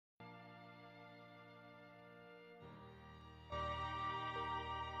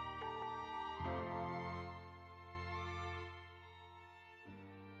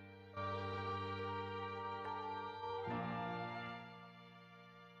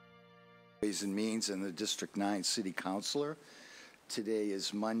Ways and Means and the District 9 City Councilor. Today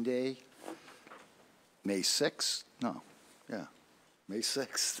is Monday, May 6th. No, yeah, May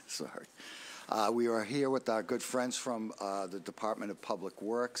 6th, sorry. We are here with our good friends from the Department of Public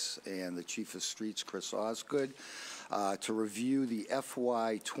Works and the Chief of Streets, Chris Osgood, to review the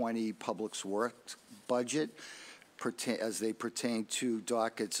FY20 Public Works budget as they pertain to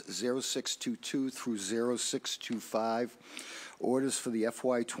dockets 0622 through 0625, orders for the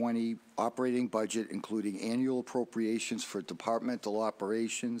FY20 operating budget, including annual appropriations for departmental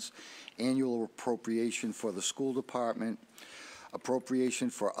operations, annual appropriation for the school department, appropriation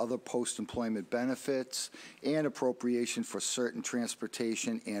for other post-employment benefits, and appropriation for certain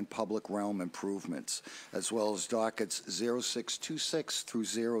transportation and public realm improvements, as well as dockets 0626 through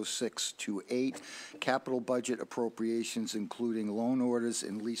 0628, capital budget appropriations, including loan orders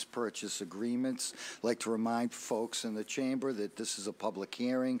and lease purchase agreements. I'd like to remind folks in the chamber that this is a public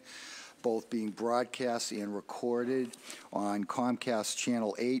hearing, both being broadcast and recorded on Comcast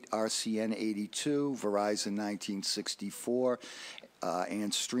Channel 8, RCN 82, Verizon 1964,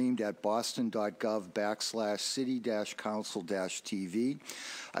 and streamed at boston.gov/city-council-TV.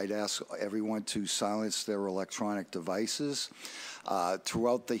 I'd ask everyone to silence their electronic devices.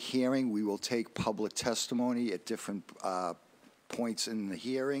 Throughout the hearing, we will take public testimony at different points in the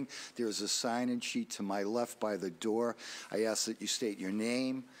hearing. There's a sign-in sheet to my left by the door. I ask that you state your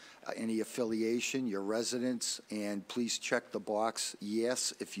name, any affiliation, your residence, and please check the box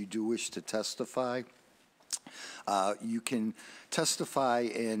yes if you do wish to testify. You can testify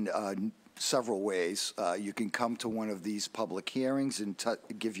in several ways. You can come to one of these public hearings and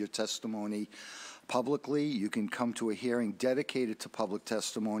give your testimony publicly. You can come to a hearing dedicated to public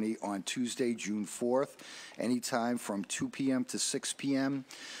testimony on Tuesday, June 4th, anytime from 2 p.m. to 6 p.m.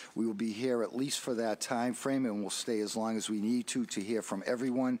 We will be here at least for that time frame, and we'll stay as long as we need to hear from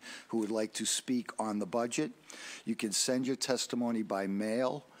everyone who would like to speak on the budget. You can send your testimony by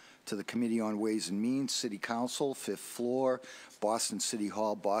mail to the Committee on Ways and Means, City Council, 5th floor, Boston City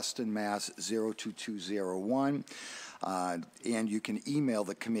Hall, Boston, Mass. 02201. And you can email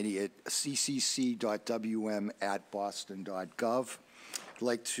the committee at ccc.wm@boston.gov. I'd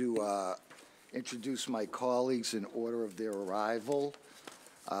like to introduce my colleagues in order of their arrival.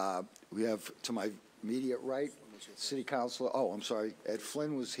 We have to my immediate right, City Councilor, Ed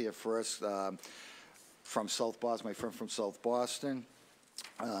Flynn was here first from South Boston, my friend from South Boston.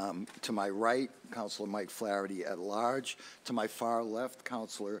 To my right, Councilor Mike Flaherty at large. To my far left,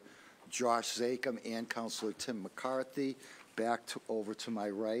 Councilor Josh Zakem and Councilor Tim McCarthy. Over to my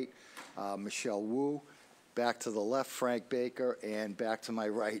right, Michelle Wu. Back to the left, Frank Baker. And back to my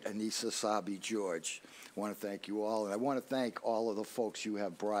right, Anissa Sabi-George. I want to thank you all, and I want to thank all of the folks you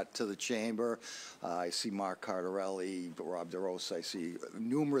have brought to the chamber. I see Mark Cardarelli, Rob DeRosa. I see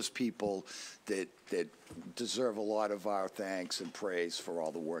numerous people that deserve a lot of our thanks and praise for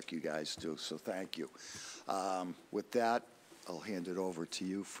all the work you guys do, so thank you. With that, I'll hand it over to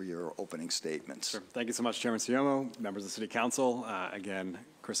you for your opening statements. Sure. Thank you so much, Chairman Siomo, members of the City Council. Again,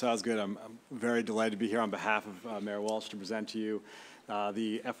 Chris Osgood, I'm very delighted to be here on behalf of Mayor Walsh to present to you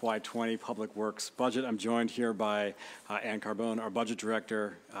the FY20 Public Works budget. I'm joined here by Ann Carbone, our budget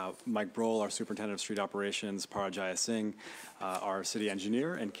director, Mike Brohl, our superintendent of street operations, Parajaya Singh, our city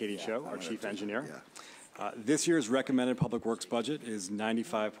engineer, and Katie Cho, our chief engineer. This year's recommended public works budget is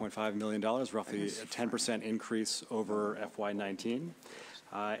 $95.5 million, roughly a 10% increase over FY19.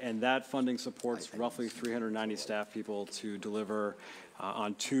 And that funding supports roughly 390 staff people to deliver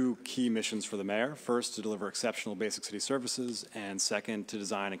on two key missions for the mayor. First, to deliver exceptional basic city services, and second, to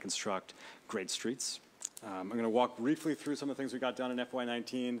design and construct great streets. I'm going to walk briefly through some of the things we got done in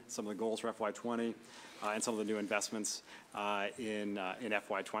FY19, some of the goals for FY20, and some of the new investments in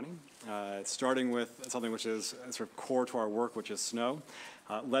FY20. Starting with something which is sort of core to our work, which is snow.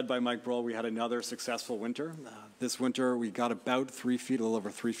 Led by Mike Brohl, we had another successful winter. This winter, we got about 3 feet, a little over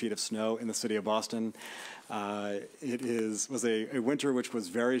 3 feet of snow in the city of Boston. It was a winter which was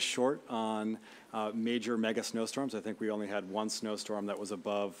very short on major mega snowstorms. I think we only had one snowstorm that was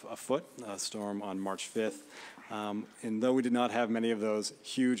above a foot, a storm on March 5th. And though we did not have many of those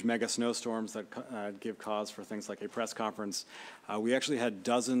huge mega snowstorms that give cause for things like a press conference, we actually had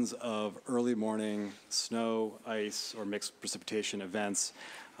dozens of early morning snow, ice, or mixed precipitation events.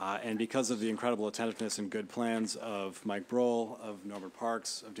 And because of the incredible attentiveness and good plans of Mike Brohl, of Norbert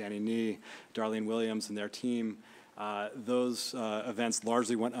Parks, of Danny Nee, Darlene Williams, and their team, those events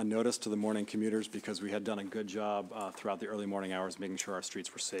largely went unnoticed to the morning commuters because we had done a good job throughout the early morning hours making sure our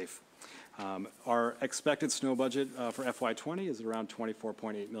streets were safe. Our expected snow budget for FY20 is around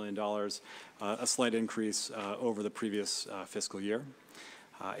 $24.8 million, a slight increase over the previous fiscal year.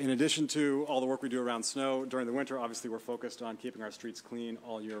 In addition to all the work we do around snow, during the winter, obviously we're focused on keeping our streets clean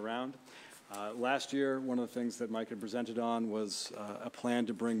all year round. Last year, one of the things that Mike had presented on was a plan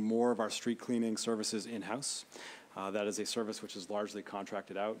to bring more of our street cleaning services in-house. That is a service which is largely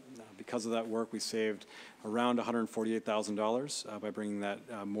contracted out. Because of that work, we saved around $148,000 by bringing that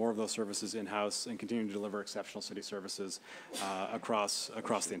more of those services in-house and continuing to deliver exceptional city services across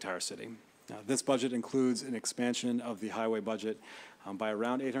the entire city. This budget includes an expansion of the highway budget by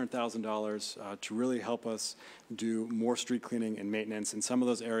around $800,000 to really help us do more street cleaning and maintenance in some of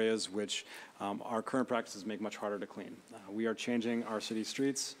those areas which our current practices make much harder to clean. We are changing our city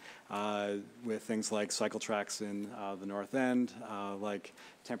streets with things like cycle tracks in the North End, like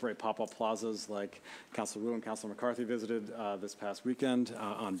temporary pop-up plazas like Councilor Wu and Councilor McCarthy visited this past weekend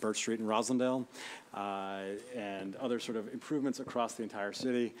on Birch Street in Roslindale, and other sort of improvements across the entire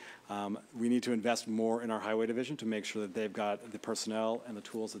city. We need to invest more in our highway division to make sure that they've got the personnel and the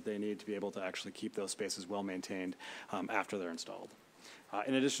tools that they need to be able to actually keep those spaces well maintained after they're installed.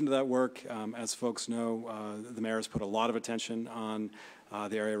 In addition to that work, as folks know, the mayor has put a lot of attention on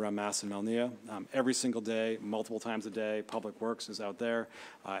the area around Mass and Melnia. Every single day, multiple times a day, Public Works is out there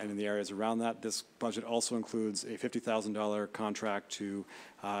and in the areas around that. This budget also includes a $50,000 contract to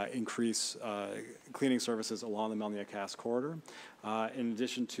increase cleaning services along the Melnia-Cass corridor, in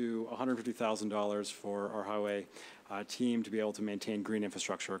addition to $150,000 for our highway team to be able to maintain green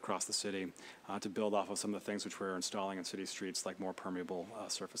infrastructure across the city to build off of some of the things which we're installing in city streets, like more permeable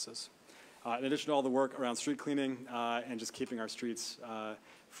surfaces. In addition to all the work around street cleaning and just keeping our streets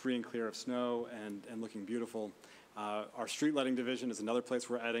free and clear of snow and looking beautiful, our street lighting division is another place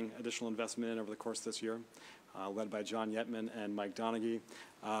we're adding additional investment in over the course of this year, led by John Yetman and Mike Donaghy.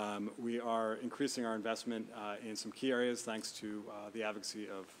 We are increasing our investment in some key areas thanks to the advocacy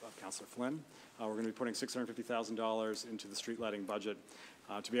of Councilor Flynn. We're going to be putting $650,000 into the street lighting budget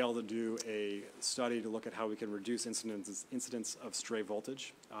to be able to do a study to look at how we can reduce incidents of stray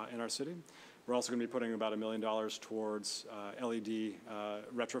voltage in our city. We're also going to be putting about $1 million towards LED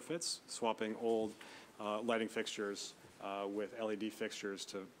retrofits, swapping old lighting fixtures with LED fixtures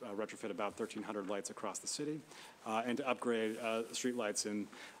to retrofit about 1,300 lights across the city, and to upgrade street lights in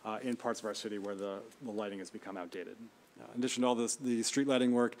parts of our city where the lighting has become outdated. In addition to all the street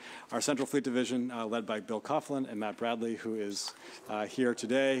lighting work, our Central Fleet Division, led by Bill Coughlin and Matt Bradley, who is here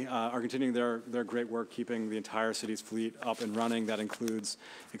today, are continuing their great work keeping the entire city's fleet up and running. That includes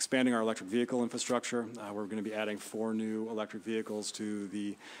expanding our electric vehicle infrastructure. We're going to be adding 4 new electric vehicles to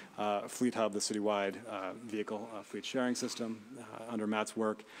the Fleet Hub, the citywide vehicle fleet sharing system. Under Matt's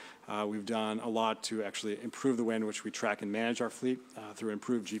work, we've done a lot to actually improve the way in which we track and manage our fleet through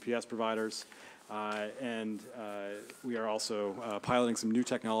improved GPS providers. And we are also piloting some new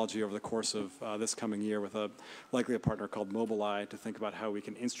technology over the course of this coming year with likely a partner called Mobileye to think about how we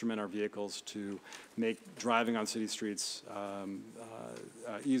can instrument our vehicles to make driving on city streets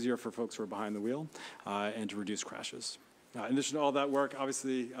easier for folks who are behind the wheel and to reduce crashes. In addition to all that work,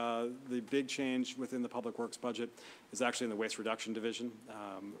 obviously the big change within the Public Works budget is actually in the Waste Reduction Division.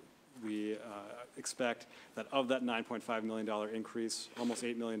 We expect that of that $9.5 million increase, almost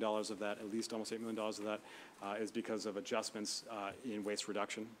 $8 million of that, at least almost $8 million of that, is because of adjustments in waste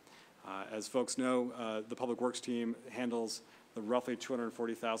reduction. As folks know, the Public Works team handles the roughly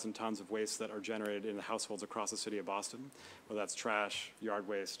 240,000 tons of waste that are generated in the households across the city of Boston, whether that's trash, yard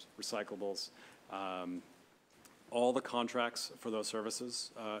waste, recyclables. All the contracts for those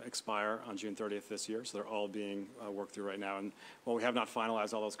services expire on June 30th this year, so they're all being worked through right now. And while we have not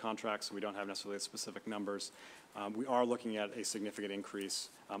finalized all those contracts, so we don't have necessarily specific numbers, we are looking at a significant increase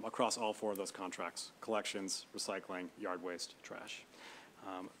across all 4 of those contracts: collections, recycling, yard waste, trash.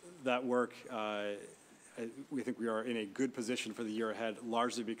 That work, we think we are in a good position for the year ahead,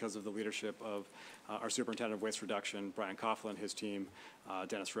 largely because of the leadership of our Superintendent of Waste Reduction, Brian Coughlin, his team,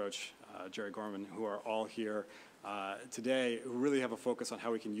 Dennis Roach, Jerry Gorman, who are all here today, who really have a focus on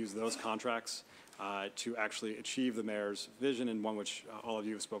how we can use those contracts to actually achieve the mayor's vision, and one which all of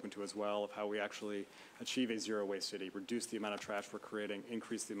you have spoken to as well, of how we actually achieve a zero waste city, reduce the amount of trash we're creating,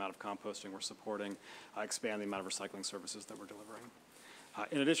 increase the amount of composting we're supporting, expand the amount of recycling services that we're delivering.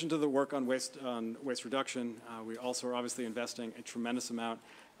 In addition to the work on waste reduction, we also are obviously investing a tremendous amount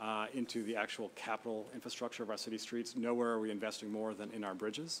into the actual capital infrastructure of our city streets. Nowhere are we investing more than in our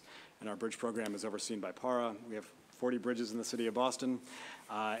bridges, and our bridge program is overseen by PARA. We have 40 bridges in the city of Boston,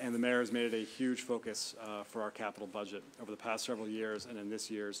 and the mayor has made it a huge focus for our capital budget over the past several years, and in this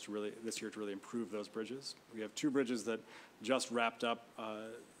year to really improve those bridges. We have 2 bridges that just wrapped up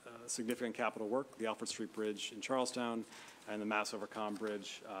significant capital work: the Alfred Street Bridge in Charlestown, and the Mass Overcom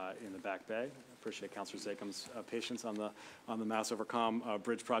Bridge in the Back Bay. Appreciate Councilor Zacum's patience on the Mass Overcom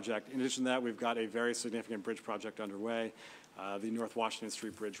Bridge project. In addition to that, we've got a very significant bridge project underway, the North Washington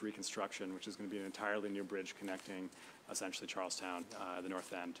Street Bridge reconstruction, which is going to be an entirely new bridge connecting essentially Charlestown, the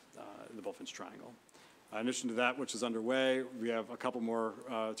north end, the Bullfinch Triangle. In addition to that, which is underway, we have a couple more,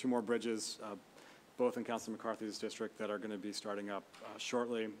 two more bridges, both in Councilor McCarthy's district, that are going to be starting up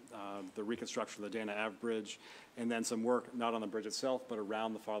shortly. The reconstruction of the Dana Ave Bridge, and then some work not on the bridge itself, but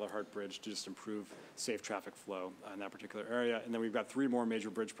around the Father Hart Bridge to just improve safe traffic flow in that particular area. And then we've got three more major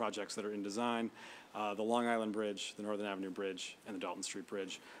bridge projects that are in design, the Long Island Bridge, the Northern Avenue Bridge, and the Dalton Street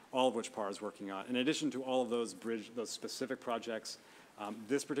Bridge, all of which PAR is working on. In addition to all of those specific projects,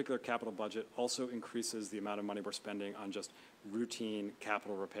 this particular capital budget also increases the amount of money we're spending on just routine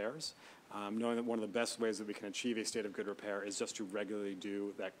capital repairs, knowing that one of the best ways that we can achieve a state of good repair is just to regularly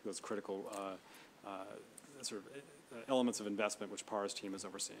do those critical elements of investment which PAR's team is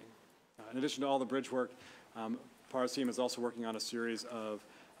overseeing. In addition to all the bridge work, PAR's team is also working on a series of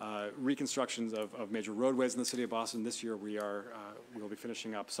reconstructions of major roadways in the city of Boston. This year we will be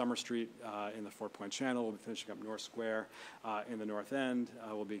finishing up Summer Street in the Fort Point Channel. We'll be finishing up North Square in the North End.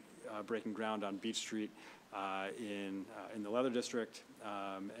 We'll be breaking ground on Beach Street in the Leather District,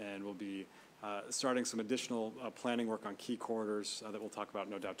 and we'll be starting some additional planning work on key corridors that we'll talk about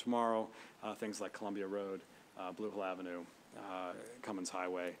no doubt tomorrow, things like Columbia Road, Blue Hill Avenue, Cummins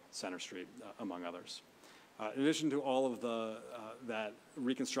Highway, Center Street, among others. In addition to all of that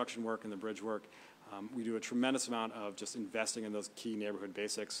reconstruction work and the bridge work, we do a tremendous amount of just investing in those key neighborhood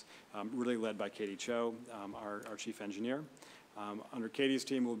basics, really led by Katie Cho, our chief engineer. Under Katie's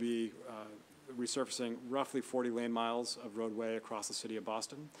team, we'll be resurfacing roughly 40 lane miles of roadway across the city of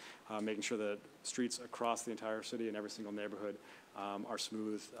Boston, making sure that streets across the entire city and every single neighborhood are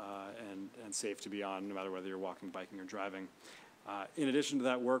smooth and safe to be on, no matter whether you're walking, biking, or driving. In addition to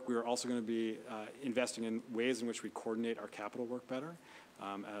that work, we are also going to be investing in ways in which we coordinate our capital work better.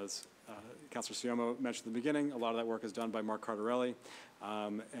 As Councilor Siomo mentioned at the beginning, a lot of that work is done by Mark Cardarelli,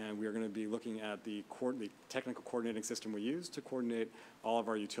 and we are going to be looking at the technical coordinating system we use to coordinate all of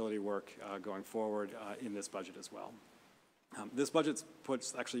our utility work going forward in this budget as well. This budget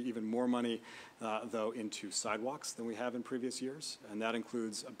puts actually even more money, though, into sidewalks than we have in previous years, and that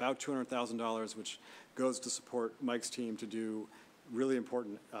includes about $200,000, which goes to support Mike's team to do really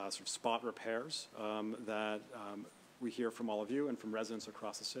important sort of spot repairs that we hear from all of you and from residents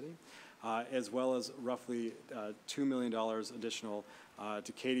across the city, as well as roughly $2 million additional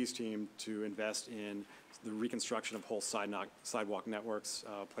to Katie's team to invest in the reconstruction of whole sidewalk networks,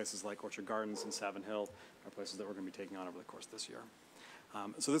 places like Orchard Gardens and Savin Hill are places that we're going to be taking on over the course of this year.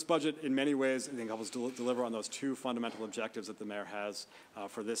 So this budget, in many ways, I think helps deliver on those two fundamental objectives that the mayor has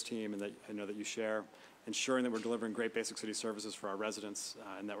for this team and that I know that you share, ensuring that we're delivering great basic city services for our residents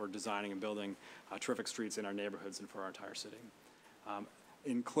and that we're designing and building terrific streets in our neighborhoods and for our entire city.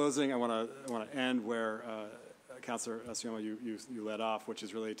 In closing, I want to end where Councilor Siomo, you led off, which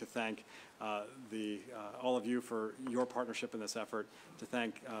is really to thank all of you for your partnership in this effort, to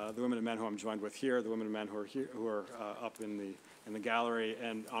thank the women and men who I'm joined with here, the women and men who are here, who are up in the gallery,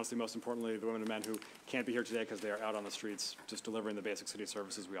 and honestly, most importantly, the women and men who can't be here today because they are out on the streets just delivering the basic city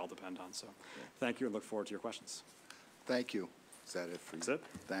services we all depend on. So thank you and look forward to your questions. Thank you. Is that it for you? That's it.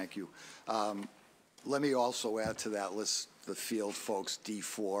 Thank you. Let me also add to that list the field folks,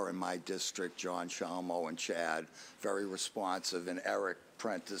 D4 in my district, John Shalmo and Chad, very responsive, and Eric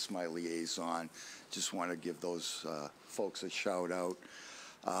Prentice, my liaison. Just want to give those folks a shout out.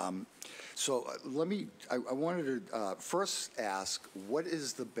 I wanted to first ask, what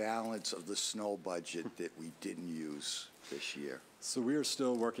is the balance of the snow budget that we didn't use this year? So we are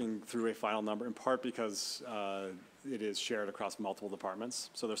still working through a final number, in part because it is shared across multiple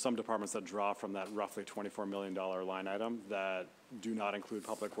departments. So there's some departments that draw from that roughly $24 million line item that do not include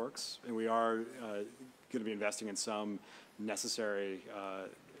public works. And we are going to be investing in some necessary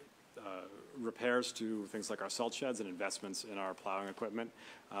repairs to things like our salt sheds and investments in our plowing equipment.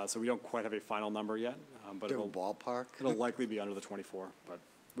 So we don't quite have a final number yet, but it'll ballpark? It'll likely be under the 24, but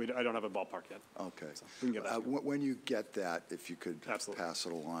I don't have a ballpark yet. Okay. So we can get that. When you get that, if you could Absolutely. Pass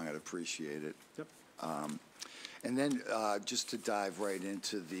it along, I'd appreciate it. Yep. And then just to dive right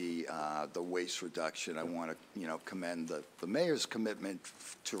into the waste reduction, I want to commend the mayor's commitment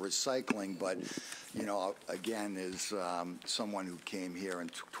to recycling, but again, as someone who came here in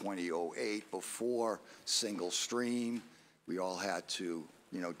 2008 before single stream, we all had to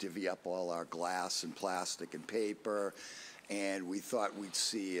divvy up all our glass and plastic and paper, and we thought we'd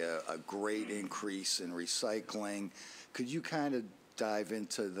see a great increase in recycling. Could you kind of dive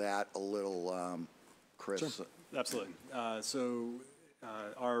into that a little, Chris? Sure. Absolutely.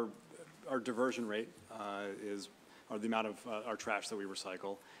 Our diversion rate or the amount of our trash that we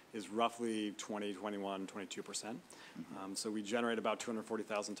recycle is roughly 22%. So we generate about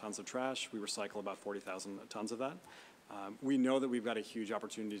 240,000 tons of trash. We recycle about 40,000 tons of that. We know that we've got a huge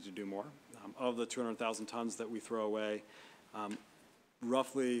opportunity to do more. Of the 200,000 tons that we throw away,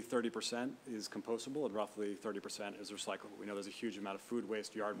 roughly 30% is compostable and roughly 30% is recyclable. We know there's a huge amount of food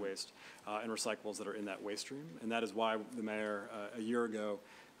waste, yard waste, and recyclables that are in that waste stream. And that is why the mayor, a year ago,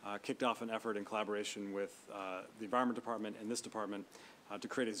 kicked off an effort in collaboration with the Environment Department and this department to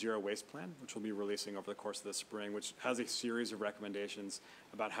create a zero waste plan, which we'll be releasing over the course of this spring, which has a series of recommendations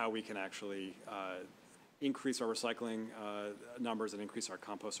about how we can actually increase our recycling numbers and increase our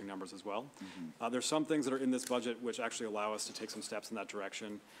composting numbers as well. There's some things that are in this budget which actually allow us to take some steps in that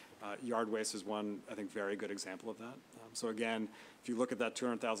direction. Yard waste is one, I think, very good example of that. So again, if you look at that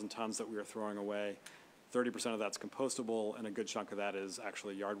 200,000 tons that we are throwing away, 30% of that's compostable, and a good chunk of that is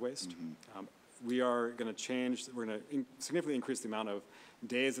actually yard waste. We are going to change, we're going to significantly increase the amount of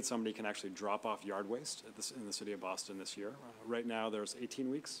days that somebody can actually drop off yard waste in the city of Boston this year. Right now, there's 18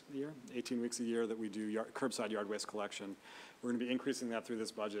 weeks a year that we do curbside yard waste collection. We're going to be increasing that through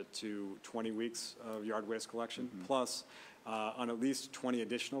this budget to 20 weeks of yard waste collection, plus on at least 20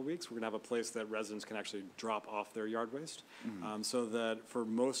 additional weeks, we're going to have a place that residents can actually drop off their yard waste, so that for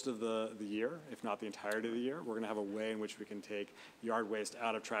most of the year, if not the entirety of the year, we're going to have a way in which we can take yard waste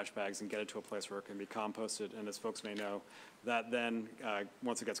out of trash bags and get it to a place where it can be composted. And as folks may know, that then,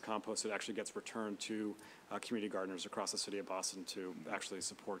 once it gets composted, actually gets returned to community gardeners across the city of Boston to actually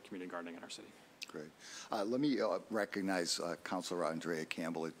support community gardening in our city. Great. Let me recognize Councilor Andrea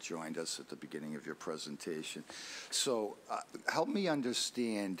Campbell that joined us at the beginning of your presentation. So help me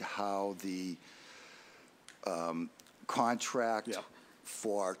understand how the contract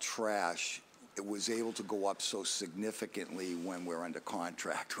for trash was able to go up so significantly when we're under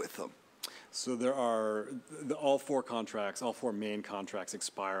contract with them. So there are, all four main contracts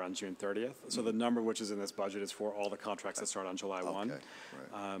expire on June 30th. So the number which is in this budget is for all the contracts that start on July 1. Okay,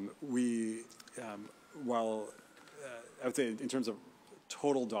 right. While I would say in terms of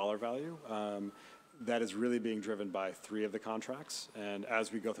total dollar value, that is really being driven by 3 of the contracts. And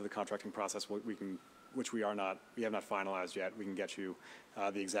as we go through the contracting process, which we have not finalized yet, we can get you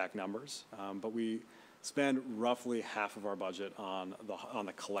the exact numbers. But we spend roughly half of our budget on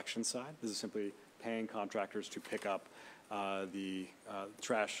the collection side. This is simply paying contractors to pick up the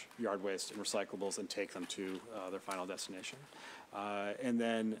trash, yard waste, and recyclables and take them to their final destination. And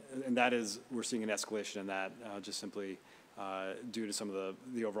that is, we're seeing an escalation in that just simply due to some of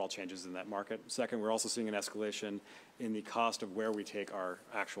the overall changes in that market. Second, we're also seeing an escalation in the cost of where we take our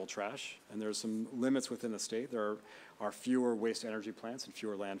actual trash. And there's some limits within the state. There are fewer waste energy plants and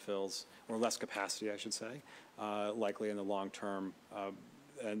fewer landfills, or less capacity, I should say, likely in the long term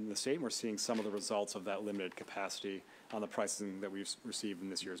in the state. And we're seeing some of the results of that limited capacity on the pricing that we've received in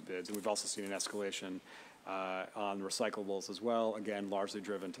this year's bids. And we've also seen an escalation on recyclables as well, again, largely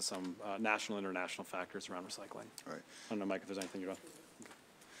driven to some national and international factors around recycling. Right. I don't know, Mike, if there's anything you want.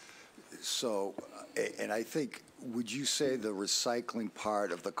 So, and I think, would you say the recycling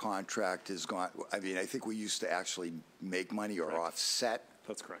part of the contract is gone? I mean, I think we used to actually make money or offset.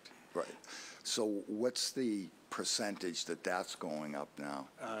 That's correct. Right. So what's the percentage that's going up now?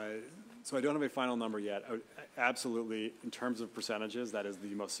 So I don't have a final number yet. Absolutely, in terms of percentages, that is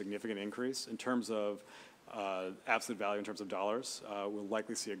the most significant increase. In terms of absolute value, in terms of dollars, we'll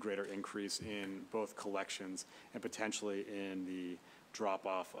likely see a greater increase in both collections and potentially in the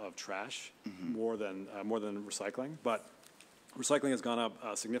drop-off of trash, more than recycling. But recycling has gone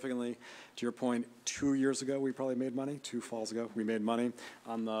up significantly. To your point, 2 years ago we probably made money. 2 falls ago we made money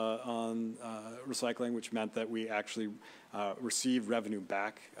on recycling, which meant that we actually received revenue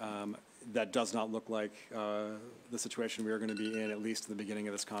back. That does not look like the situation we are going to be in, at least at the beginning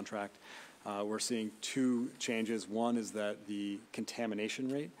of this contract. We're seeing 2 changes. One is that the contamination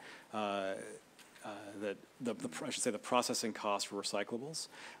rate, I should say the processing cost for recyclables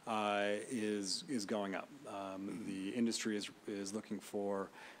is going up. The industry is looking for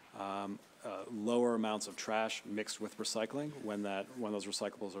lower amounts of trash mixed with recycling when those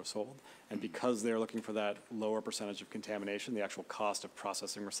recyclables are sold. And because they're looking for that lower percentage of contamination, the actual cost of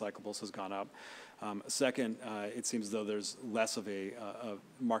processing recyclables has gone up. Second, it seems as though there's less of a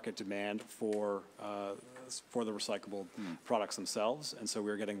market demand for the recyclable products themselves, and so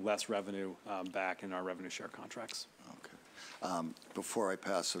we're getting less revenue back in our revenue share contracts. Okay. Before I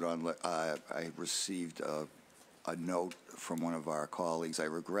pass it on, I received a note from one of our colleagues. I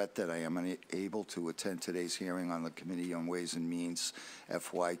regret that I am unable to attend today's hearing on the Committee on Ways and Means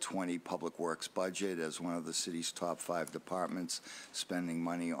FY20 Public Works budget as one of the city's top 5 departments spending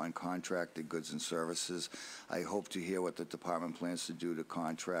money on contracted goods and services. I hope to hear what the department plans to do to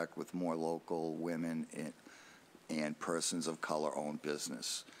contract with more local women and persons of color-owned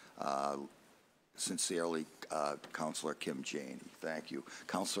business. Sincerely, Councilor Kim Janey. Thank you.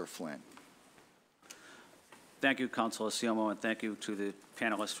 Councilor Flynn. Thank you, Councilor Siomo, and thank you to the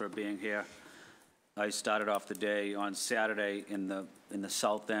panelists for being here. I started off the day on Saturday in the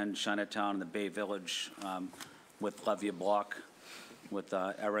South End, Chinatown, and the Bay Village with Levia Block, with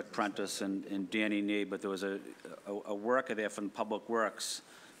Eric Prentice and Danny Nee, but there was a worker there from Public Works.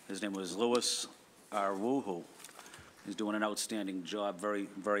 His name was Louis Arwuhu. He's doing an outstanding job, very,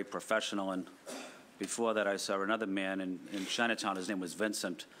 very professional. And before that, I saw another man in Chinatown. His name was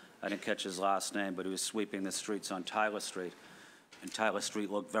Vincent. I didn't catch his last name, but he was sweeping the streets on Tyler Street. And Tyler Street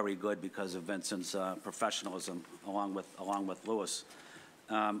looked very good because of Vincent's professionalism, along with Louis.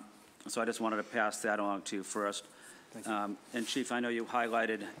 So I just wanted to pass that along to you first. Thank you. And Chief, I know you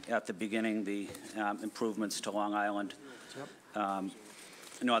highlighted at the beginning the improvements to Long Island,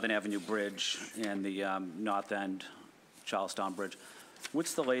 Northern Avenue Bridge, and the North End Charlestown Bridge.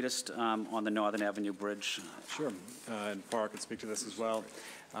 What's the latest on the Northern Avenue Bridge? Sure, and Parra could speak to this as well.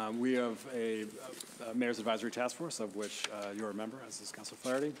 We have a Mayor's Advisory Task Force, of which you're a member, as is Councilor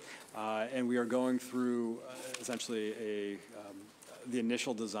Flaherty, and we are going through essentially the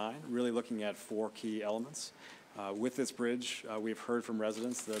initial design, really looking at 4 key elements. With this bridge, we've heard from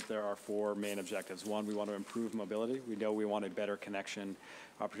residents that there are 4 main objectives. One, we want to improve mobility. We know we want a better connection,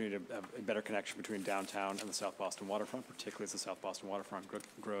 opportunity to have a better connection between downtown and the South Boston waterfront, particularly as the South Boston waterfront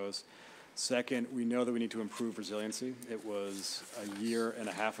grows. Second, we know that we need to improve resiliency. It was a year and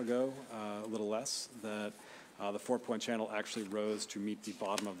a half ago, a little less, that the 4-point channel actually rose to meet the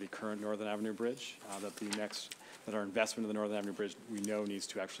bottom of the current Northern Avenue Bridge, that our investment in the Northern Avenue Bridge, we know, needs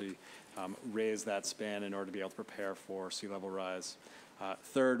to actually raise that span in order to be able to prepare for sea level rise.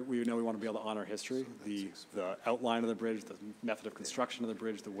 Third, we know we want to be able to honor history. The outline of the bridge, the method of construction of the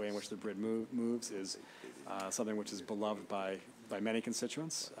bridge, the way in which the bridge moves is something which is beloved by many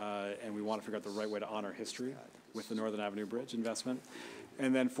constituents, and we want to figure out the right way to honor history with the Northern Avenue Bridge investment.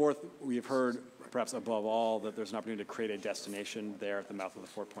 And then fourth, we have heard, perhaps above all, that there's an opportunity to create a destination there at the mouth of the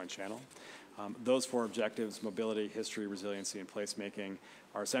 4-point channel. Those 4 objectives, mobility, history, resiliency, and placemaking,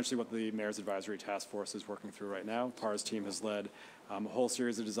 are essentially what the Mayor's Advisory Task Force is working through right now. Parra's team has led a whole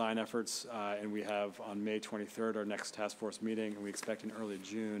series of design efforts, and we have on May 23rd our next task force meeting, and we expect in early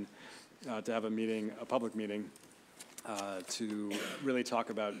June to have a public meeting, to really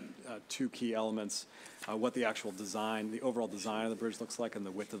talk about 2 key elements, what the actual design, the overall design of the bridge looks like, and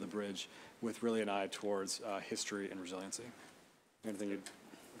the width of the bridge, with really an eye towards history and resiliency. Anything you'd...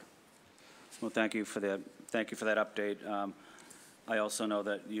 Well, thank you for that update. I also know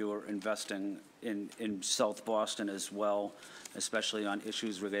that you are investing in South Boston as well, especially on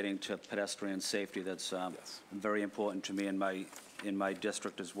issues relating to pedestrian safety. That's very important to me in my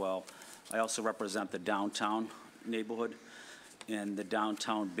district as well. I also represent the downtown neighborhood, and the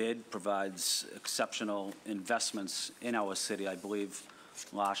downtown bid provides exceptional investments in our city. I believe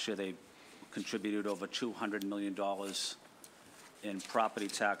last year they contributed over $200 million in property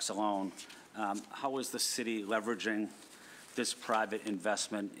tax alone. How is the city leveraging this private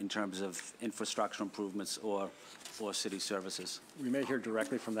investment in terms of infrastructure improvements or city services? We may hear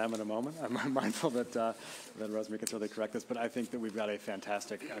directly from them in a moment. I'm mindful that Rosemary can totally correct this, but I think that we've got a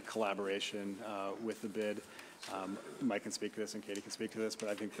fantastic collaboration with the bid. Mike can speak to this and Katie can speak to this, but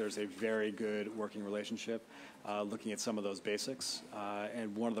I think there's a very good working relationship looking at some of those basics.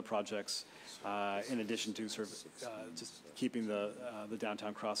 And one of the projects, in addition to sort of just keeping the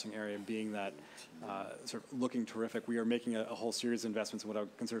downtown crossing area being that sort of looking terrific, we are making a whole series of investments in what I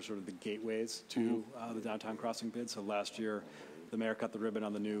would consider sort of the gateways to the downtown crossing bid. So last year, the mayor cut the ribbon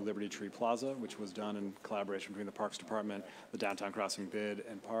on the new Liberty Tree Plaza, which was done in collaboration between the Parks Department, the Downtown Crossing bid,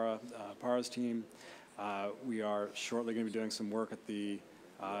 and Parra's team. We are shortly going to be doing some work at the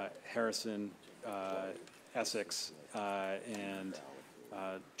Harrison, Essex, and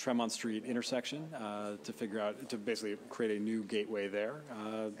Tremont Street intersection to basically create a new gateway there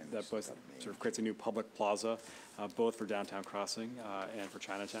that both sort of creates a new public plaza, both for Downtown Crossing and for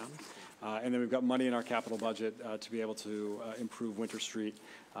Chinatown. And then we've got money in our capital budget to be able to improve Winter Street.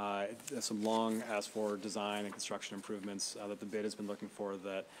 Some long asked for design and construction improvements that the bid has been looking for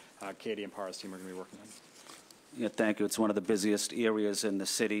that Katie and Parra's team are going to be working on. Yeah, thank you. It's one of the busiest areas in the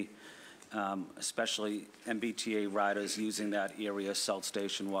city, especially MBTA riders using that area, South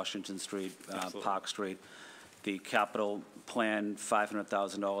Station, Washington Street, Park Street. The capital plan,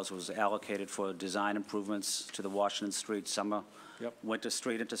 $500,000 was allocated for design improvements to the Washington Street, Summer, Winter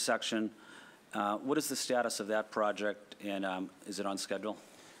Street intersection. What is the status of that project, and is it on schedule?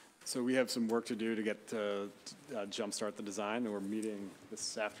 So we have some work to do to get to jumpstart the design, and we're meeting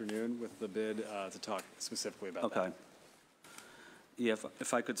this afternoon with the bid to talk specifically about that. Okay. Yeah,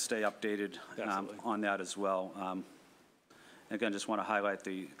 if I could stay updated on that as well. Again, just want to highlight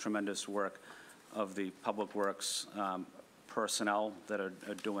the tremendous work of the Public Works personnel that are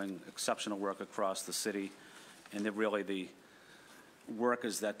doing exceptional work across the city, and they're really the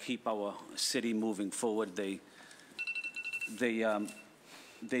workers that keep our city moving forward. They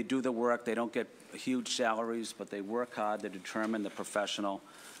do the work. They don't get huge salaries, but they work hard. They're determined. They're professional,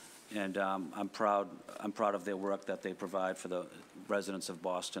 and I'm proud of their work that they provide for the residents of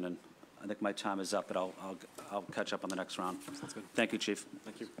Boston. And I think my time is up, but I'll catch up on the next round. Sounds good. Thank you, Chief.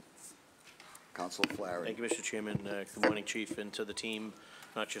 Thank you. Councilor Flaherty. Thank you, Mr. Chairman. Good morning, Chief, and to the team,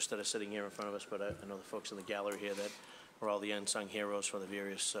 not just that are sitting here in front of us, but I know the folks in the gallery here that are all the unsung heroes for the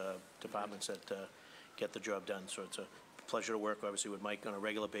various departments that get the job done. So it's a pleasure to work, obviously, with Mike on a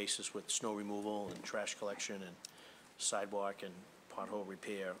regular basis with snow removal and trash collection and sidewalk and pothole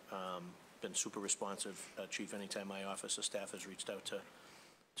repair. Been super responsive, Chief, anytime my office or staff has reached out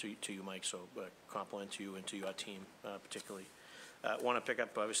to you, Mike, so compliment to you and to your team particularly. Want to pick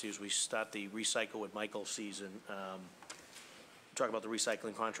up, obviously, as we start the Recycle with Michael season, talk about the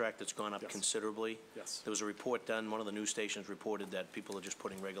recycling contract that's gone up considerably. Yes. There was a report done, one of the news stations reported that people are just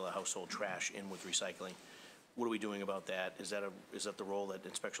putting regular household trash in with recycling. What are we doing about that? Is that the role that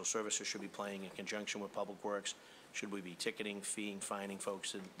Inspection Services should be playing in conjunction with Public Works? Should we be ticketing, feeing, fining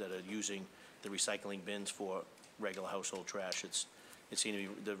folks that are using the recycling bins for regular household trash? It seemed to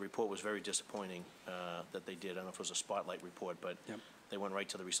be, the report was very disappointing that they did. I don't know if it was a spotlight report, but they went right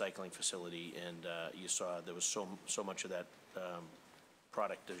to the recycling facility, and you saw there was so much of that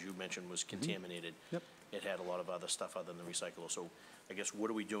product, as you mentioned, was contaminated. It had a lot of other stuff other than recyclable. So I guess what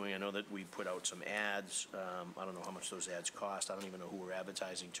are we doing? I know that we put out some ads. I don't know how much those ads cost. I don't even know who we're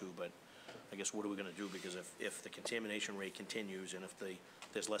advertising to, but I guess what are we going to do? Because if the contamination rate continues and if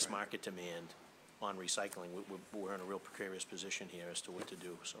there's less market demand on recycling, we're in a real precarious position here as to what to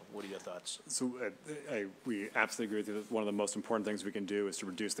do. So what are your thoughts? So we absolutely agree with you. One of the most important things we can do is to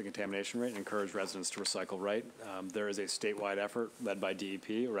reduce the contamination rate and encourage residents to recycle right. There is a statewide effort led by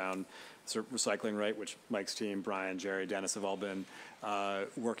DEP around recycling right, which Mike's team, Brian, Jerry, Dennis have all been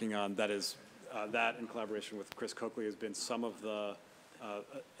working on. That in collaboration with Chris Coakley has been some of the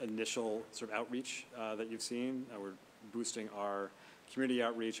initial sort of outreach that you've seen. We're boosting our community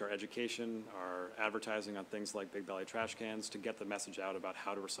outreach, our education, our advertising on things like Big Belly trash cans to get the message out about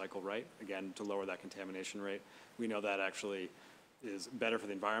how to recycle right, again, to lower that contamination rate. We know that actually is better for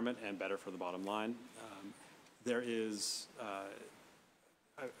the environment and better for the bottom line. There is,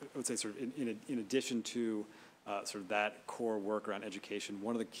 I would say, sort of in addition to sort of that core work around education,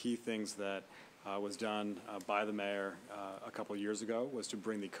 one of the key things that was done by the mayor a couple of years ago was to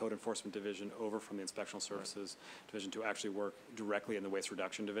bring the Code Enforcement Division over from the Inspectional Services Division to actually work directly in the Waste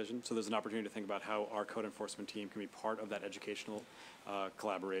Reduction Division. So there's an opportunity to think about how our code enforcement team can be part of that educational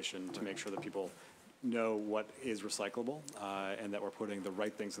collaboration to make sure that people know what is recyclable and that we're putting the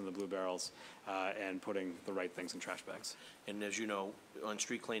right things in the blue barrels and putting the right things in trash bags. And as you know, on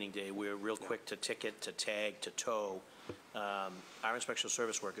street cleaning day, we're real quick to ticket, to tag, to tow. Our inspection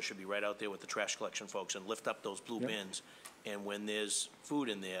service workers should be right out there with the trash collection folks and lift up those blue bins. And when there's food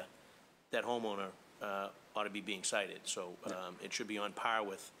in there, that homeowner ought to be being cited. So it should be on par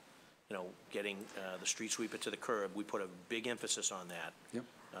with, getting the street sweeper to the curb. We put a big emphasis on that.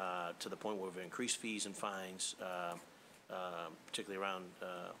 To the point where we've increased fees and fines, particularly around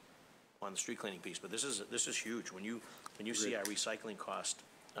on the street cleaning piece. But this is huge. When you see our recycling cost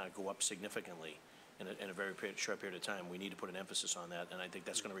go up significantly in a very short period of time, we need to put an emphasis on that. And I think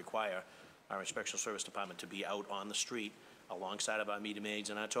that's going to require our inspection service department to be out on the street alongside of our meter maids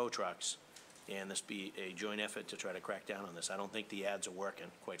and our tow trucks, and this be a joint effort to try to crack down on this. I don't think the ads are working,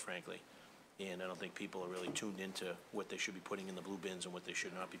 quite frankly. And I don't think people are really tuned into what they should be putting in the blue bins and what they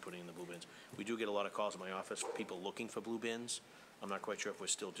should not be putting in the blue bins. We do get a lot of calls in my office, people looking for blue bins. I'm not quite sure if we're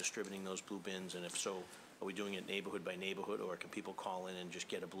still distributing those blue bins, and if so, are we doing it neighborhood by neighborhood, or can people call in and just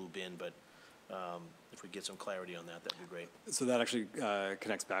get a blue bin? But if we get some clarity on that, that'd be great. So that actually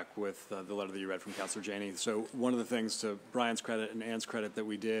connects back with the letter that you read from Councilor Janey. So one of the things, to Brian's credit and Ann's credit, that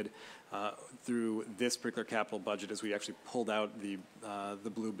we did through this particular capital budget is we actually pulled out the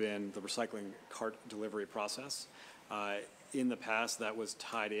blue bin, the recycling cart delivery process. In the past, that was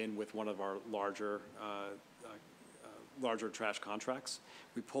tied in with one of our larger larger trash contracts.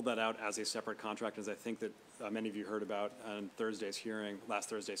 We pulled that out as a separate contract, as I think that many of you heard about on last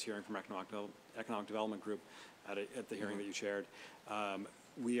Thursday's hearing from Economic Development Group at the hearing that you chaired.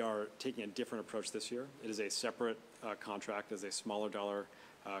 We are taking a different approach this year. It is a separate contract, as a smaller dollar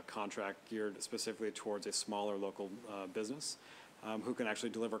contract geared specifically towards a smaller local business who can actually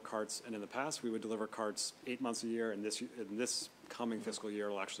deliver carts. And in the past, we would deliver carts 8 months a year, and this coming fiscal year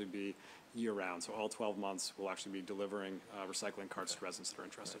will actually be year-round. So all 12 months, we'll actually be delivering recycling carts to residents that are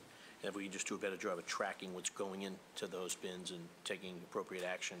interested. And if we can just do a better job of tracking what's going into those bins and taking appropriate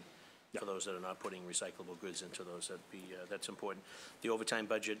action for those that are not putting recyclable goods into those, that's important. The overtime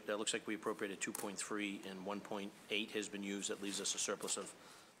budget, it looks like we appropriated 2.3 and 1.8 has been used. That leaves us a surplus of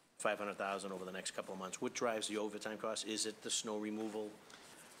 500,000 over the next couple of months. What drives the overtime cost? Is it the snow removal,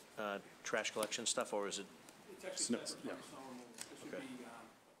 trash collection stuff, or is it? It's actually separate from snow removal. This would be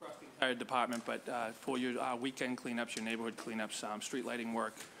across the entire department, but for your weekend cleanups, your neighborhood cleanups, street lighting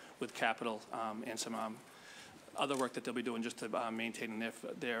work with capital, and some other work that they'll be doing just to maintain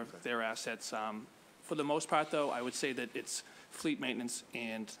their assets. For the most part, though, I would say that it's fleet maintenance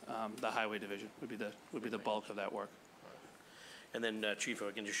and the highway division would be the bulk of that work. And then, Chief, if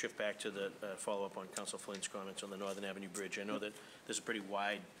I can just shift back to the follow-up on Council Flynn's comments on the Northern Avenue Bridge. I know that there's a pretty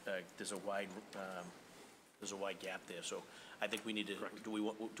wide, there's a wide gap there. So I think we need to, do we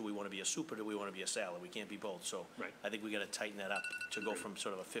want to be a soup or do we want to be a salad? We can't be both. So I think we got to tighten that up to go from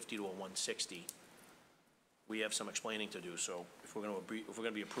sort of a 50 to a 160. We have some explaining to do. So if we're going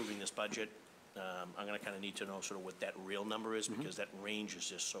to be approving this budget, I'm going to kind of need to know sort of what that real number is, because that range is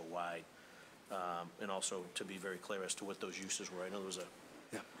just so wide. And also to be very clear as to what those uses were. I know there was a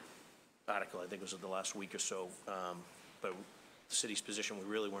article, I think it was in the last week or so, but the city's position, we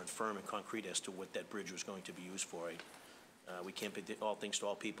really weren't firm and concrete as to what that bridge was going to be used for. We can't be all things to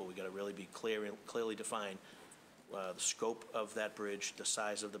all people. We got to really be clearly define the scope of that bridge, the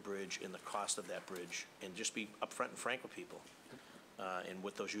size of the bridge, and the cost of that bridge, and just be upfront and frank with people and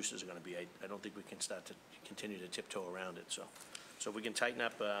what those uses are going to be. I don't think we can start to continue to tiptoe around it. So if we can tighten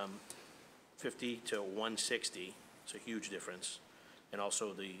up 50 to 160, it's a huge difference, and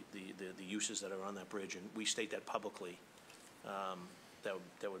also the uses that are on that bridge, and we state that publicly,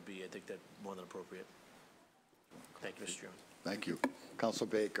 that would be, I think, that more than appropriate. Thank you, Mr. Chairman. Thank you. Council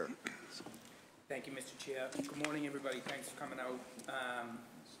Baker. Thank you, Mr. Chair. Good morning, everybody. Thanks for coming out.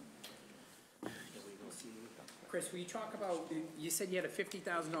 Chris, will you talk about, you said you had a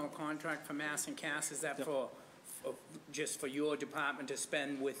 $50,000 contract for Mass and Cass. Is that for just for your department to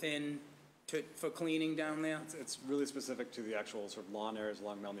spend within for cleaning down there? It's really specific to the actual sort of lawn areas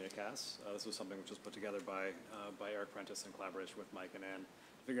along Melnia Cass. This was something which was put together by Eric Prentice in collaboration with Mike and Ann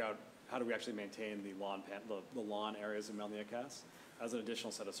to figure out how do we actually maintain the lawn areas in Melnia Cass as an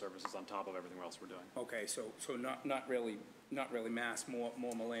additional set of services on top of everything else we're doing. Okay, so not really Mass, more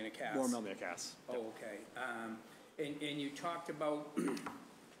Melania Cass. More Melnia Cass. Oh, okay. And you talked about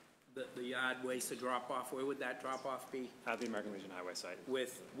the yard waste to drop off. Where would that drop off be? At the American Legion Highway site.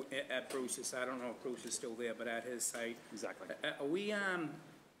 At Bruce's. I don't know if Bruce is still there, but at his site. Exactly.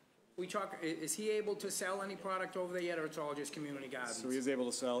 Is he able to sell any product over there yet, or it's all just community gardens? So he is able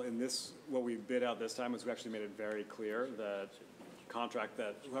to sell in this, what we bid out this time is we actually made it very clear that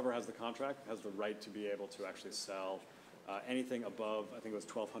whoever has the contract has the right to be able to actually sell anything above, I think it was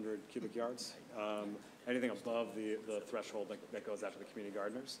 1,200 cubic yards, anything above the threshold that goes out to the community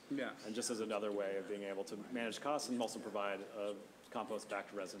gardeners. Yeah. And just as another way of being able to manage costs and also provide compost back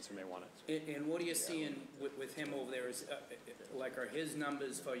to residents who may want it. And what are you seeing with him over there? Is are his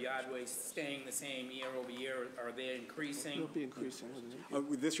numbers for yard waste staying the same year over year? Are they increasing? They'll be increasing.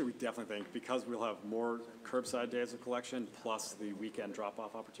 This year we definitely think, because we'll have more curbside days of collection plus the weekend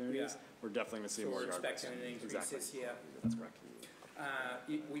drop-off opportunities, we're definitely going to see more yard waste. So we're expecting an increase this year? That's correct.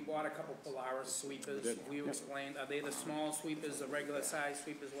 We bought a couple Polaris sweepers. Will you explain, are they the small sweepers, the regular size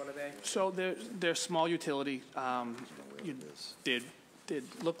sweepers? What are they? So they're small utility. They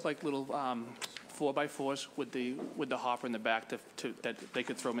look like little 4x4s with the hopper in the back that they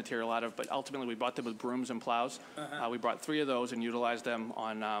could throw material out of. But ultimately, we bought them with brooms and plows. We brought 3 of those and utilized them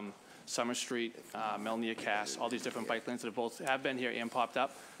on Summer Street, Melnia Cass, all these different bike lanes that have been here and popped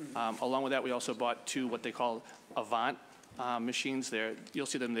up. Along with that, we also bought 2 what they call Avant machines. You'll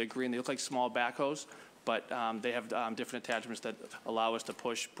see them. They're green. They look like small backhoes, but they have different attachments that allow us to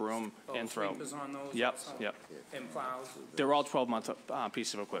push, broom, and throw. Sweepers on those? Yep. And plows? They're all 12-month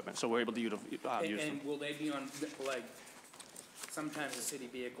pieces of equipment, so we're able to use them. And will they be on, like, sometimes the city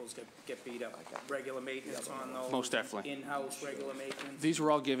vehicles get beat up, regular maintenance on those? Most definitely. In-house regular maintenance? These were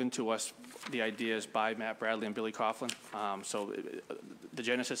all given to us the ideas by Matt Bradley and Billy Coughlin. So the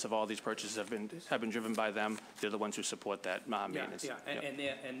genesis of all these purchases have been driven by them. They're the ones who support that maintenance. Yeah, Yep.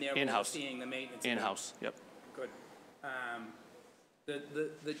 and they're In-house. overseeing the maintenance. In-house, yep. Good.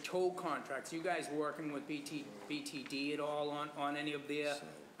 The tow contracts, you guys working with BTD at all on any of their,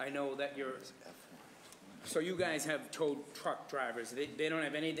 I know that you're, so you guys have towed truck drivers. They don't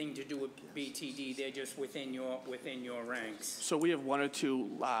have anything to do with BTD, they're just within your ranks. So we have one or two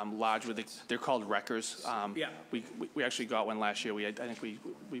large, they're called wreckers. Yeah. We actually got one last year. I think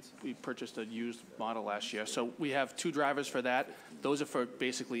we purchased a used model last year. So we have 2 drivers for that. Those are for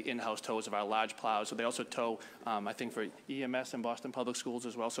basically in-house tows of our large plows. So they also tow, I think, for EMS and Boston Public Schools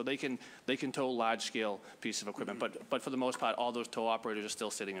as well. So they can tow large-scale pieces of equipment. But for the most part, all those tow operators are still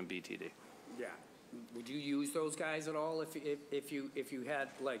sitting in BTD. Yeah. Would you use those guys at all if you had,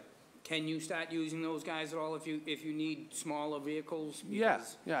 like, can you start using those guys at all if you need smaller vehicles? Yeah,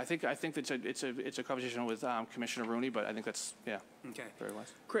 Because- yeah. I think it's a conversation with Commissioner Rooney, but I think that's Okay. very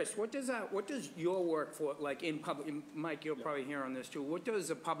wise. Chris, what does your workforce, like in public, Mike, you're probably here on this too, what does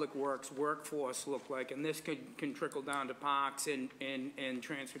the public works workforce look like? And this can trickle down to parks and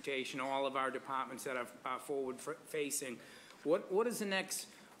transportation, all of our departments that are forward facing. What does the next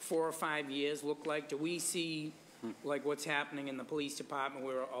 4 or 5 years look like? Do we see like what's happening in the police department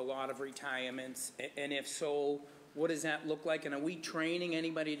where a lot of retirements? And if so, what does that look like? And are we training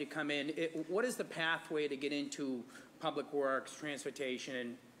anybody to come in? What is the pathway to get into public works, transportation,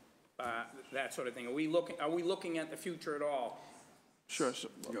 and that sort of thing? Are we looking at the future at all? Sure.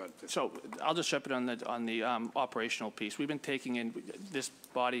 So I'll just jump in on the operational piece. We've been taking in, this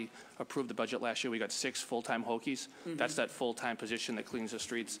body approved the budget last year. We got 6 full-time Hokies. That's that full-time position that cleans the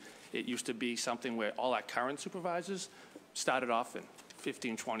streets. It used to be something where all our current supervisors started off in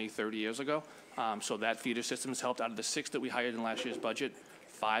 15, 20, 30 years ago. So that feeder system has helped. Out of the 6 that we hired in last year's budget,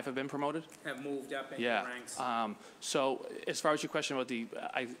 5 have been promoted. Have moved up in the Yeah. ranks? So as far as your question about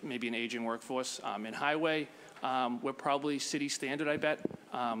maybe an aging workforce, in highway, we're probably city standard, I bet.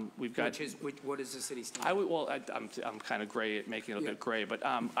 We've got. What is the city standard? I'm kind of gray at making it a bit gray, but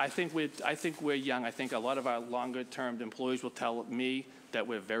I think we're young. I think a lot of our longer-term employees will tell me that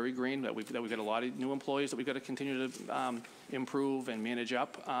we're very green, that we've got a lot of new employees that we've got to continue to improve and manage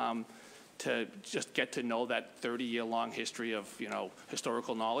up. To just get to know that 30-year-long history of,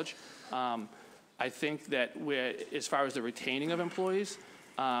 historical knowledge. I think that as far as the retaining of employees,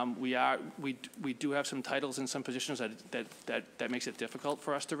 we do have some titles in some positions that makes it difficult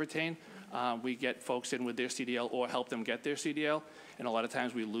for us to retain. We get folks in with their CDL or help them get their CDL, and a lot of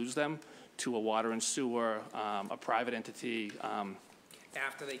times we lose them to a water and sewer, a private entity.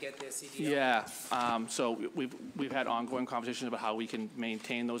 After they get their CDL? Yeah, so we've had ongoing conversations about how we can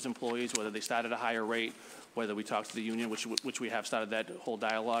maintain those employees, whether they start at a higher rate, whether we talk to the union, which we have started that whole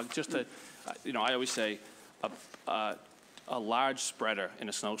dialogue. Just to, I always say, a large spreader in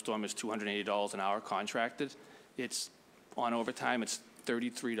a snowstorm is $280 an hour contracted. It's on overtime, it's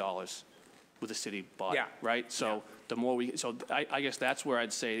 $33 with a city body, right? So the more I guess that's where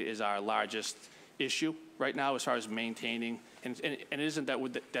I'd say is our largest issue right now as far as maintaining. And it isn't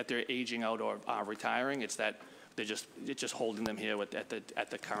that they're aging out or retiring. It's that it's just holding them here at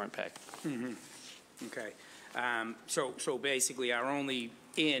the current pay. Mm-hmm. Okay. So basically, our only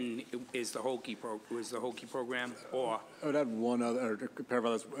in is the Hokie program, or I would add one other pair of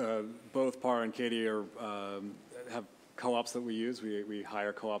others. Both Par and Katie have co-ops that we use. We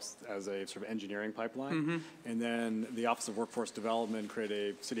hire co-ops as a sort of engineering pipeline. And then the Office of Workforce Development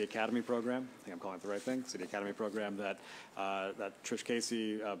created a City Academy program. I think I'm calling it the right thing. City Academy program that Trish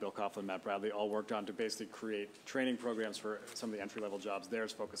Casey, Bill Coughlin, Matt Bradley all worked on to basically create training programs for some of the entry-level jobs.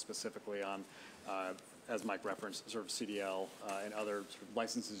 Theirs focused specifically on, as Mike referenced, sort of CDL and other sort of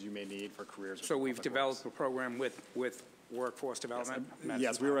licenses you may need for careers. So we've developed a program with workforce development?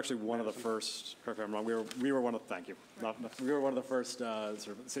 Yes, we were actually one of the first, correct me if I'm wrong, we were one of, thank you. We were one of the first sort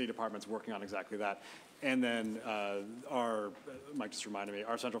of city departments working on exactly that. And then Mike just reminded me,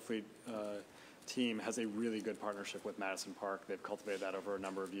 our Central Fleet team has a really good partnership with Madison Park. They've cultivated that over a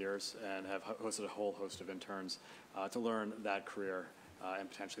number of years and have hosted a whole host of interns to learn that career and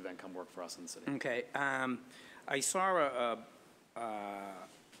potentially then come work for us in the city. Okay. I saw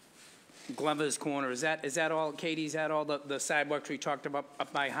Glover's Corner, is that all, Katie, is that all the sidewalks we talked about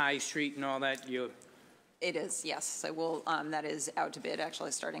up by High Street and all that? It is, yes. So we'll, that is out to bid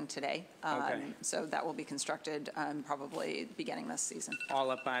actually starting today. Okay. So that will be constructed probably beginning this season. All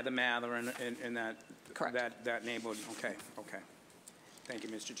up by the Mather and that, Correct. that neighborhood? Okay. Thank you,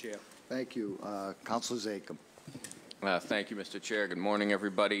 Mr. Chair. Thank you. Councilor Zakem. Thank you, Mr. Chair. Good morning,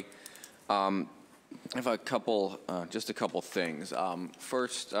 everybody. I have just a couple things.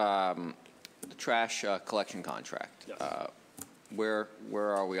 First, the trash collection contract. Yes. Where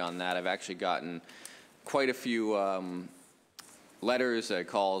are we on that? I've actually gotten quite a few letters,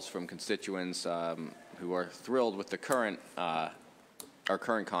 calls from constituents who are thrilled with the current our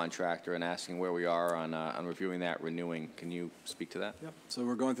current contractor and asking where we are on reviewing that, renewing. Can you speak to that? Yep. So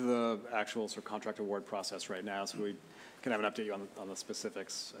we're going through the actual sort of contract award process right now, so we can have an update you on the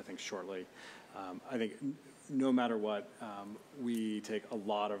specifics, I think, shortly. I think no matter what, we take a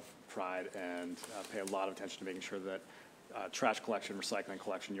lot of pride and pay a lot of attention to making sure that trash collection, recycling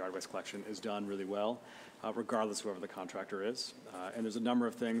collection, yard waste collection is done really well, regardless of whoever the contractor is. And there's a number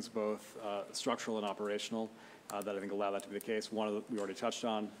of things, both structural and operational, that I think allow that to be the case. One of the, we already touched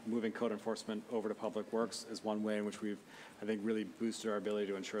on, moving code enforcement over to Public Works is one way in which we've, I think, really boosted our ability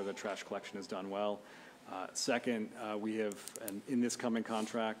to ensure that trash collection is done well. Second, we have, and in this coming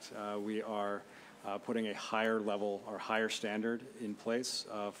contract, we are putting a higher level or higher standard in place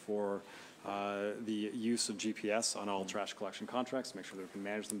for the use of GPS on all trash collection contracts to make sure that we can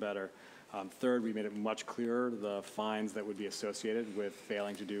manage them better. Third, we made it much clearer the fines that would be associated with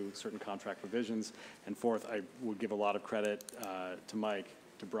failing to do certain contract provisions. And fourth, I would give a lot of credit to Mike,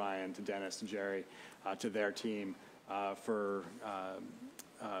 to Brian, to Dennis, to Jerry, to their team for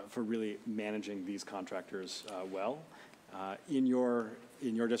really managing these contractors well. In your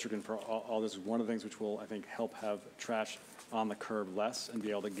district and for all this, one of the things which will, I think, help have trash on the curb less and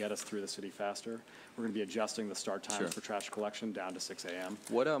be able to get us through the city faster. We're going to be adjusting the start times for trash collection down to 6 a.m.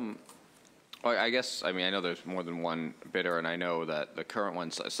 What I guess, I mean, I know there's more than one bidder, and I know that the current one,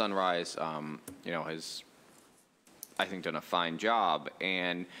 Sunrise, you know, has, I think, done a fine job.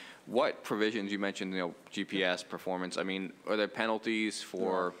 And what provisions, you mentioned, you know, GPS, performance, I mean, are there penalties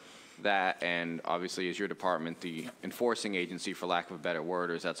for that? And obviously, is your department the enforcing agency, for lack of a better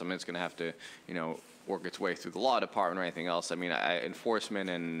word, or is that something that's going to have to, you know, work its way through the law department or anything else? I mean, enforcement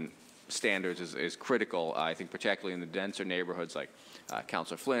and standards is critical, I think, particularly in the denser neighborhoods like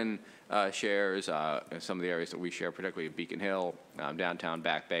Councilor Flynn shares, some of the areas that we share, particularly Beacon Hill, downtown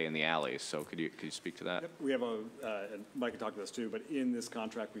Back Bay, and the alleys. So could you speak to that? Yep. We have and Mike can talk to this too, but in this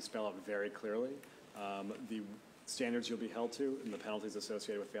contract we spell out very clearly the standards you'll be held to and the penalties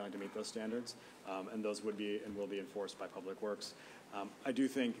associated with failing to meet those standards, and those would be and will be enforced by Public Works. I do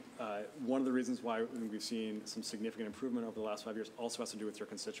think one of the reasons why we've seen some significant improvement over the last 5 years also has to do with your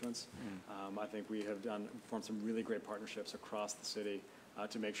constituents. I think we have formed some really great partnerships across the city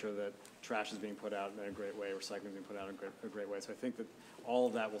to make sure that trash is being put out in a great way, recycling is being put out in a great way. So I think that all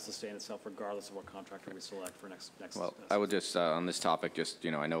of that will sustain itself regardless of what contractor we select for next. Well, I would just, on this topic, just,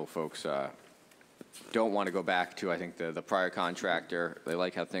 you know, I know folks don't want to go back to, I think, the prior contractor. They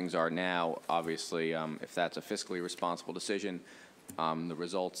like how things are now. Obviously, if that's a fiscally responsible decision, the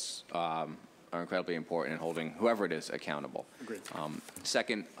results are incredibly important in holding whoever it is accountable. Agreed.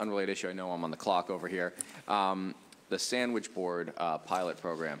 Second, unrelated issue, I know I'm on the clock over here. The sandwich board pilot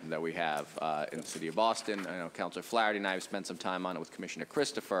program that we have in the city of Boston. I know Councilor Flaherty and I have spent some time on it with Commissioner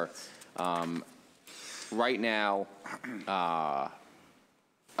Christopher. Right now,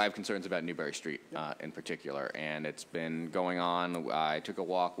 I have concerns about Newbury Street in particular, and it's been going on. I took a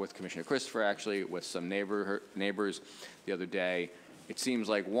walk with Commissioner Christopher, actually, with some neighbors the other day. It seems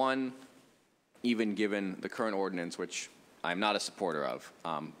like, one, even given the current ordinance, which I'm not a supporter of,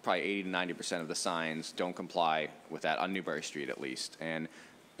 probably 80 to 90% of the signs don't comply with that, on Newbury Street at least. And,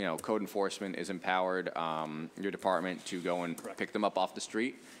 you know, code enforcement is empowered, your department, to go and pick them up off the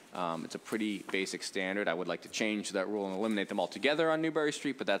street. It's a pretty basic standard. I would like to change that rule and eliminate them altogether on Newbury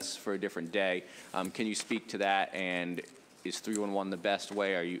Street, but that's for a different day. Can you speak to that? And is 311 the best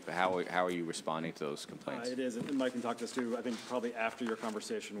way? How are you responding to those complaints? It is, and Mike can talk to us too. I think probably after your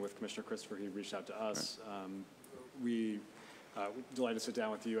conversation with Commissioner Christopher, he reached out to us. We're delighted to sit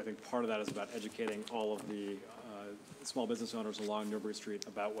down with you. I think part of that is about educating all of the small business owners along Newbury Street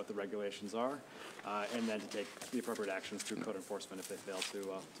about what the regulations are, and then to take the appropriate actions through code enforcement if they fail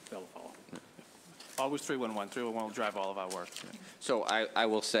to follow. Always 311. 311 will drive all of our work. So I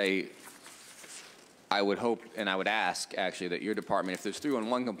will say, I would hope and I would ask, actually, that your department, if there's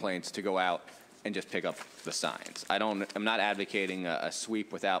 311 complaints, to go out and just pick up the signs. I'm not advocating a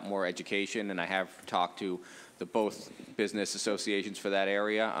sweep without more education, and I have talked to both business associations for that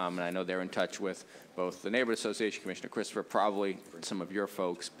area, and I know they're in touch with both the Neighborhood Association, Commissioner Christopher, probably some of your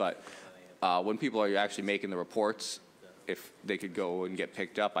folks, but when people are actually making the reports, if they could go and get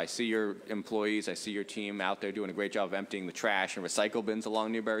picked up. I see your employees, I see your team out there doing a great job of emptying the trash and recycle bins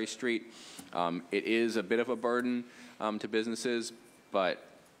along Newbury Street. It is a bit of a burden to businesses, but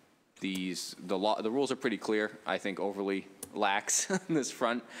the rules are pretty clear, I think overly lax on this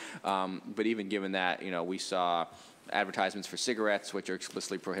front. But even given that, you know, we saw advertisements for cigarettes, which are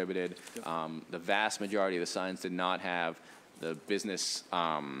explicitly prohibited. The vast majority of the signs did not have the business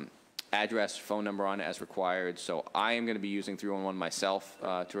address, phone number on it as required. So I am going to be using 311 myself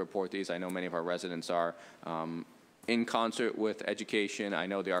to report these. I know many of our residents are. In concert with education, I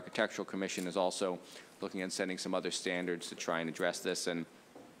know the Architectural Commission is also looking at setting some other standards to try and address this. And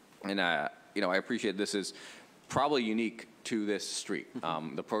you know, I appreciate this is probably unique to this street.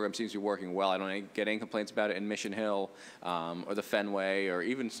 The program seems to be working well. I don't get any complaints about it in Mission Hill or the Fenway or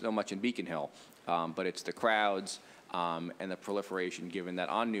even so much in Beacon Hill. But it's the crowds and the proliferation, given that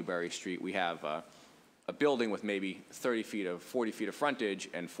on Newbury Street we have a building with maybe 40 feet of frontage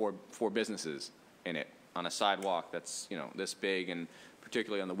and four businesses in it on a sidewalk that's, you know, this big, and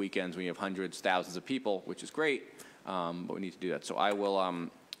particularly on the weekends when you have hundreds, thousands of people, which is great, but we need to do that. So I will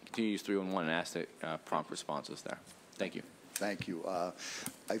continue to use 311 and ask that prompt responses there. Thank you. Thank you.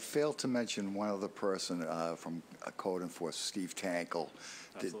 I failed to mention one other person from Code Enforcement, Steve Tankel,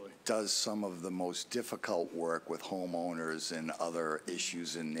 that Absolutely. does some of the most difficult work with homeowners and other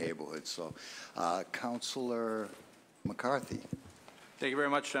issues in neighborhoods. So, Councilor McCarthy. Thank you very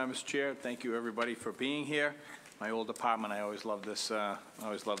much, Mr. Chair. Thank you, everybody, for being here. My old department, I always love this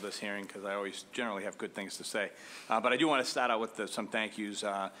hearing because I always generally have good things to say. But I do want to start out with some thank yous.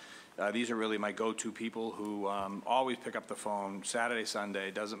 These are really my go-to people who always pick up the phone, Saturday, Sunday,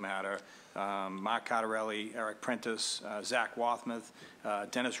 doesn't matter. Mark Cottarelli, Eric Prentice, Zach Wathmuth,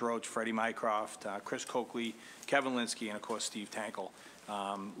 Dennis Roach, Freddie Mycroft, Chris Coakley, Kevin Linsky, and of course Steve Tankel.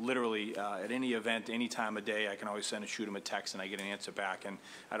 Literally, at any event, any time of day, I can always shoot them a text and I get an answer back. And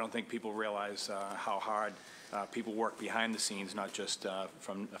I don't think people realize how hard people work behind the scenes, not just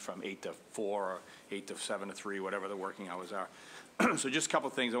from 8 to 4 or 8 to 7 to 3, whatever the working hours are. So just a couple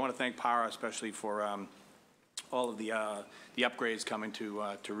of things. I want to thank Para especially for all of the upgrades coming to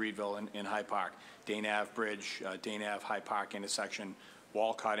Reedville and High Park. Dane Ave Bridge, Dane Ave High Park intersection,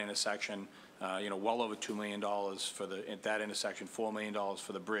 Walcott intersection, you know, well over $2 million for that intersection, $4 million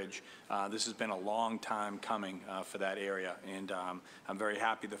for the bridge. This has been a long time coming for that area, and I'm very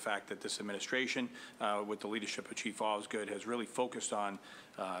happy the fact that this administration, with the leadership of Chief Osgood, has really focused on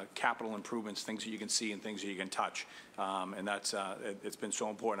capital improvements, things that you can see and things that you can touch, and that's it's been so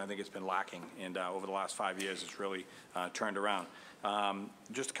important. I think it's been lacking, and over the last 5 years, it's really turned around.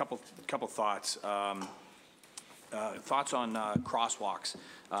 Just a couple thoughts. Thoughts on crosswalks.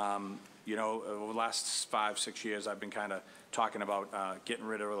 You know, over the last 5, 6 years, I've been kind of talking about getting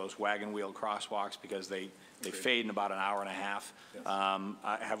rid of those wagon wheel crosswalks because they fade in about an hour and a half. Yes.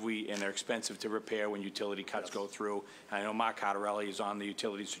 And they're expensive to repair when utility cuts go through. And I know Mark Cottarelli is on the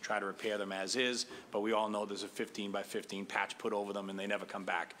utilities to try to repair them as is, but we all know there's a 15 by 15 patch put over them and they never come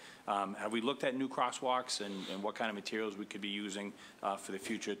back. Have we looked at new crosswalks and what kind of materials we could be using for the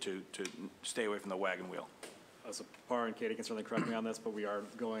future to stay away from the wagon wheel? So Par and Katie can certainly correct me on this, but we are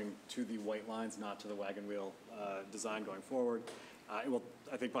going to the white lines, not to the wagon wheel design going forward. We'll,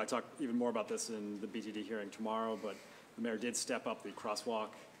 I think, probably talk even more about this in the BTD hearing tomorrow, but the mayor did step up the crosswalk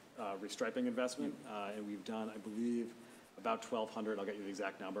restriping investment, and we've done, I believe, about 1,200, I'll get you the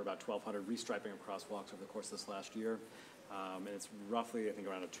exact number, about 1,200 restriping of crosswalks over the course of this last year. And it's roughly, I think,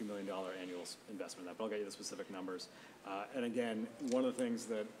 around a $2 million annual investment in that, but I'll get you the specific numbers. And again, one of the things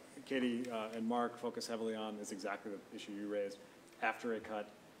that Katie and Mark focus heavily on is exactly the issue you raised. After a cut,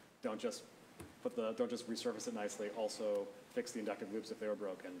 don't just resurface it nicely. Also, fix the inductive loops if they were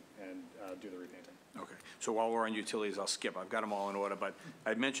broken, and do the repainting. Okay. So while we're on utilities, I'll skip. I've got them all in order, but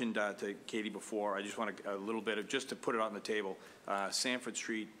I mentioned to Katie before. I just want a little bit of just to put it on the table. Sanford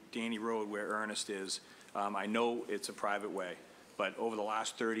Street, Danny Road, where Ernest is. I know it's a private way, but over the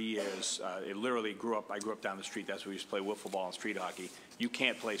last 30 years, it literally grew up. I grew up down the street. That's where we used to play wiffle ball and street hockey. You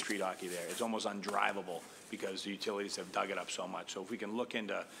can't play street hockey there. It's almost undrivable because the utilities have dug it up so much. So if we can look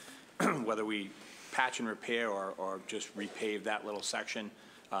into whether we patch and repair or just repave that little section,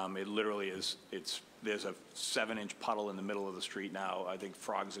 it literally is. There's a 7-inch puddle in the middle of the street now. I think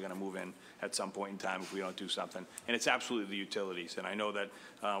frogs are going to move in at some point in time if we don't do something. And it's absolutely the utilities. And I know that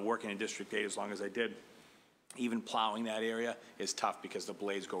working in District 8, as long as I did, even plowing that area is tough because the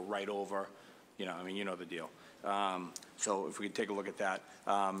blades go right over, you know, I mean, you know the deal. So if we could take a look at that.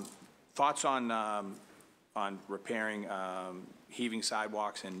 Thoughts on repairing heaving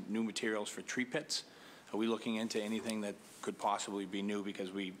sidewalks and new materials for tree pits? Are we looking into anything that could possibly be new?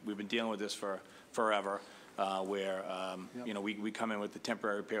 Because we've been dealing with this for forever. where, you know, we come in with the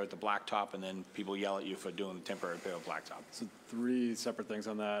temporary repair with the blacktop, and then people yell at you for doing the temporary repair with blacktop. So 3 separate things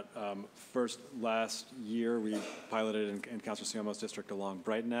on that. First, last year, we piloted in Councilor Siomo's district along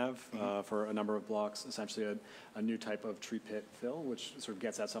Brighton Ave for a number of blocks, essentially a new type of tree pit fill, which sort of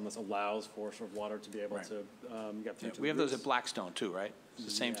gets at some of this, allows for sort of water to be able to get through to the We have those at roots. Blackstone too, right? It's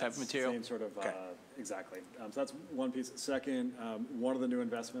the same type of material? Same sort of, Okay. exactly. So that's one piece. Second, one of the new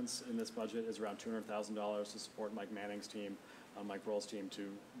investments in this budget is around $200,000 to support Mike Manning's team, Mike Broll's team,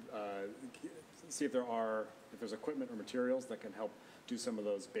 to see if there's equipment or materials that can help do some of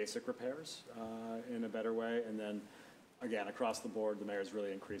those basic repairs in a better way. And then, again, across the board, the mayor's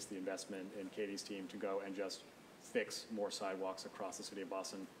really increased the investment in Katie's team to go and just fix more sidewalks across the city of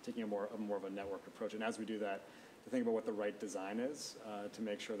Boston, taking a more of a network approach. And as we do that, to think about what the right design is to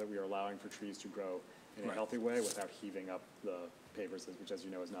make sure that we are allowing for trees to grow in a healthy way without heaving up the pavers, which, as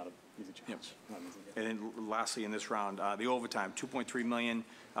you know, is not an easy challenge. Not an easy game. And then lastly, in this round, the overtime, $2.3 million.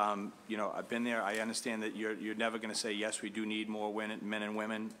 You know, I've been there. I understand that you're never going to say, yes, we do need more men and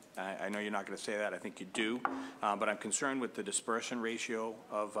women. I know you're not going to say that. I think you do. But I'm concerned with the dispersion ratio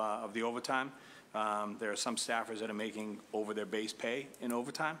of the overtime. There are some staffers that are making over their base pay in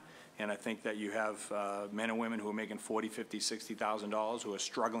overtime. And I think that you have men and women who are making $40,000, $50,000, $60,000 who are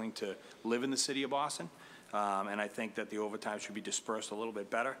struggling to live in the city of Boston. And I think that the overtime should be dispersed a little bit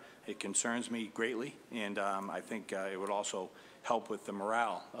better. It concerns me greatly, and I think it would also help with the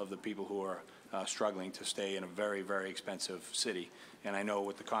morale of the people who are struggling to stay in a very, very expensive city. And I know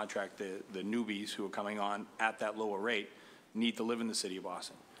with the contract, the newbies who are coming on at that lower rate need to live in the city of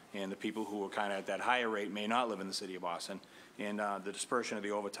Boston. And the people who are kind of at that higher rate may not live in the city of Boston. And the dispersion of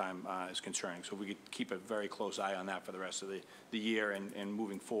the overtime is concerning. So if we could keep a very close eye on that for the rest of the year and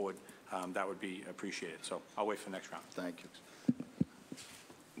moving forward, that would be appreciated. So I'll wait for the next round. Thank you.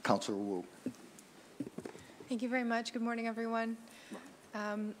 Councilor Wu. Thank you very much. Good morning, everyone.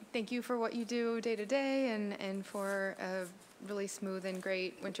 Thank you for what you do day to day and for a really smooth and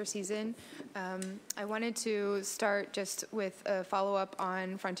great winter season. I wanted to start just with a follow-up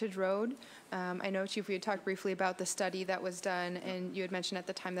on Frontage Road. I know, Chief, we had talked briefly about the study that was done, and you had mentioned at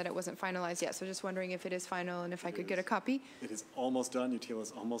the time that it wasn't finalized yet, so just wondering if it is final and if I could get a copy. It is almost done. UTIL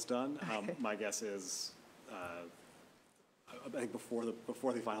is almost done. My guess is, I think before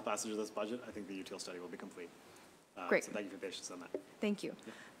the final passage of this budget, I think the UTIL study will be complete. Great. So thank you for your patience on that. Thank you.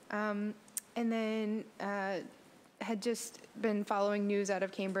 And then had just been following news out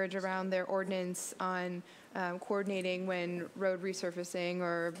of Cambridge around their ordinance on coordinating when road resurfacing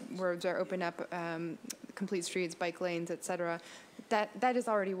or roads are open up, complete streets, bike lanes, et cetera. That is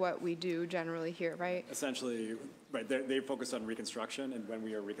already what we do generally here, right? Essentially, right, they focus on reconstruction, and when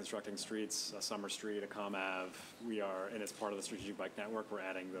we are reconstructing streets, a Summer Street, a Com Ave, and it's part of the strategic bike network, we're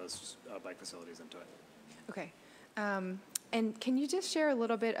adding those bike facilities into it. Okay. And can you just share a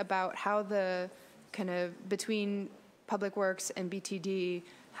little bit about how the kind of between Public Works and BTD,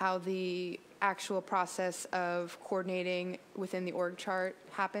 how the actual process of coordinating within the org chart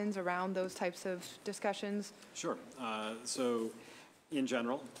happens around those types of discussions? Sure. So in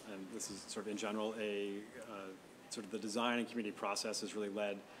general, and this is sort of in general, sort of the design and community process is really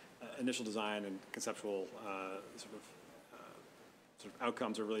led, initial design and conceptual sort of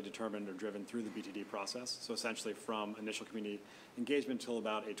outcomes are really determined or driven through the BTD process. So essentially from initial community engagement till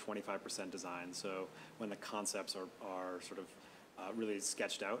about a 25% design. So when the concepts are sort of really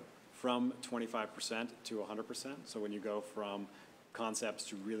sketched out, from 25% to 100%. So when you go from concepts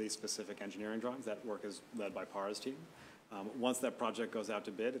to really specific engineering drawings, that work is led by Para's team. Once that project goes out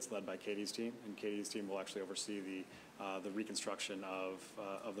to bid, it's led by Katie's team, and Katie's team will actually oversee the reconstruction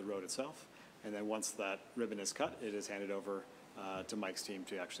of the road itself. And then once that ribbon is cut, it is handed over to Mike's team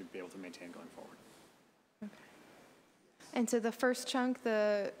to actually be able to maintain going forward. Okay. And so the first chunk,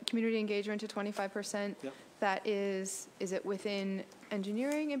 the community engagement to 25%, Yep. that is it within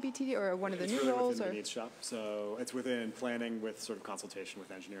engineering and BTD or one of the It's new really roles? within Or? the needs shop. So it's within planning with sort of consultation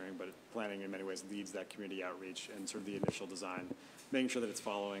with engineering, but planning in many ways leads that community outreach and sort of the initial design, making sure that it's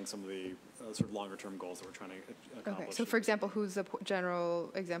following some of the sort of longer term goals that we're trying to accomplish. Okay, so for example, who's the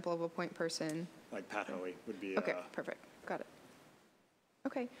general example of a point person? Like Pat Hoey would be. Okay, perfect, got it.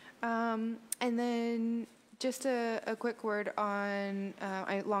 Okay, and then just a quick word on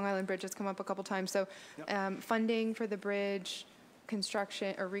Long Island Bridge has come up a couple times. So Yep. funding for the bridge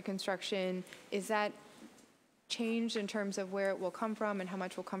construction or reconstruction, is that changed in terms of where it will come from and how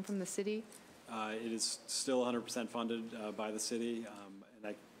much will come from the city? It is still 100% funded by the city, and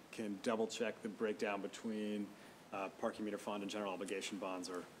I can double check the breakdown between parking meter fund and general obligation bonds,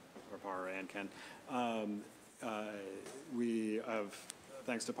 or PAR and Ken. We have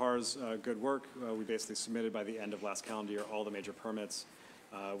thanks to PAR's good work, we basically submitted by the end of last calendar year all the major permits.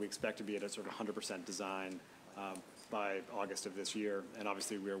 We expect to be at a sort of 100% design by August of this year, and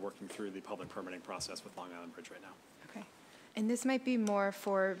obviously we are working through the public permitting process with Long Island Bridge right now. Okay. And this might be more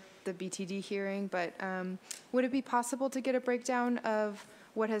for the BTD hearing, but would it be possible to get a breakdown of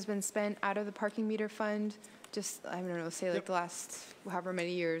what has been spent out of the parking meter fund? Just, I don't know, say like the last however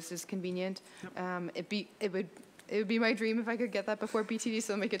many years is convenient. It would be my dream if I could get that before BTD,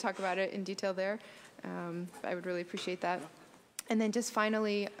 so then we could talk about it in detail there. I would really appreciate that. And then just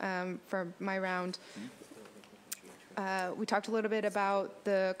finally, for my round, we talked a little bit about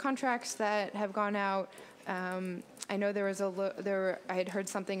the contracts that have gone out. I know there was I had heard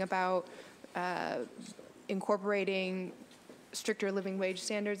something about incorporating stricter living wage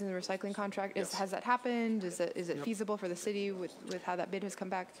standards in the recycling contract. Has that happened? Is it feasible for the city with how that bid has come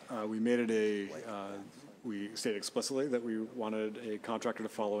back? We made it we stated explicitly that we wanted a contractor to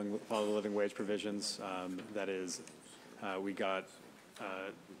follow the living wage provisions. That is, we got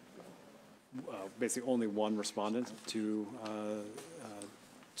basically only one respondent to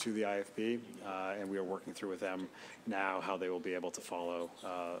the IFB, and we are working through with them now how they will be able to follow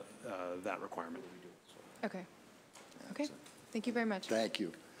that requirement. Okay. Okay. Thank you very much. Thank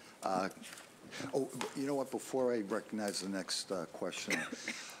you. You know what? Before I recognize the next question,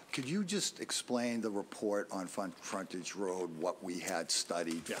 could you just explain the report on Frontage Road, what we had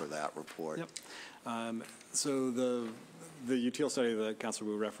studied for that report? Yep. So the UTL study that Councilor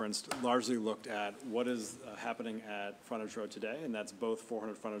Wu referenced largely looked at what is happening at Frontage Road today, and that's both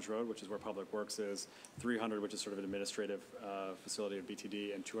 400 Frontage Road, which is where Public Works is, 300, which is sort of an administrative facility of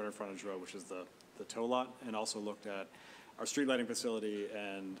BTD, and 200 Frontage Road, which is the tow lot, and also looked at our street lighting facility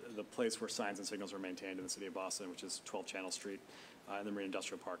and the place where signs and signals are maintained in the city of Boston, which is 12 Channel Street in the Marine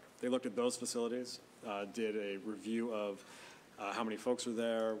Industrial Park. They looked at those facilities, did a review of how many folks are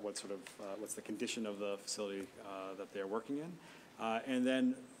there, what's the condition of the facility that they're working in, and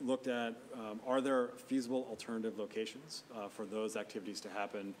then looked at are there feasible alternative locations for those activities to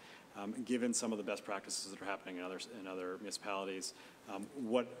happen, given some of the best practices that are happening in other municipalities.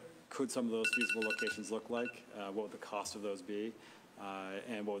 What could some of those feasible locations look like? What would the cost of those be?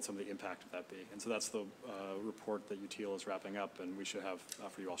 And what would some of the impact of that be? And so that's the report that UTL is wrapping up, and we should have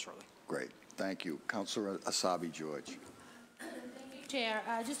for you all shortly. Great. Thank you. Councilor Asabi George. Chair,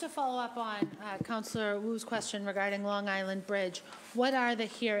 just to follow up on Councilor Wu's question regarding Long Island Bridge, what are the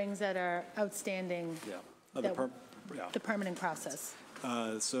hearings that are outstanding? The permitting process.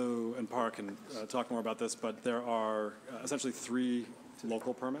 So, and Park can talk more about this, but there are essentially 3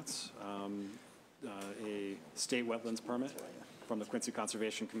 local permits, a state wetlands permit from the Quincy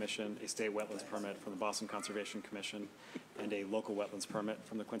Conservation Commission, a state wetlands permit from the Boston Conservation Commission, and a local wetlands permit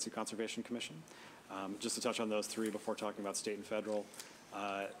from the Quincy Conservation Commission. Just to touch on those 3 before talking about state and federal,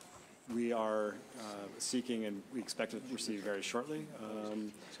 we are seeking, and we expect to receive very shortly,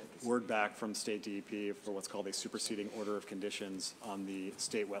 word back from state DEP for what's called a superseding order of conditions on the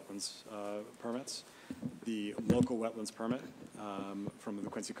state wetlands permits. The local wetlands permit from the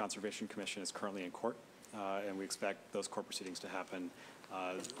Quincy Conservation Commission is currently in court, and we expect those court proceedings to happen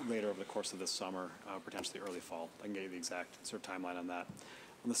later over the course of this summer, potentially early fall. I can get you the exact sort of timeline on that.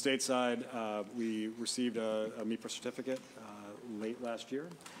 On the state side, we received a MEPR certificate late last year,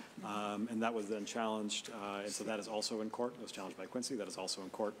 and that was then challenged, and so that is also in court. It was challenged by Quincy. That is also in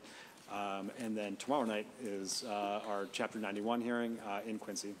court. And then tomorrow night is our Chapter 91 hearing in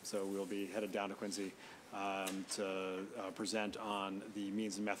Quincy, so we'll be headed down to Quincy to present on the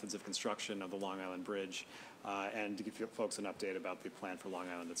means and methods of construction of the Long Island Bridge and to give folks an update about the plan for Long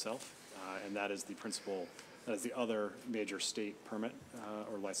Island itself. And that is the principal, that is the other major state permit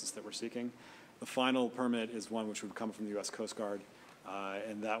or license that we're seeking. The final permit is one which would come from the U.S. Coast Guard,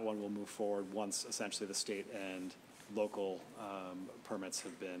 and that one will move forward once essentially the state and local permits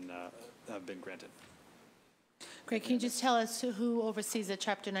have been granted. Great. Can you just tell us who oversees the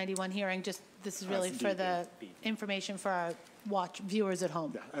Chapter 91 hearing? Just this is really for the information for our viewers at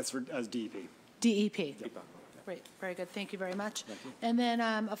home. Yeah, as DEP. DEP. Yep. Great. Very good. Thank you very much. And then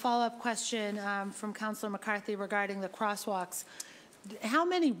a follow-up question from Councilor McCarthy regarding the crosswalks. How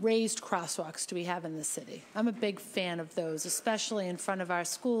many raised crosswalks do we have in the city? I'm a big fan of those, especially in front of our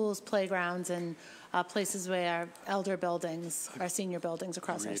schools, playgrounds, and places where our elder buildings, our senior buildings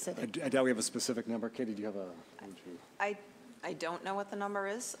across our city. I doubt we have a specific number. Katie, do you have a? I don't know what the number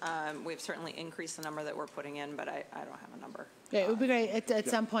is. We've certainly increased the number that we're putting in, but I don't have a number. Yeah, it would be great at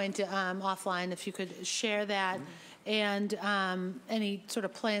some point offline if you could share that. and any sort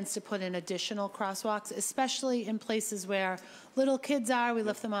of plans to put in additional crosswalks, especially in places where little kids are. We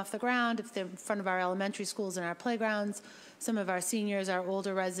lift them off the ground if they're in front of our elementary schools and our playgrounds. Some of our seniors, our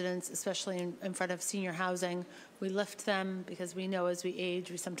older residents, especially in front of senior housing, we lift them because we know as we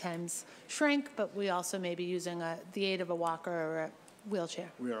age, we sometimes shrink, but we also may be using the aid of a walker or a wheelchair.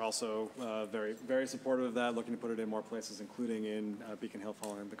 We are also very, very supportive of that, looking to put it in more places, including in Beacon Hill,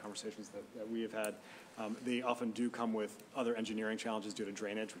 following the conversations that we have had. They often do come with other engineering challenges due to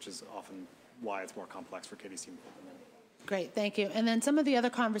drainage, which is often why it's more complex for KDC. Great, thank you. And then some of the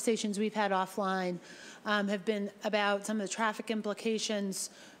other conversations we've had offline have been about some of the traffic implications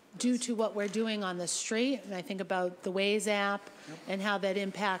due to what we're doing on the street. And I think about the Waze app and how that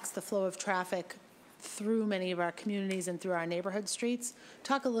impacts the flow of traffic through many of our communities and through our neighborhood streets.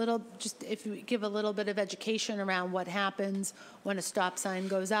 Talk a little, just if you give a little bit of education around what happens when a stop sign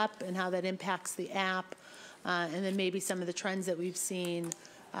goes up and how that impacts the app, and then maybe some of the trends that we've seen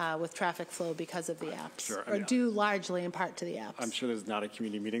with traffic flow because of the apps, Sure. or due largely in part to the apps. I'm sure there's not a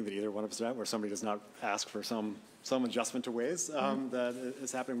community meeting that either one of us are at where somebody does not ask for some adjustment to Waze that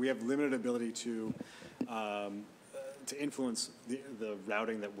is happening. We have limited ability to influence the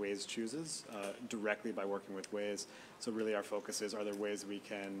routing that Waze chooses directly by working with Waze. So really our focus is, are there ways we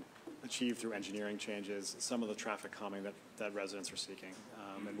can achieve through engineering changes some of the traffic calming that residents are seeking,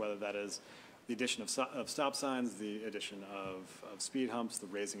 and whether that is the addition of stop signs, the addition of speed humps, the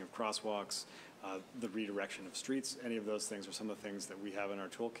raising of crosswalks, the redirection of streets. Any of those things are some of the things that we have in our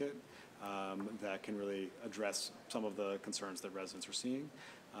toolkit that can really address some of the concerns that residents are seeing.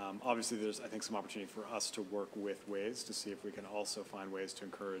 Obviously, there's, I think, some opportunity for us to work with Waze to see if we can also find ways to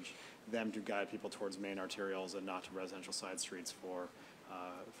encourage them to guide people towards main arterials and not to residential side streets for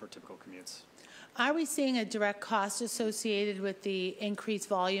typical commutes. Are we seeing a direct cost associated with the increased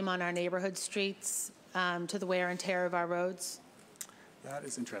volume on our neighborhood streets to the wear and tear of our roads? That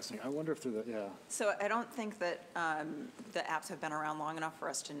is interesting. I wonder if through the, So I don't think that the apps have been around long enough for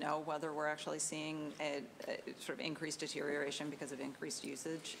us to know whether we're actually seeing a sort of increased deterioration because of increased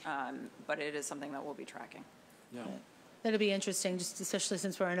usage, but it is something that we'll be tracking. Yeah. That'll be interesting, just especially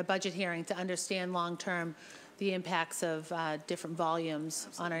since we're in a budget hearing, to understand long-term the impacts of different volumes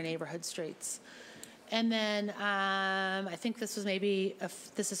on our neighborhood streets. And then I think this was maybe,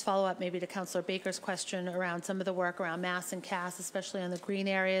 this is follow-up maybe to Councilor Baker's question around some of the work around mass and CAS, especially on the green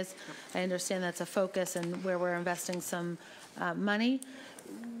areas. I understand that's a focus and where we're investing some money.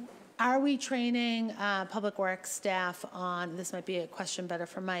 Are we training public works staff on, this might be a question better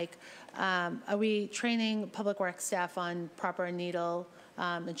for Mike, are we training public works staff on proper needle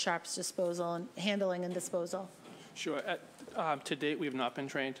and sharps disposal and handling and disposal? Sure. To date, we have not been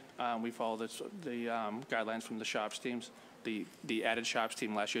trained. We follow the guidelines from the shops teams. The added shops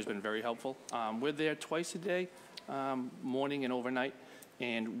team last year has been very helpful. We're there twice a day, morning and overnight,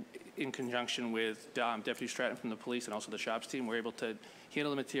 and in conjunction with Deputy Stratton from the police and also the shops team, we're able to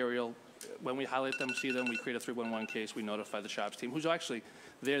handle the material. When we highlight them, see them, we create a 311 case. We notify the shops team, who's actually,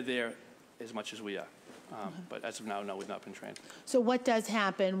 they're there as much as we are. But as of now, no, we've not been trained. So what does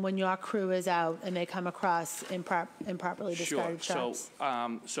happen when your crew is out and they come across improperly discarded shops?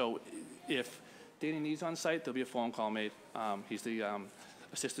 Sure. So if Danny needs on site, there'll be a phone call made. He's the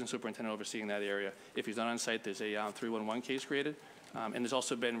assistant superintendent overseeing that area. If he's not on site, there's a 311 case created. And there's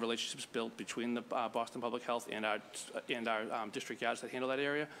also been relationships built between the Boston Public Health and our district yards that handle that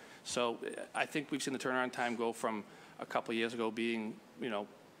area. So I think we've seen the turnaround time go from a couple of years ago being,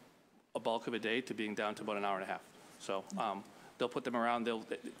 a bulk of a day to being down to about an hour and a half. So they'll put them around.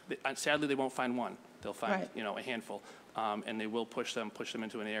 Sadly, they won't find one. They'll find, a handful, and they will push them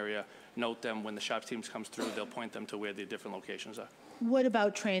into an area, note them. When the shop teams comes through, they'll point them to where the different locations are. What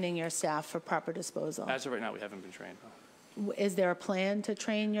about training your staff for proper disposal? As of right now, we haven't been trained. Is there a plan to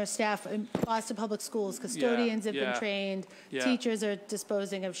train your staff? In Boston Public Schools, custodians have been trained. Teachers are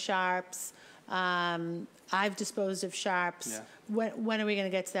disposing of sharps. I've disposed of sharps. When are we going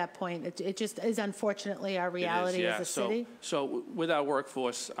to get to that point? It just is unfortunately our reality as a city. So with our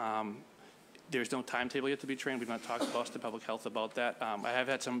workforce, there's no timetable yet to be trained. We've not talked to Boston Public Health about that. I have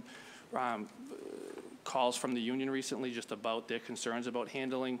had some calls from the union recently just about their concerns about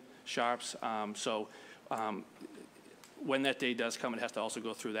handling sharps. When that day does come, it has to also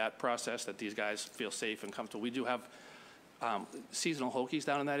go through that process that these guys feel safe and comfortable. We do have seasonal Hokies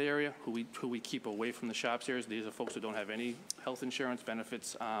down in that area who we keep away from the shops areas. These are folks who don't have any health insurance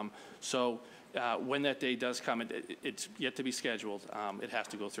benefits. When that day does come, it's yet to be scheduled. It has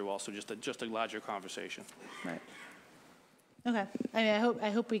to go through also just a larger conversation. Right. Okay. I mean,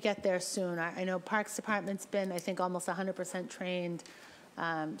 I hope we get there soon. I know Parks Department's been, I think, almost 100% trained.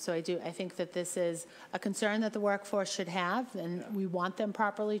 So I think that this is a concern that the workforce should have, and we want them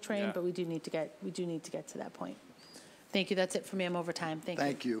properly trained, but we do need to get to that point. Thank you. That's it for me. I'm over time. Thank you.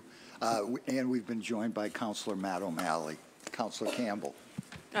 Thank you. And we've been joined by Councilor Matt O'Malley. Councilor Campbell.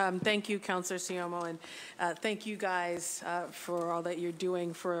 Thank you, Councilor Siomo, and thank you guys for all that you're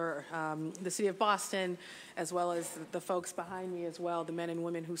doing for the City of Boston, as well as the folks behind me as well, the men and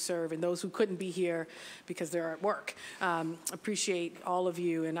women who serve, and those who couldn't be here because they're at work. Appreciate all of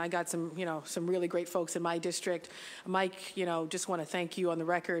you, and I got some really great folks in my district. Mike, just want to thank you on the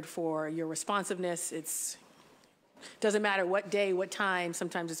record for your responsiveness. Doesn't matter what day, what time,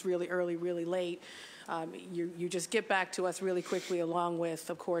 sometimes it's really early, really late. You just get back to us really quickly, along with,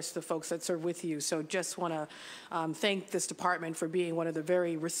 of course, the folks that serve with you. So just want to thank this department for being one of the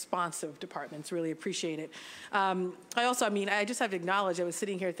very responsive departments. Really appreciate it. I just have to acknowledge, I was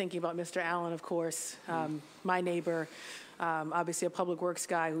sitting here thinking about Mr. Allen, of course, my neighbor. Obviously a public works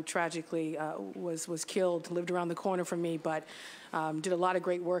guy who tragically was killed, lived around the corner from me, but did a lot of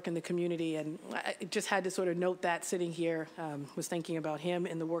great work in the community, and I just had to sort of note that sitting here, was thinking about him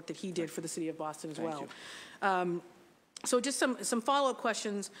and the work that he did for the City of Boston as well. So just some follow-up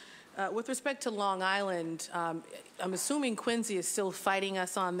questions. With respect to Long Island, I'm assuming Quincy is still fighting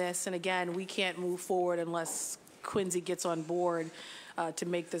us on this, and again, we can't move forward unless Quincy gets on board to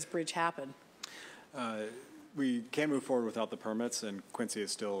make this bridge happen. We can't move forward without the permits, and Quincy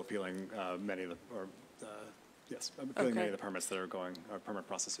is still appealing many of the permits that are going, permit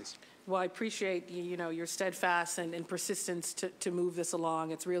processes. Well, I appreciate your steadfast and persistence to move this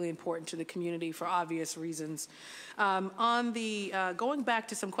along. It's really important to the community for obvious reasons. On the going back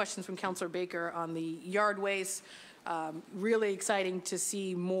to some questions from Councilor Baker on the yard waste. Really exciting to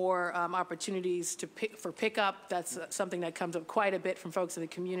see more opportunities for pickup. That's something that comes up quite a bit from folks in the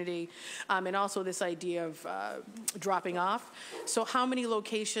community. And also this idea of dropping off. So how many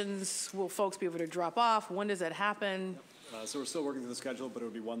locations will folks be able to drop off? When does that happen? So we're still working through the schedule, but it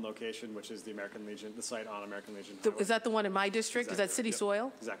would be one location, which is the American Legion, the site on American Legion. Is that the one in my district? Exactly. Is that city Yep.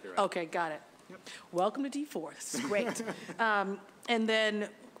 soil? Exactly right. Okay, got it. Yep. Welcome to D4. This is great. And then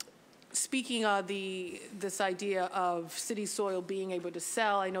speaking of this idea of city soil being able to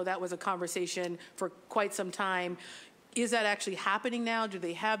sell, I know that was a conversation for quite some time. Is that actually happening now? Do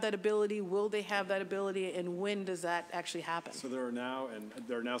they have that ability? Will they have that ability? And when does that actually happen? So there are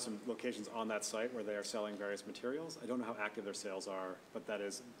now some locations on that site where they are selling various materials. I don't know how active their sales are, but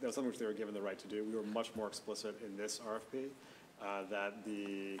that's something which they were given the right to do. We were much more explicit in this RFP that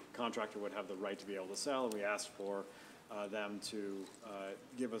the contractor would have the right to be able to sell, and we asked for them to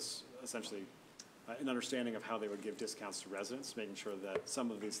give us essentially an understanding of how they would give discounts to residents, making sure that some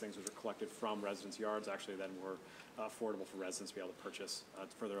of these things which are collected from residents' yards actually then were affordable for residents to be able to purchase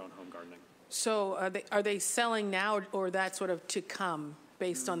for their own home gardening. So are they selling now, or that's sort of to come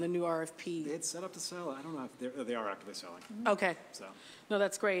based on the new RFP? It's set up to sell. I don't know if they are actively selling. Okay. So. No,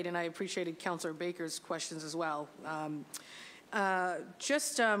 that's great, and I appreciated Councilor Baker's questions as well.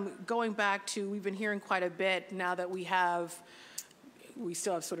 Going back to, we've been hearing quite a bit now that we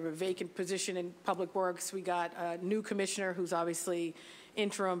still have sort of a vacant position in Public Works. We got a new commissioner who's obviously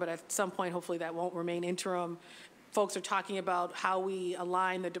interim, but at some point, hopefully that won't remain interim. Folks are talking about how we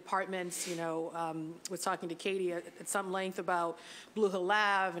align the departments. Was talking to Katie at some length about Blue Hill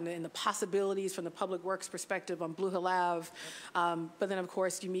Ave and the possibilities from the Public Works perspective on Blue Hill Ave. But then, of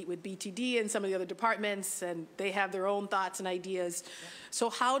course, you meet with BTD and some of the other departments, and they have their own thoughts and ideas. So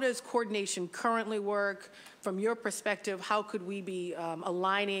how does coordination currently work? From your perspective, how could we be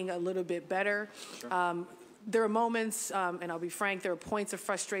aligning a little bit better? Sure. There are moments, and I'll be frank, there are points of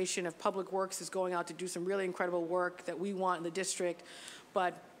frustration if Public Works is going out to do some really incredible work that we want in the district,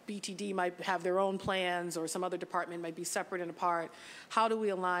 but BTD might have their own plans, or some other department might be separate and apart. How do we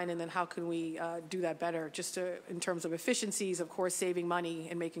align, and then how can we do that better, just in terms of efficiencies, of course, saving money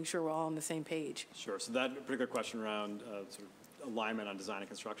and making sure we're all on the same page? Sure. So that particular question around sort of alignment on design and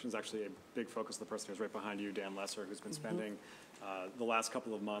construction is actually a big focus of the person who's right behind you, Dan Lesser, who's been spending the last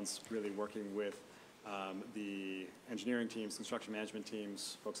couple of months really working with the engineering teams, construction management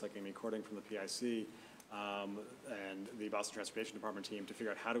teams, folks like Amy Cording from the PIC, and the Boston Transportation Department team to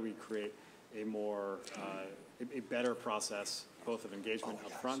figure out how do we create a more, a better process, both of engagement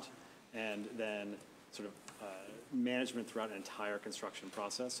up front and then sort of management throughout an entire construction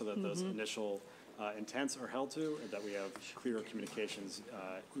process, so that those initial intents are held to, and that we have clearer communications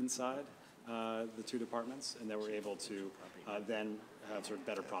inside the two departments, and that we're able to then have sort of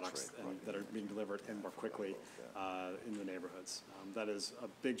better products that are being delivered and more quickly in the neighborhoods. That is a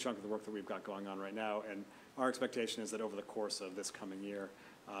big chunk of the work that we've got going on right now, and our expectation is that over the course of this coming year,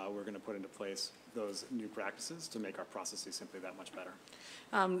 we're going to put into place those new practices to make our processes simply that much better.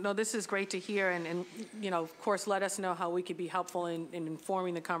 No, this is great to hear, and, you know, of course, let us know how we could be helpful in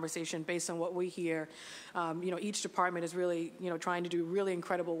informing the conversation based on what we hear. You know, each department is really, you know, trying to do really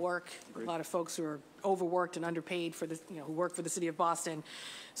incredible work. Agreed. A lot of folks who are overworked and underpaid for the, you know, who work for the city of Boston.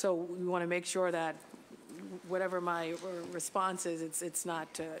 So we want to make sure that whatever my response is, it's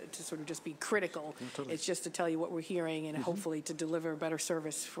not to sort of just be critical. Totally. It's just to tell you what we're hearing and hopefully to deliver better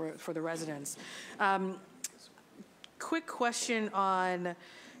service for the residents. Quick question on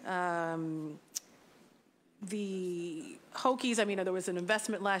the Hokies. I mean, there was an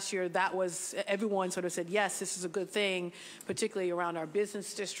investment last year that was, everyone sort of said, yes, this is a good thing, particularly around our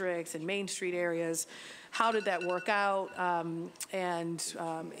business districts and Main Street areas. How did that work out?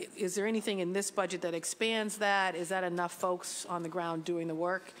 Is there anything in this budget that expands that? Is that enough folks on the ground doing the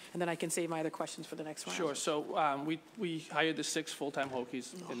work? And then I can save my other questions for the next round. Sure. So we hired the 6 full-time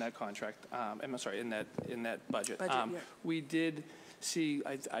Hokies in that contract. I'm sorry, in that budget. Yeah. We did see.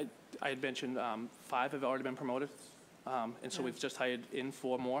 I had mentioned 5 have already been promoted, and so we've just hired in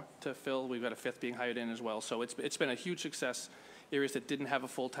 4 more to fill. We've got a 5th being hired in as well. So it's been a huge success. Areas that didn't have a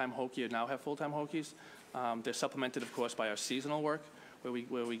full-time Hokie now have full-time Hokies. They're supplemented, of course, by our seasonal work,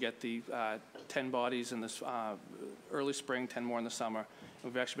 where we get the 10 bodies in this early spring, 10 more in the summer.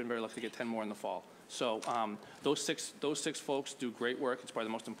 We've actually been very lucky to get 10 more in the fall. So those six folks do great work. It's probably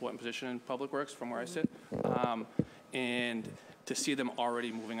the most important position in Public Works from where I sit. And to see them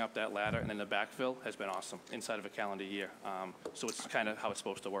already moving up that ladder and then the backfill has been awesome inside of a calendar year. So it's kind of how it's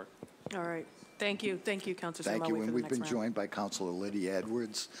supposed to work. All right. Thank you. Thank you, Councilor. Thank you. And we've been joined by Councilor Lydia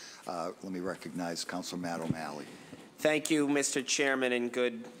Edwards. Let me recognize Councilor Matt O'Malley. Thank you, Mr. Chairman, and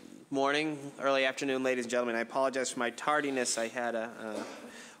good morning, early afternoon, ladies and gentlemen. I apologize for my tardiness. I had a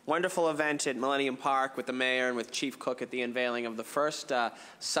wonderful event at Millennium Park with the mayor and with Chief Cook at the unveiling of the first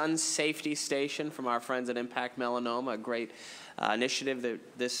sun safety station from our friends at Impact Melanoma, a great initiative that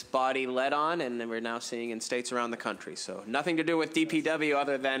this body led on, and we're now seeing in states around the country. So nothing to do with DPW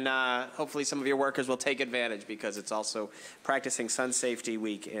other than hopefully some of your workers will take advantage because it's also practicing Sun Safety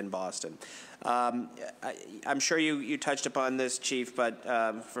Week in Boston. I'm sure you touched upon this, Chief,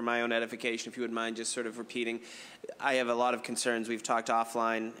 but for my own edification, if you would mind just sort of repeating, I have a lot of concerns. We've talked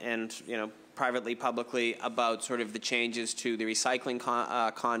offline and, you know, privately, publicly about sort of the changes to the recycling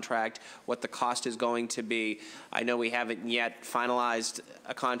contract, what the cost is going to be. I know we haven't yet finalized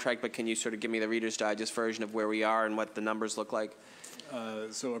a contract, but can you sort of give me the Reader's Digest version of where we are and what the numbers look like?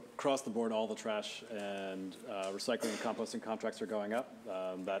 So across the board, all the trash and recycling and composting contracts are going up.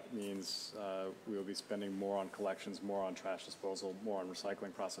 That means we will be spending more on collections, more on trash disposal, more on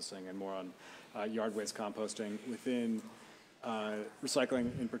recycling processing, and more on yard waste composting. Within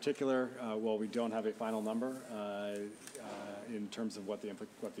recycling in particular, while we don't have a final number in terms of what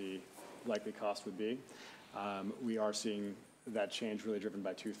the likely cost would be, we are seeing that change really driven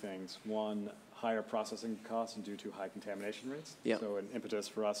by 2 things. One, higher processing costs due to high contamination rates. Yep. So an impetus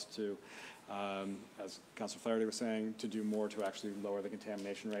for us to, as Councilor Flaherty was saying, to do more to actually lower the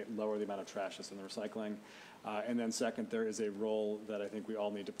contamination rate, lower the amount of trash that's in the recycling. And then second, there is a role that I think we all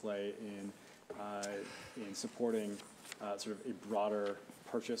need to play in supporting sort of a broader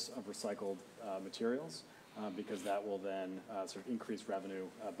purchase of recycled materials, because that will then sort of increase revenue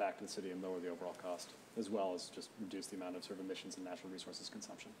back to the city and lower the overall cost, as well as just reduce the amount of sort of emissions and natural resources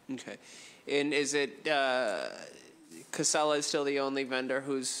consumption. Okay. And is it, Casella is still the only vendor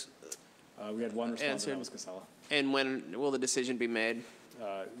who's we had one response, and that was Casella. And when will the decision be made?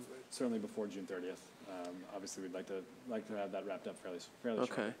 Certainly before June 30th. Obviously, we'd like to have that wrapped up fairly okay.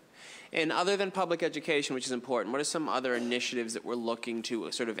 shortly. And other than public education, which is important, what are some other initiatives that we're looking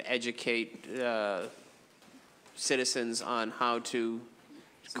to sort of educate citizens on how to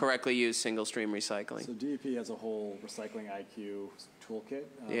correctly use single-stream recycling? So DEP has a whole recycling IQ toolkit,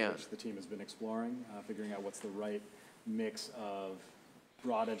 which the team has been exploring, figuring out what's the right mix of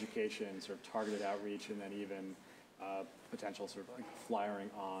broad education, sort of targeted outreach, and then even potential sort of like flyering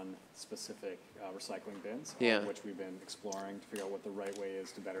on specific recycling bins, which we've been exploring to figure out what the right way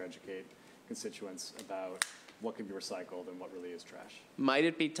is to better educate constituents about what can be recycled and what really is trash. Might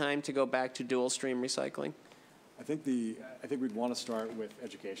it be time to go back to dual stream recycling? I think we'd want to start with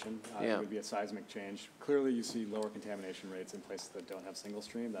education. It would be a seismic change. Clearly, you see lower contamination rates in places that don't have single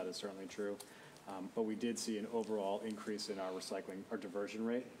stream. That is certainly true. But we did see an overall increase in our recycling, our diversion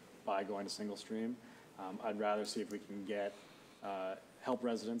rate by going to single stream. I'd rather see if we can get help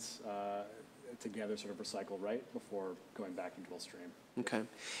residents together sort of recycle right before going back into dual stream. Okay.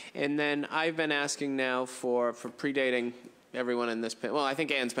 And then I've been asking now for predating everyone in this, well, I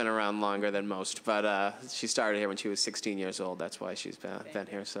think Ann's been around longer than most, but she started here when she was 16 years old. That's why she's been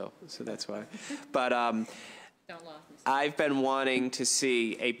here, so that's why. But I've been wanting to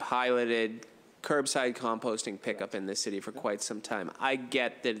see a piloted curbside composting pickup in this city for quite some time. I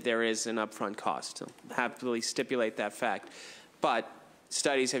get that there is an upfront cost. I'll happily stipulate that fact. But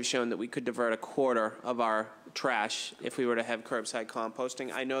studies have shown that we could divert a quarter of our trash if we were to have curbside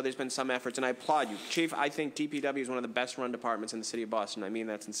composting. I know there's been some efforts, and I applaud you. Chief, I think DPW is one of the best run departments in the city of Boston. I mean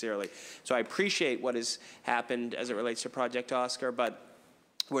that sincerely. So I appreciate what has happened as it relates to Project Oscar, but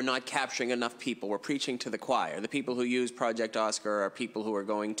we're not capturing enough people. We're preaching to the choir. The people who use Project Oscar are people who are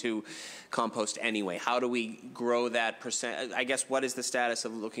going to compost anyway. How do we grow that percent? I guess, what is the status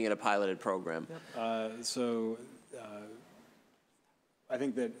of looking at a piloted program? I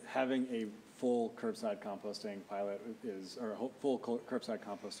think that having a full curbside composting pilot is, or a full curbside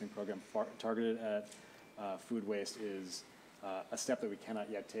composting program targeted at food waste is a step that we cannot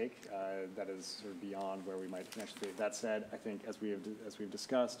yet take. That is sort of beyond where we might potentially be. That said, I think as we've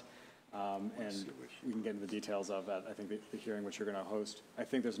discussed, and we can get into the details of that, I think the hearing which you're going to host, I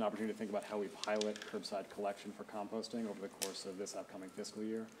think there's an opportunity to think about how we pilot curbside collection for composting over the course of this upcoming fiscal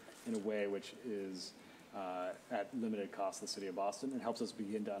year in a way which is at limited cost to the city of Boston and helps us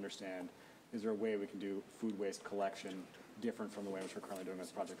begin to understand, is there a way we can do food waste collection different from the way in which we're currently doing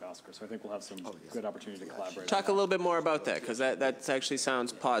with Project Oscar? So I think we'll have some good opportunity to collaborate. Talk a little bit more about that, because that actually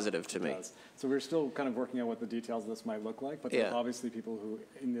sounds positive to me. So we're still kind of working on what the details of this might look like, but there are obviously people who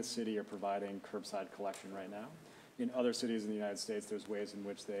in this city are providing curbside collection right now. In other cities in the United States, there's ways in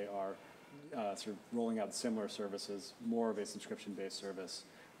which they are sort of rolling out similar services, more of a subscription-based service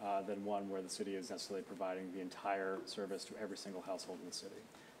than one where the city is necessarily providing the entire service to every single household in the city.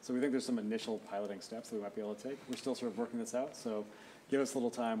 So we think there's some initial piloting steps that we might be able to take. We're still sort of working this out, so give us a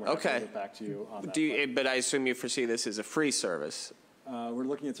little time. We're happy to get back to you on that. But I assume you foresee this as a free service. We're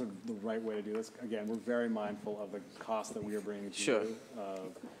looking at sort of the right way to do this. Again, we're very mindful of the cost that we are bringing to you,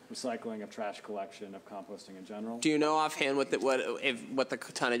 of recycling, of trash collection, of composting in general. Do you know offhand what the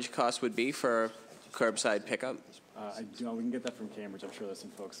tonnage cost would be for curbside pickup? I don't. We can get that from Cambridge. I'm sure there's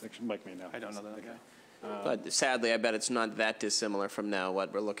some folks. Actually, Mike may know. I don't know that guy. But sadly, I bet it's not that dissimilar from now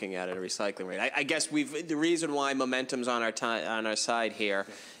what we're looking at a recycling rate. I guess the reason why momentum's on our side here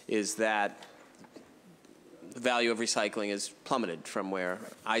is that the value of recycling is plummeted from where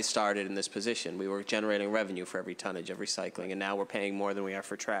I started in this position. We were generating revenue for every tonnage of recycling, and now we're paying more than we are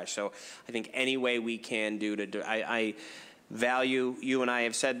for trash. So I think any way we can I value, you and I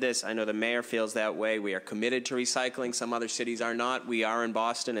have said this, I know the mayor feels that way. We are committed to recycling. Some other cities are not. We are in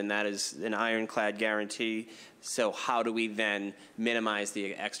Boston, and that is an ironclad guarantee. So how do we then minimize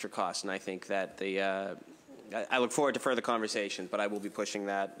the extra cost? And I think that I look forward to further conversations, but I will be pushing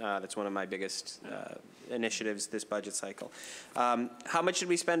that. That's one of my biggest initiatives this budget cycle. How much should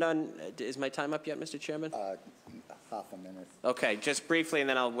we spend on, is my time up yet, Mr. Chairman? Half a minute. Okay, just briefly, and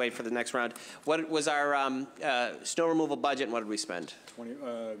then I'll wait for the next round. What was our snow removal budget, and what did we spend?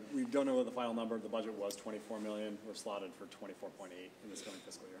 We don't know what the final number of the budget was. $24 million. We're slotted for 24.8 in this coming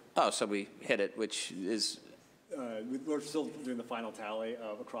fiscal year. Oh, so we hit it, which is... We're still doing the final tally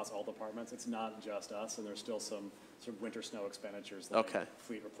across all departments. It's not just us, and there's still some sort of winter snow expenditures, like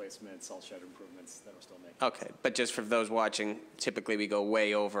fleet replacement, salt shed improvements that we're still making. Okay, but just for those watching, typically we go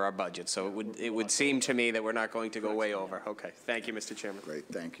way over our budget, so it would seem to me that we're not going to go way over. Okay, thank you, Mr. Chairman. Great,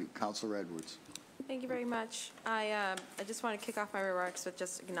 thank you. Councilor Edwards. Thank you very much. I just want to kick off my remarks with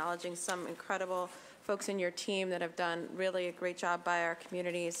just acknowledging some incredible folks in your team that have done really a great job by our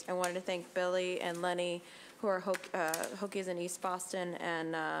communities. I wanted to thank Billy and Lenny, who are Hokies in East Boston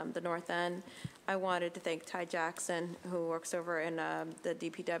and the North End. I wanted to thank Ty Jackson, who works over in the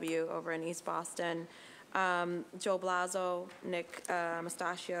DPW over in East Boston. Joe Blazo, Nick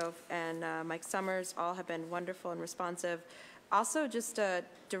Mustachio, and Mike Summers all have been wonderful and responsive. Also, just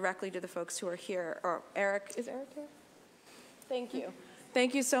directly to the folks who are here, or Eric, is Eric here? Thank you.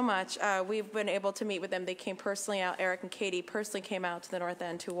 Thank you so much. We've been able to meet with them. They came personally out. Eric and Katie personally came out to the North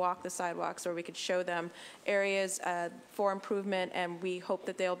End to walk the sidewalks where we could show them areas for improvement, and we hope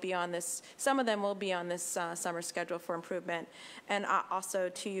that they'll be on this. Some of them will be on this summer schedule for improvement. And also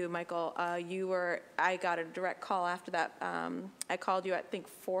to you, Michael, I got a direct call after that. I called you at, I think,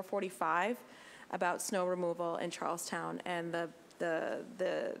 4:45 about snow removal in Charlestown, and the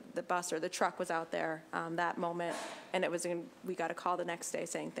bus or the truck was out there that moment, and we got a call the next day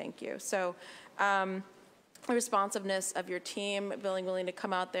saying thank you. So the responsiveness of your team, willing to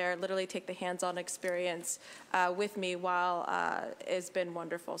come out there, literally take the hands-on experience with me while has been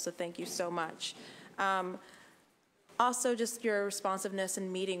wonderful. So thank you so much. Also, just your responsiveness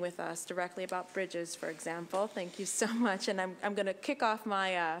in meeting with us directly about bridges, for example. Thank you so much. And I'm going to kick off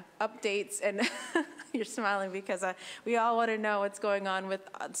my updates, and you're smiling because we all want to know what's going on with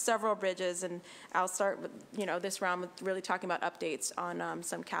several bridges. And I'll start with, this round with really talking about updates on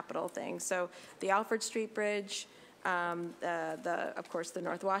some capital things. So the Alfred Street Bridge, of course, the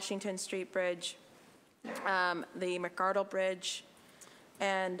North Washington Street Bridge, the McArdle Bridge,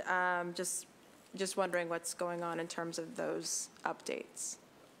 and just wondering what's going on in terms of those updates.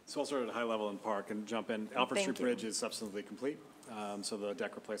 So I'll start at a high level in Park and jump in. Alfred Thank Street you. Bridge is substantively complete. So the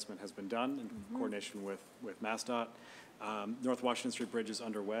deck replacement has been done in coordination with MassDOT. North Washington Street Bridge is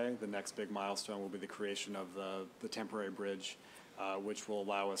underway. The next big milestone will be the creation of the temporary bridge, which will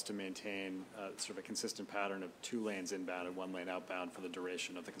allow us to maintain sort of a consistent pattern of 2 lanes inbound and 1 lane outbound for the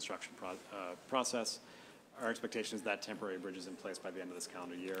duration of the construction process. Our expectation is that temporary bridge is in place by the end of this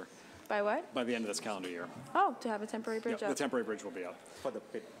calendar year. By what? By the end of this calendar year. Oh, to have a temporary bridge Yep, up. the temporary bridge will be up. For the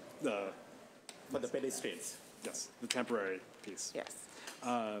pedestrians. Yes, the temporary piece. Yes.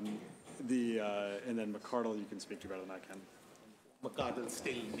 And then McArdle, you can speak to better than I can. McArdle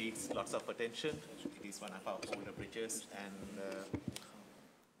still needs lots of attention. It is one of our older bridges,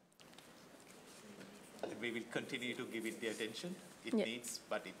 and we will continue to give it the attention it needs,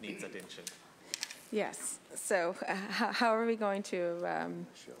 but it needs attention. Yes. So how are we going to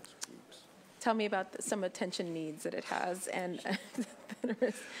tell me about some attention needs that it has and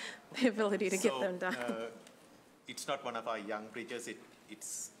the ability to get them done? It's not one of our young bridges.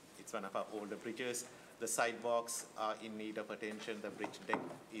 It's one of our older bridges. The sidewalks are in need of attention. The bridge deck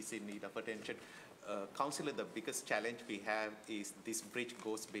is in need of attention. Councillor, the biggest challenge we have is this bridge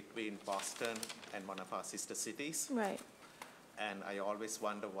goes between Boston and one of our sister cities. Right. And I always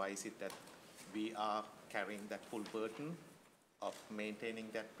wonder why is it that we are carrying that full burden of maintaining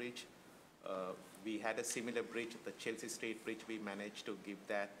that bridge. We had a similar bridge, the Chelsea Street Bridge. We managed to give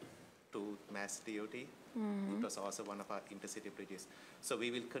that to Mass DOT. It was also one of our intercity bridges. So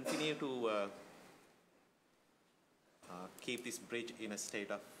we will continue to keep this bridge in a state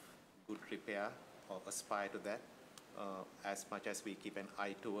of good repair, or aspire to that, as much as we keep an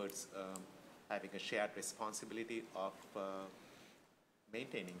eye towards having a shared responsibility of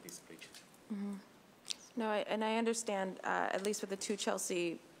maintaining this bridge. No, and I understand, at least with the 2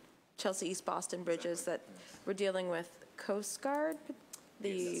 Chelsea East Boston bridges, that we're dealing with Coast Guard,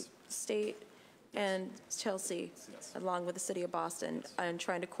 the state, and Chelsea, along with the city of Boston, and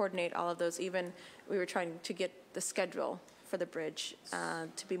trying to coordinate all of those. Even we were trying to get the schedule for the bridge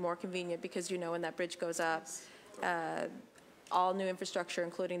to be more convenient, because when that bridge goes up, all new infrastructure,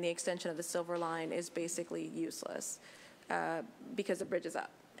 including the extension of the Silver Line, is basically useless because the bridge is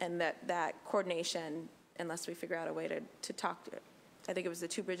up. And that coordination, unless we figure out a way to talk to it. I think it was the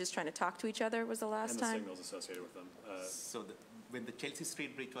 2 bridges trying to talk to each other was the last time. And the signals associated with them. So when the Chelsea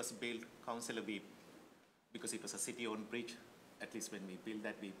Street Bridge was built, Councillor, because it was a city-owned bridge, at least when we built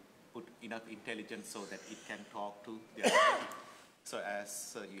that, we put enough intelligence so that it can talk to the other bridge. So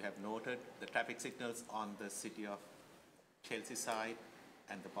as you have noted, the traffic signals on the city of Chelsea side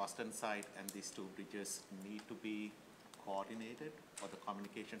and the Boston side, and these 2 bridges need to be coordinated for the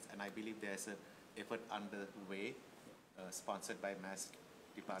communications, and I believe there's an effort underway sponsored by Mass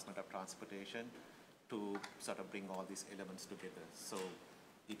Department of Transportation to sort of bring all these elements together. So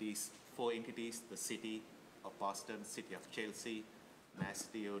it is 4 entities: the City of Boston, City of Chelsea, Mass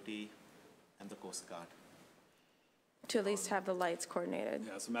DOT, and the Coast Guard. To at least have the lights coordinated.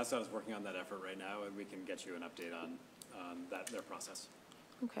 Yeah, so MassDOT is working on that effort right now, and we can get you an update on their process.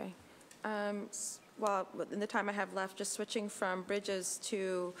 Okay. Well, in the time I have left, just switching from bridges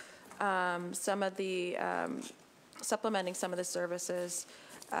to some of the, supplementing some of the services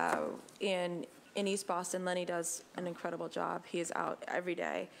in East Boston. Lenny does an incredible job. He is out every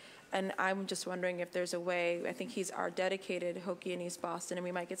day. And I'm just wondering if there's a way, I think he's our dedicated Hokie in East Boston, and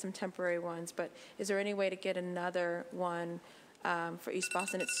we might get some temporary ones, but is there any way to get another one for East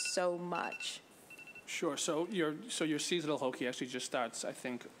Boston? It's so much. Sure. So your seasonal Hokie actually just starts, I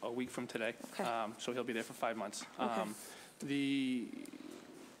think, a week from today. Okay. So he'll be there for 5 months. Okay.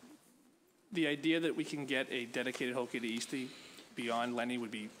 The idea that we can get a dedicated Hokie to Eastie beyond Lenny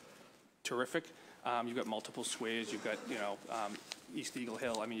would be terrific. You've got multiple squares. You've got East Eagle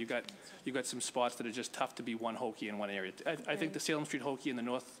Hill. I mean, you've got some spots that are just tough to be one Hokie in one area. I think the Salem Street Hokie and the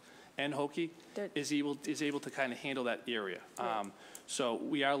North End Hokie is able to kind of handle that area. Right. So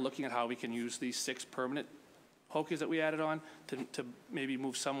we are looking at how we can use these 6 permanent Hokies that we added on to maybe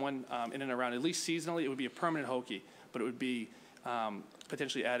move someone in and around. At least seasonally, it would be a permanent Hokie, but it would be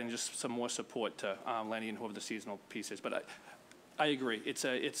potentially adding just some more support to Lenny and whoever the seasonal piece is. But I agree.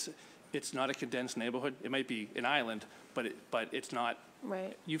 it's not a condensed neighborhood. It might be an island, but it's not.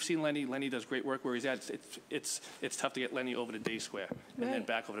 Right. You've seen Lenny. Lenny does great work where he's at. It's tough to get Lenny over to Day Square and then Right.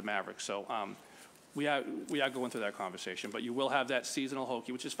 back over to Maverick. So we are going through that conversation. But you will have that seasonal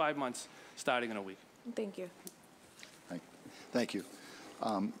hokey, which is 5 months, starting in a week. Thank you. Thank you.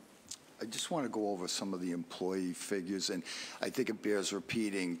 I just want to go over some of the employee figures, and I think it bears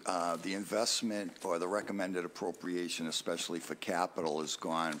repeating. The investment or the recommended appropriation, especially for capital, has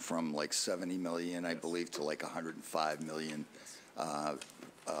gone from like 70 million, I believe, to like 105 million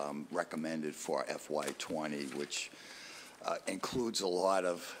recommended for FY20, which includes a lot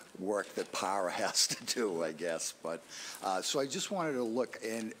of work that Para has to do, I guess. But so I just wanted to look,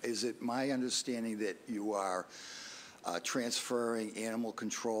 and is it my understanding that you are transferring animal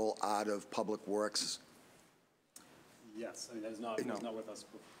control out of Public Works? Yes, I mean, that is not, No. it's not with us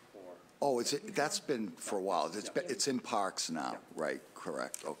before. Oh, that's been for a while. It's in Parks now, right?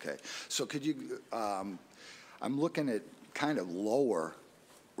 Correct. Okay. So could you? I'm looking at kind of lower,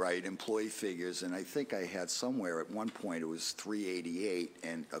 right, employee figures, and I think I had somewhere at one point it was 388,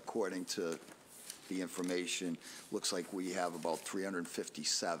 and according to the information, looks like we have about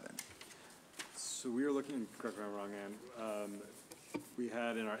 357. So we were looking, correct me if I'm wrong, Ann, we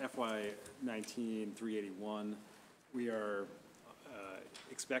had in our FY19 381, we are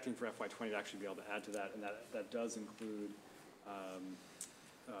expecting for FY20 to actually be able to add to that, and that does include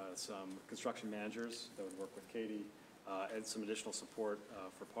some construction managers that would work with Katie, and some additional support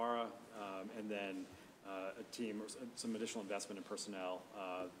for Para, and then a team, or some additional investment in personnel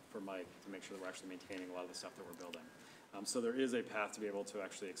for Mike to make sure that we're actually maintaining a lot of the stuff that we're building. So there is a path to be able to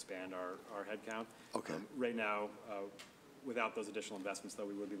actually expand our headcount. Okay. Right now, without those additional investments, though,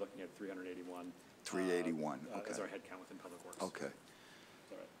 we would be looking at 381. 381, okay. As our headcount within Public Works. Okay.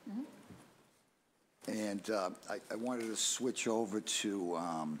 All right. And I wanted to switch over to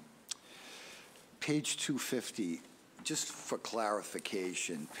page 250, just for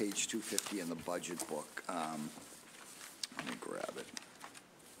clarification, page 250 in the budget book. Let me grab it.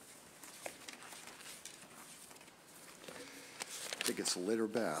 I think it's litter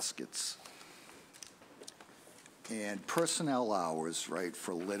baskets. And personnel hours, right,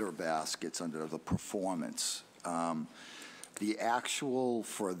 for litter baskets under the performance. The actual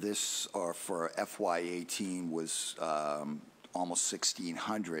for this, or for FY18, was almost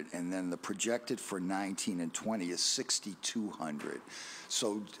 1,600, and then the projected for 19 and 20 is 6,200.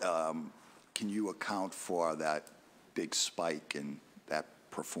 So can you account for that big spike in that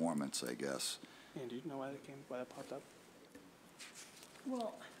performance, I guess? And do you know why that popped up?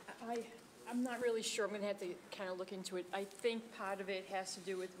 Well, I'm not really sure. I'm going to have to kind of look into it. I think part of it has to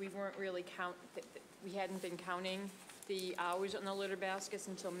do with we hadn't been counting the hours on the litter baskets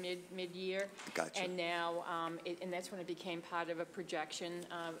until mid-year. Gotcha. And now, and that's when it became part of a projection.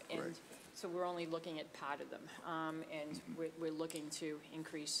 And Right. so we're only looking at part of them. And we're looking to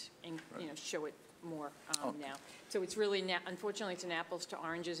increase, show it more now. So it's really, unfortunately, it's an apples to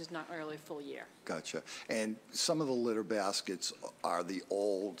oranges. It's not really a full year. Gotcha. And some of the litter baskets are the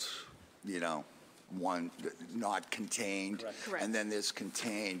old, one not contained. Correct. And then there's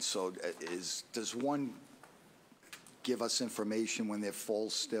contained. So does one give us information when they're full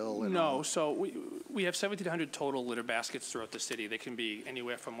still? And all? No, so we have 1,700 total litter baskets throughout the city. They can be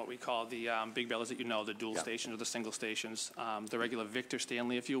anywhere from what we call the big bellies that the dual stations or the single stations, the regular Victor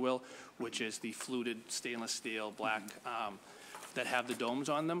Stanley, if you will, which is the fluted stainless steel black that have the domes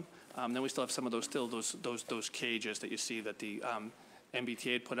on them. Then we still have some of those cages that you see that the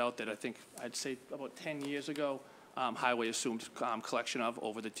MBTA had put out that I'd say about 10 years ago, Highway assumed collection of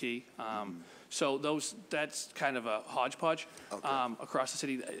over the T. So that's kind of a hodgepodge across the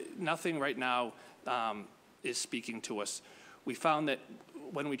city. Nothing right now is speaking to us. We found that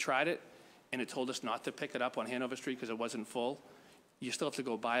when we tried it and it told us not to pick it up on Hanover Street because it wasn't full, you still have to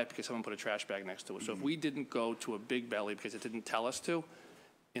go buy it because someone put a trash bag next to it. So if we didn't go to a big belly because it didn't tell us to,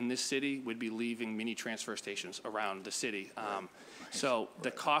 in this city, we'd be leaving mini transfer stations around the city. So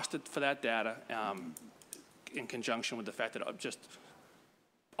the cost for that data, in conjunction with the fact that just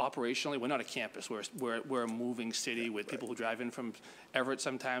operationally, we're not a campus. We're a moving city with people who drive in from Everett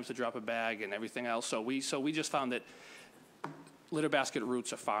sometimes to drop a bag and everything else. So we just found that litter basket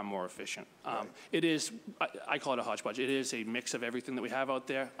routes are far more efficient. It is, I call it a hodgepodge. It is a mix of everything that we have out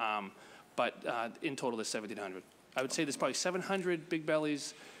there, but in total there's 1,700. I would say there's probably 700 big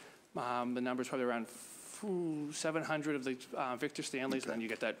bellies. The number's probably around 700 of the Victor Stanleys, and then you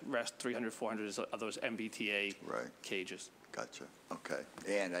get that rest, 300, 400 of those MBTA cages. Gotcha. Okay.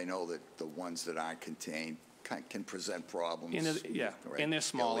 And I know that the ones that aren't contained can present problems. And they're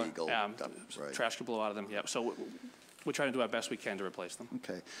smaller. Illegal, right. Trash can blow out of them. Yeah. So we're trying to do our best we can to replace them.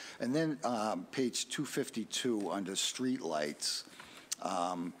 Okay. And then page 252 under streetlights.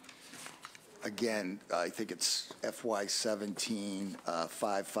 Again, I think it's FY17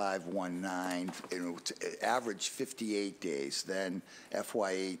 5519, it averaged 58 days. Then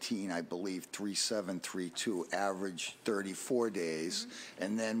FY18, I believe 3732, average 34 days.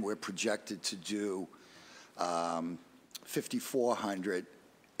 And then we're projected to do 5,400,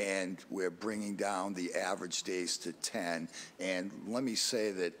 and we're bringing down the average days to 10. And let me say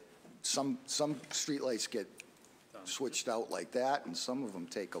that some streetlights get switched out like that, and some of them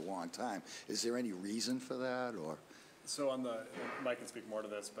take a long time. Is there any reason for that, or? So Mike can speak more to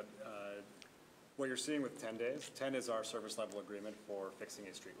this, but what you're seeing with 10 days, 10 is our service level agreement for fixing a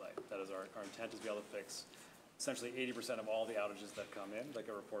streetlight. That is our intent is to be able to fix essentially 80% of all the outages that come in, that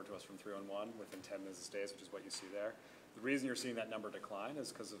get reported to us from 311 within 10 business days, which is what you see there. The reason you're seeing that number decline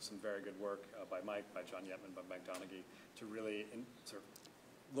is because of some very good work by Mike, by John Yetman, by Mike Donaghy, to really sort of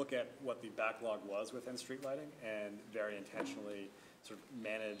look at what the backlog was within street lighting and very intentionally sort of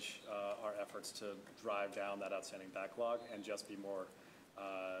manage our efforts to drive down that outstanding backlog and just be more,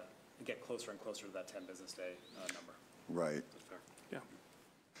 get closer and closer to that 10 business day number. Right. Yeah.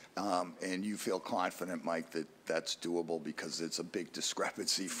 And you feel confident, Mike, that that's doable because it's a big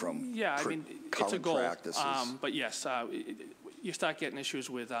discrepancy from it's a goal. Practices. But yes, you start getting issues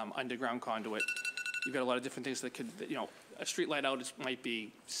with underground conduit. You've got a lot of different things that could, a street light outage might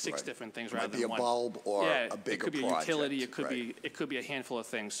be six different things rather than one. It might be a bulb or a bigger project. It could be a utility. It could be a handful of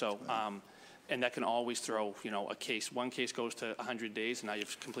things. So, and that can always throw, a case. One case goes to 100 days, and now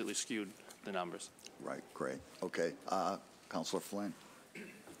you've completely skewed the numbers. Right. Great. Okay. Councilor Flynn.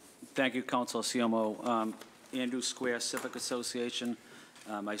 Thank you, Councilor Siomo. Andrews Square Civic Association,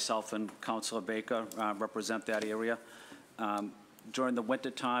 myself and Councilor Baker represent that area. During the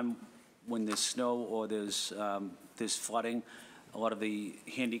winter time, when there's snow or there's flooding, a lot of the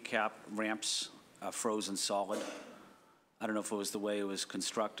handicap ramps are frozen solid. I don't know if it was the way it was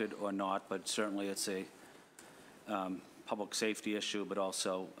constructed or not, but certainly it's a public safety issue, but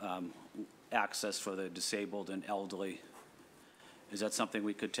also access for the disabled and elderly. Is that something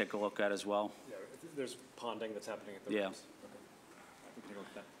we could take a look at as well? Yeah, there's ponding that's happening at the ramps. Okay. I can take a look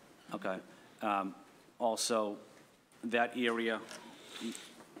at that. Okay. Also, that area,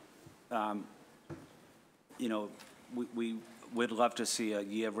 we'd love to see a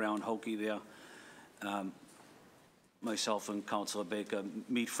year-round hokey there. Myself and Councilor Baker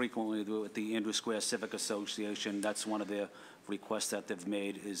meet frequently with the Andrews Square Civic Association. That's one of their requests that they've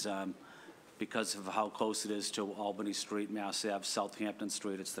made is because of how close it is to Albany Street, Mass Ave, Southampton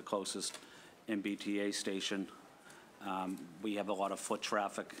Street. It's the closest MBTA station. We have a lot of foot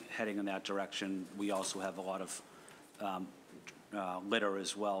traffic heading in that direction. We also have a lot of litter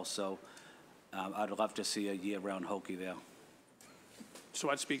as well. So I'd love to see a year-round hokey there.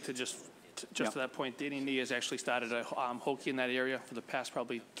 So I'd speak to just to that point. Danny Nee has actually started a hokey in that area for the past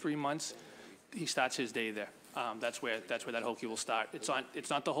probably 3 months. He starts his day there. That's where that hokey will start. It's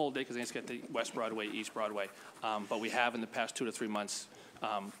not the whole day because it's got the West Broadway, East Broadway, but we have in the past 2 to 3 months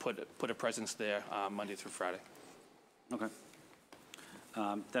put a presence there Monday through Friday. Okay.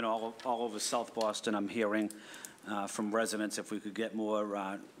 Then all over South Boston, I'm hearing from residents if we could get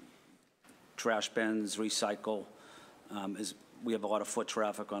more trash bins, recycle. We have a lot of foot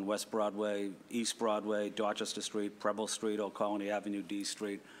traffic on West Broadway, East Broadway, Dorchester Street, Preble Street, Old Colony Avenue, D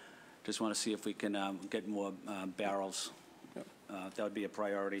Street. Just want to see if we can get more barrels. That would be a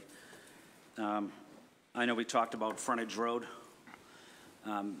priority. I know we talked about frontage road.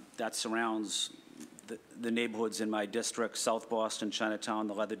 That surrounds the neighborhoods in my district, South Boston, Chinatown,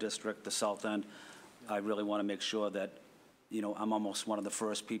 the Leather District, the South End. I really want to make sure that, I'm almost one of the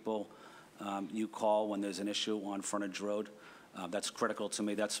first people you call when there's an issue on frontage road. That's critical to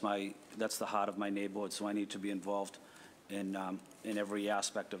me. That's the heart of my neighborhood, so I need to be involved in every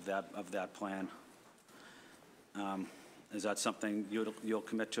aspect of that plan. Is that something you'll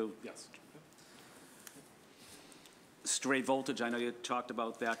commit to? Yes. Stray voltage, I know you talked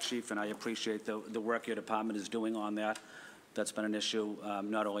about that, Chief, and I appreciate the work your department is doing on that. That's been an issue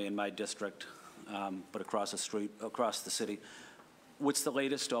not only in my district, but across the city. What's the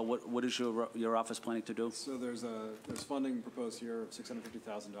latest, or what is your office planning to do? So there's funding proposed here of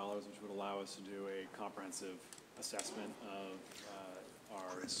 $650,000, which would allow us to do a comprehensive assessment of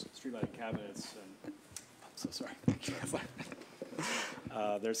our street lighting cabinets and, I'm so sorry.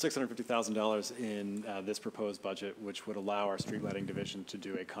 There's $650,000 in this proposed budget, which would allow our street lighting division to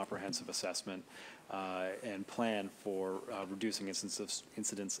do a comprehensive assessment and plan for reducing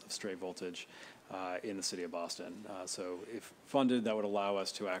incidents of stray voltage in the city of Boston. So if funded, that would allow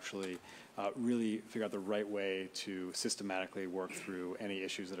us to actually really figure out the right way to systematically work through any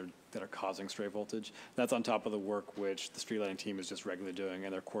issues that are causing stray voltage. That's on top of the work which the street lighting team is just regularly doing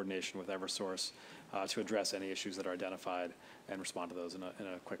and their coordination with Eversource to address any issues that are identified and respond to those in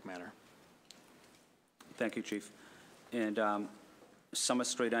a quick manner. Thank you, Chief. And Summer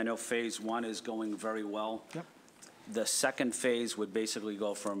Street, I know Phase 1 is going very well. Yep. The second phase would basically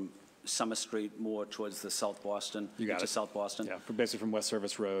go from Summer Street more towards the South Boston. You got to it. South Boston. Yeah, basically from West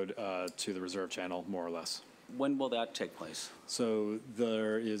Service Road to the Reserve Channel, more or less. When will that take place? So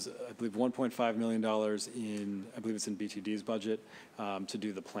there is, I believe, $1.5 million in, I believe it's in BTD's budget to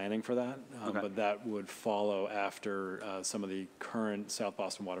do the planning for that. Okay. But that would follow after some of the current South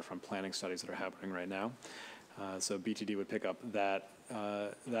Boston waterfront planning studies that are happening right now. So BTD would pick up that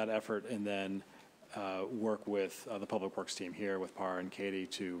effort and then work with the Public Works team here with Par and Katie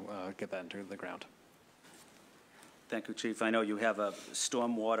to get that into the ground. Thank you, Chief. I know you have a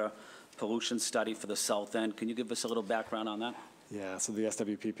stormwater pollution study for the south end. Can you give us a little background on that? Yeah, so the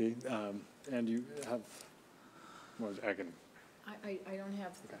SWPP, and you have, well, I can. I don't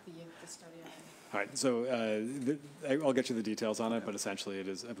have the study on it. All right, so I'll get you the details on it, but essentially it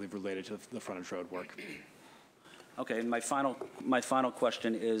is, I believe, related to the frontage road work. Okay, and my final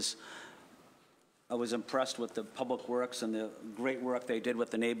question is, I was impressed with the Public Works and the great work they did with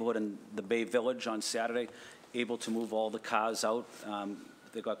the neighborhood and the Bay Village on Saturday, able to move all the cars out.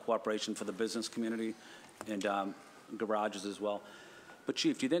 They got cooperation for the business community and garages as well. But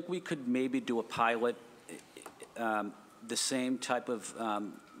Chief, do you think we could maybe do a pilot, the same type of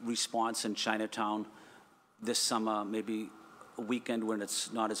response in Chinatown this summer, maybe a weekend when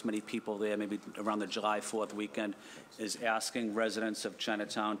it's not as many people there, maybe around the July 4th weekend, is asking residents of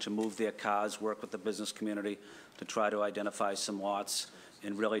Chinatown to move their cars, work with the business community to try to identify some lots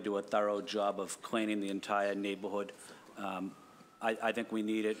and really do a thorough job of cleaning the entire neighborhood. I think we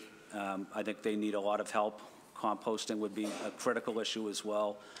need it. I think they need a lot of help. Composting would be a critical issue as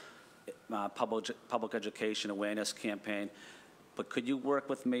well. Public education awareness campaign. But could you work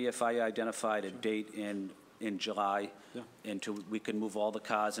with me if I identified a date in July, and we can move all the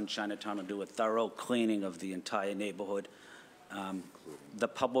cars in Chinatown and do a thorough cleaning of the entire neighborhood? The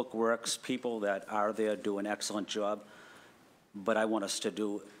Public Works people that are there do an excellent job, but I want us to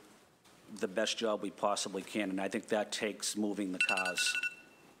do the best job we possibly can, and I think that takes moving the cars.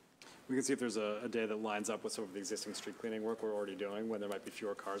 We can see if there's a day that lines up with some of the existing street cleaning work we're already doing, when there might be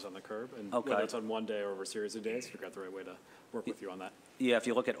fewer cars on the curb, and whether it's on one day or over a series of days, figure out the right way to work with you on that. Yeah, if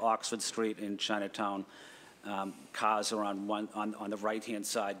you look at Oxford Street in Chinatown, cars are on the right-hand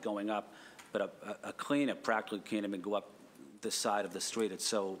side going up, but a cleaner practically can't even go up this side of the street. It's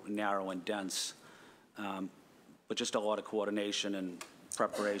so narrow and dense. But just a lot of coordination and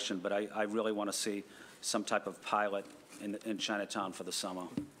preparation. But I really want to see some type of pilot in Chinatown for the summer.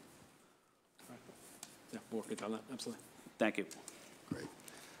 Yeah, we'll work on that, absolutely. Thank you. Great.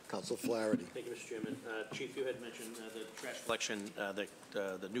 Council Flaherty. Thank you, Mr. Chairman. Chief, you had mentioned the trash collection,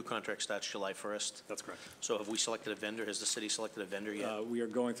 the new contract starts July 1st. That's correct. So have we selected a vendor? Has the city selected a vendor yet? We are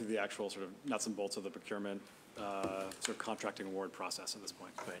going through the actual sort of nuts and bolts of the procurement, sort of contracting award process at this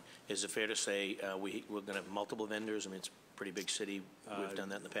point. Right. Is it fair to say we're going to have multiple vendors? I mean, it's a pretty big city. We've done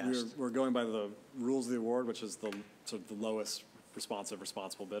that in the past. We're going by the rules of the award, which is the sort of the lowest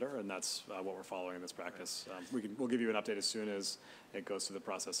responsible bidder, and that's what we're following in this practice. We'll give you an update as soon as it goes through the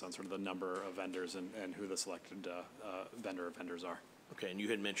process on sort of the number of vendors and who the selected vendor or vendors are. Okay, and you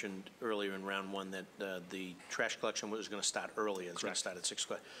had mentioned earlier in round one that the trash collection was going to start earlier. It's going to start at 6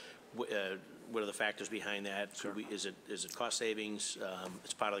 o'clock. What are the factors behind that? Sure. Is it cost savings?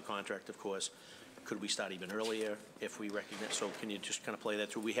 It's part of the contract, of course. Could we start even earlier if we recognize? So can you just kind of play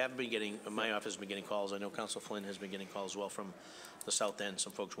that through? We have been getting, my office has been getting calls. I know Council Flynn has been getting calls as well from the south end,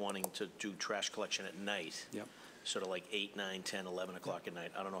 some folks wanting to do trash collection at night. Yep. Sort of like 8, 9, 10, 11 o'clock at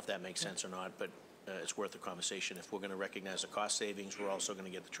night. I don't know if that makes sense or not, but it's worth a conversation. If we're going to recognize the cost savings, we're also going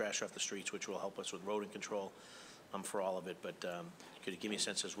to get the trash off the streets, which will help us with rodent control. I'm for all of it, but could you give me a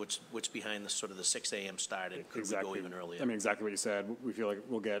sense as what's behind the sort of the 6 a.m. start, and could we go even earlier? I mean, exactly what you said. We feel like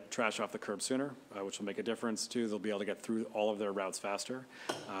we'll get trash off the curb sooner, which will make a difference too. They'll be able to get through all of their routes faster,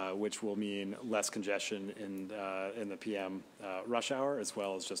 which will mean less congestion in the PM rush hour, as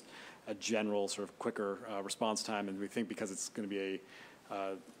well as just a general sort of quicker response time. And we think because it's going to be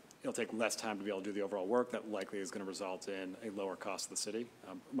it'll take less time to be able to do the overall work. That likely is going to result in a lower cost to the city.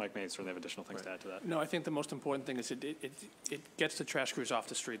 Mike may certainly have additional things to add to that. No, I think the most important thing is it gets the trash crews off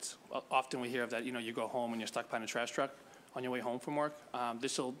the streets. Often we hear of that, you go home and you're stuck behind a trash truck on your way home from work.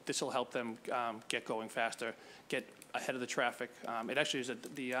 This'll help them get going faster, get ahead of the traffic. It actually is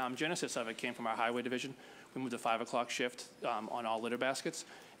the genesis of it came from our highway division. We moved to 5 o'clock shift on all litter baskets,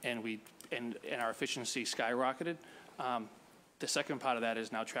 and our efficiency skyrocketed. The second part of that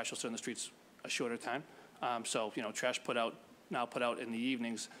is now trash will sit on the streets a shorter time. So, trash put out in the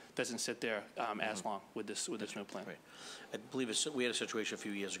evenings doesn't sit there as long with this new plan. Right. I believe we had a situation a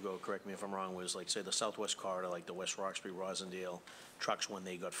few years ago, correct me if I'm wrong, was like, say, the Southwest Corridor, like the West Roxbury, Rosendale trucks, when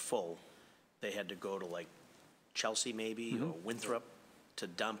they got full, they had to go to like Chelsea maybe or Winthrop to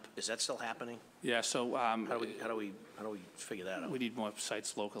dump. Is that still happening? Yeah, so how do we figure that out? We need more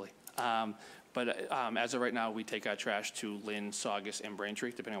sites locally. But as of right now, we take our trash to Lynn, Saugus, and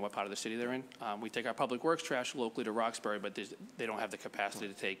Braintree, depending on what part of the city they're in. We take our public works trash locally to Roxbury, but they don't have the capacity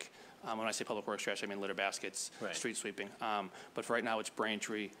to take, when I say public works trash, I mean litter baskets, street sweeping. But for right now, it's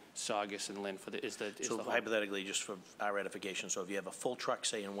Braintree, Saugus, and Lynn So hypothetically, just for our edification, so if you have a full truck,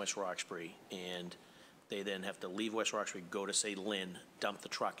 say, in West Roxbury, and they then have to leave West Roxbury, go to, say, Lynn, dump the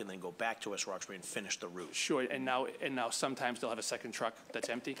truck, and then go back to West Roxbury and finish the route. Sure, and now sometimes they'll have a second truck that's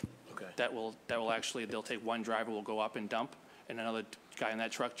empty. Okay. That will actually, they'll take one driver, will go up and dump, and another guy in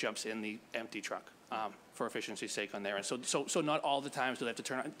that truck jumps in the empty truck for efficiency's sake on there. And so not all the times do they have to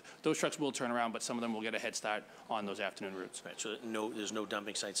turn on. Those trucks will turn around, but some of them will get a head start on those afternoon routes. Right, so there's no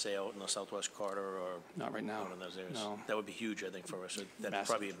dumping sites, say, out in the Southwest Corridor or? Not right now. Out in those areas? No. That would be huge, I think, for us. That's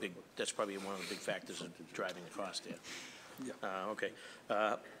probably one of the big factors of driving the cost there. Yeah. Okay.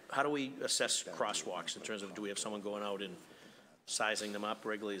 How do we assess crosswalks in terms of, do we have someone going out and sizing them up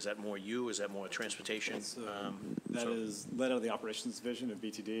regularly? Is that more you? Is that more transportation? That is led out of the operations division of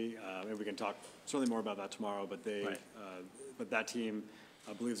BTD. And we can talk certainly more about that tomorrow, but but that team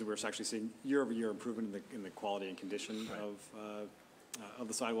believes that we're actually seeing year-over-year improvement in the quality and condition of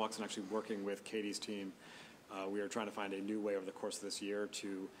the sidewalks, and actually working with Katie's team. We are trying to find a new way over the course of this year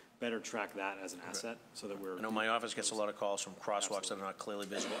to better track that as an asset, so that we're. I know my office gets a lot of calls from crosswalks that are not clearly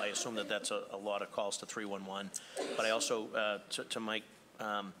visible. I assume that that's a lot of calls to 311. But I also, to Mike,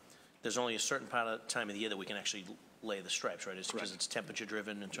 there's only a certain time of the year that we can actually lay the stripes, right? It's because it's temperature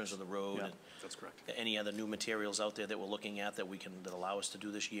driven in terms of the road. Yeah, and that's correct. Any other new materials out there that we're looking at that allow us to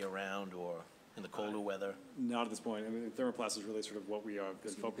do this year round or in the colder weather? Not at this point. I mean, thermoplast is really sort of what we are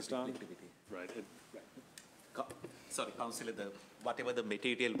focused on. Right. Sorry, Councillor, whatever the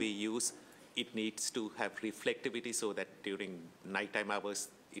material we use, it needs to have reflectivity so that during nighttime hours,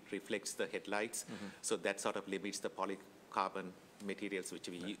 it reflects the headlights. So that sort of limits the polycarbon materials which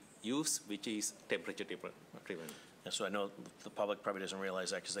we use, which is temperature driven. And so I know the public probably doesn't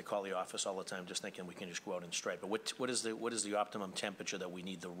realize that because they call the office all the time just thinking we can just go out and stripe. But what is the optimum temperature that we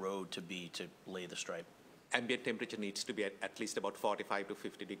need the road to be to lay the stripe? Ambient temperature needs to be at least about 45 to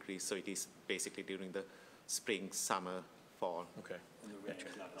 50 degrees. So it is basically during the spring, summer, fall. Okay.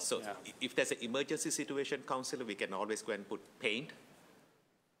 So if there's an emergency situation, Councillor, we can always go and put paint,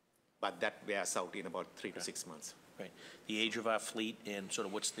 but that wears out in about 3 to 6 months. Right. The age of our fleet and sort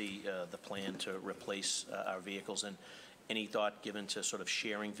of what's the plan to replace our vehicles, and any thought given to sort of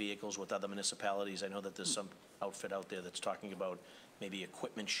sharing vehicles with other municipalities? I know that there's some outfit out there that's talking about maybe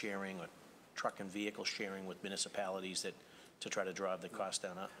equipment sharing or truck and vehicle sharing with municipalities to try to drive the cost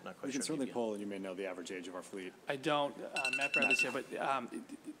down. Not quite We can sure certainly poll, and you may know the average age of our fleet. I don't, Matt Bradley's here, but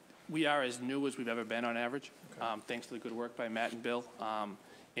we are as new as we've ever been on average, thanks to the good work by Matt and Bill.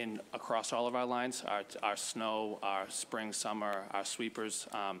 Across all of our lines, our snow, our spring, summer, our sweepers,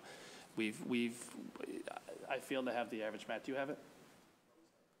 I feel to have the average. Matt, do you have it?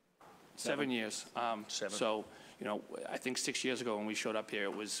 7 years. 7. So, I think 6 years ago when we showed up here,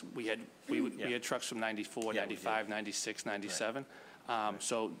 it was we had trucks from 94, 95, 96, 97.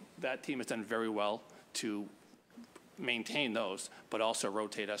 So that team has done very well to maintain those, but also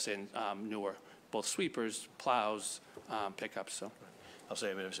rotate us in newer, both sweepers, plows, pickups. So. I'll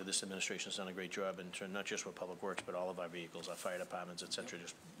say, this administration's done a great job in turn, not just with Public Works, but all of our vehicles, our fire departments, et cetera.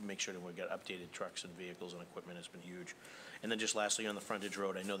 Just make sure that we get updated trucks and vehicles and equipment has been huge. And then just lastly, on the frontage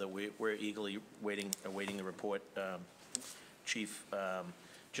road, I know that we're eagerly awaiting the report. Chief,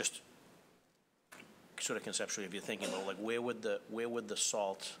 just sort of conceptually, if you're thinking about like where would the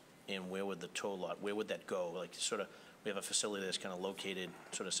salt and where would the tow lot, where would that go? Like sort of, we have a facility that's kind of located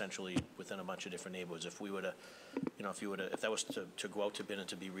sort of centrally within a bunch of different neighborhoods. If we were to, if that was to go out to bid and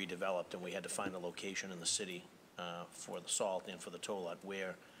to be redeveloped, and we had to find a location in the city for the salt and for the tow lot,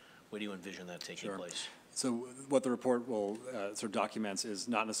 where do you envision that taking place? So what the report will sort of documents is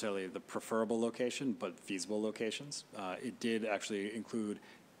not necessarily the preferable location, but feasible locations. It did actually include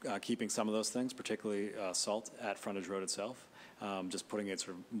keeping some of those things, particularly salt at frontage road itself, just putting it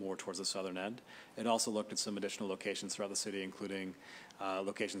sort of more towards the southern end. It also looked at some additional locations throughout the city, including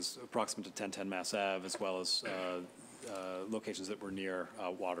locations approximate to 1010 Mass Ave, as well as locations that were near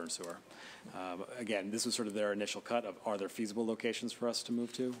water and sewer. Again, this was sort of their initial cut of are there feasible locations for us to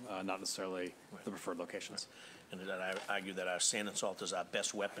move to, not necessarily the preferred locations. And that I argue that our sand and salt is our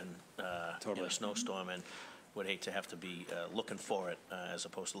best weapon in a snowstorm, and would hate to have to be looking for it as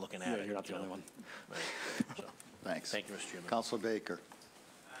opposed to looking at it. You're not the only one. Right. So, Thanks. thank you, Mr. Chairman. Councilor Baker.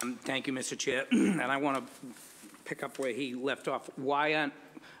 Thank you, Mr. Chair. And I want to pick up where he left off. Why aren't,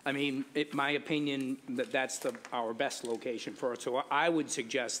 I mean, my opinion, that's our best location for it. So I would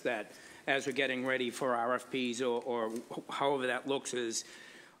suggest that as we're getting ready for RFPs or however that looks, is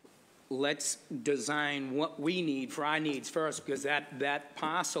let's design what we need for our needs first, because that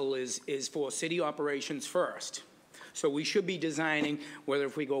parcel is for city operations first. So we should be designing, whether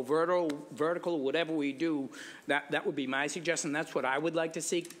if we go vertical, whatever we do, that would be my suggestion. That's what I would like to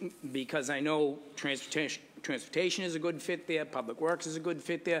see, because I know transportation is a good fit there, public works is a good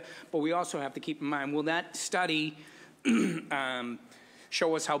fit there, but we also have to keep in mind, will that study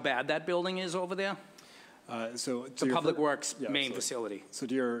show us how bad that building is over there? So the Public Works main facility. So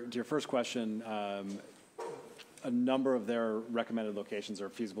to your first question, a number of their recommended locations or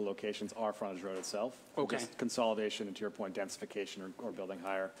feasible locations are frontage road itself. Okay. Just consolidation, and to your point, densification or building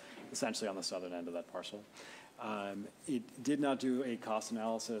higher, essentially on the southern end of that parcel. It did not do a cost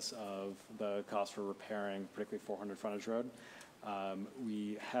analysis of the cost for repairing, particularly 400 frontage road.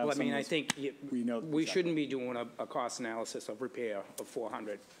 We have. Well, I mean, I think we know we shouldn't be doing a cost analysis of repair of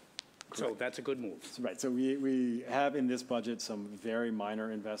 400. So that's a good move. Right. So we have in this budget some very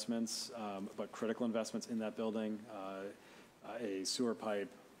minor investments, but critical investments in that building, a sewer pipe,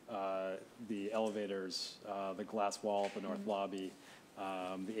 the elevators, the glass wall at the north lobby,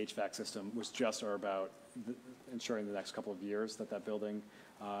 the HVAC system, which just are about ensuring the next couple of years that building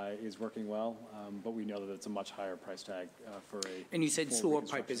is working well. But we know that it's a much higher price tag for a. And you said sewer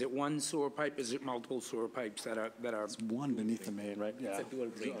pipe. Is it one sewer pipe? Is it multiple sewer pipes that are? It's one beneath the main, right? Yeah. It's a dual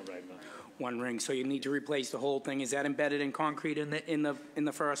ring. One ring. So you need to replace the whole thing. Is that embedded in concrete in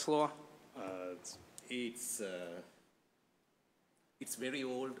the first floor? It's very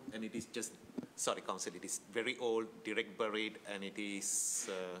old, and it is just, sorry, Council, it is very old, direct buried, and it is,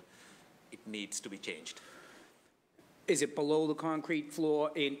 it needs to be changed. Is it below the concrete floor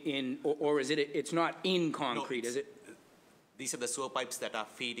or is it's not in concrete, No, is it? These are the sewer pipes that are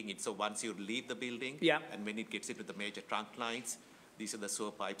feeding it, so once you leave the building, yeah, and when it gets into the major trunk lines, these are the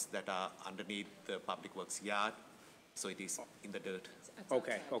sewer pipes that are underneath the public works yard, so it is in the dirt.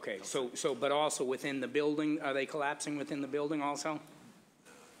 Okay, okay. So, but also within the building, are they collapsing within the building also?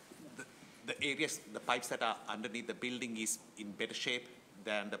 The areas, the pipes that are underneath the building is in better shape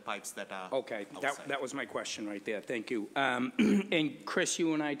than the pipes that are okay, that was my question right there. Thank you. And Chris,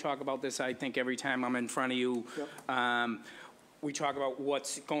 you and I talk about this, I think, every time I'm in front of you. Yep. We talk about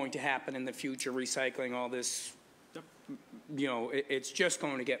what's going to happen in the future, recycling, all this. Yep. You know, it's just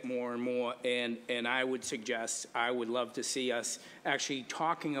going to get more and more. And I would suggest, I would love to see us actually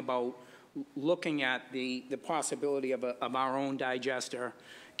talking about looking at the possibility of our own digester,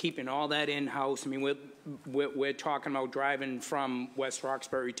 keeping all that in-house. I mean, we're talking about driving from West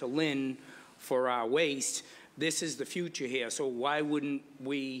Roxbury to Lynn for our waste. This is the future here, so why wouldn't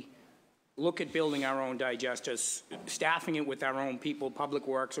we look at building our own digesters, staffing it with our own people, Public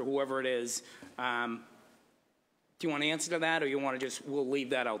Works or whoever it is? Do you want to answer to that, or you want to just, we'll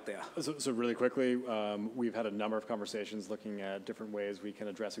leave that out there? So really quickly, we've had a number of conversations looking at different ways we can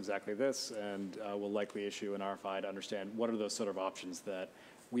address exactly this, and we'll likely issue an RFI to understand what are those sort of options that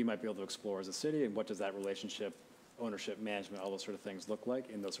we might be able to explore as a city, and what does that relationship, ownership, management, all those sort of things look like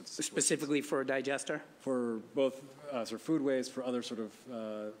in those sorts of situations. Specifically for a digester? For both sort of food waste, for other sort of,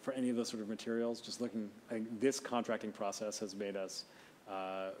 for any of those sort of materials, just looking, I think this contracting process has made us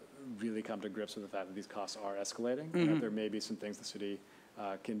really come to grips with the fact that these costs are escalating, and that there may be some things the city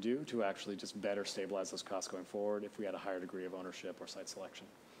can do to actually just better stabilize those costs going forward if we had a higher degree of ownership or site selection.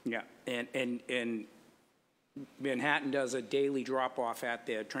 Yeah, and Manhattan does a daily drop-off at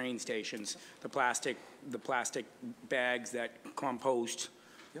their train stations, the plastic bags that compost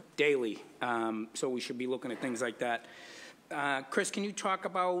daily. So we should be looking at things like that. Chris, can you talk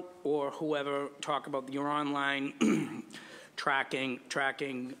about, or whoever, talk about your online tracking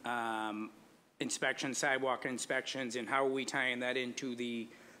inspections, sidewalk inspections, and how are we tying that into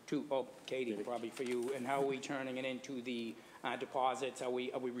Katie, probably for you, and how are we turning it into the deposits? Are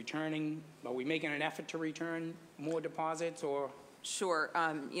we returning, are we making an effort to return more deposits, or? Sure.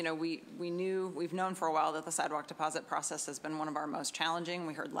 You know, we've known for a while that the sidewalk deposit process has been one of our most challenging.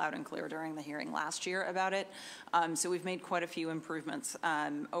 We heard loud and clear during the hearing last year about it. So we've made quite a few improvements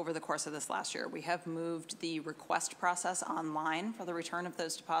over the course of this last year. We have moved the request process online for the return of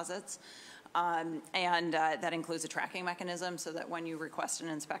those deposits. And that includes a tracking mechanism so that when you request an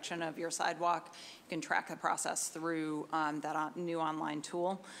inspection of your sidewalk, you can track the process through that new online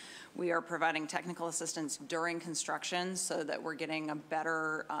tool. We are providing technical assistance during construction so that we're getting a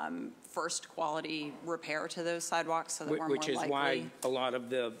better first quality repair to those sidewalks so that we're more likely. Which is why a lot of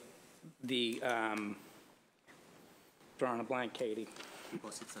the drawing a blank, Katie.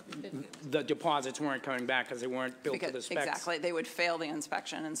 The deposits weren't coming back because they weren't built to the specs. Exactly. They would fail the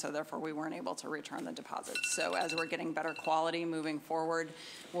inspection, and so therefore we weren't able to return the deposits. So as we're getting better quality moving forward,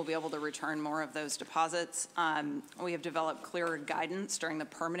 we'll be able to return more of those deposits. We have developed clearer guidance during the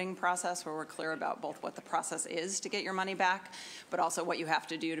permitting process where we're clear about both what the process is to get your money back, but also what you have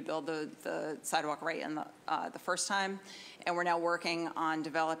to do to build the sidewalk right in the first time. And we're now working on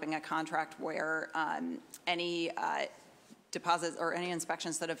developing a contract where any deposits or any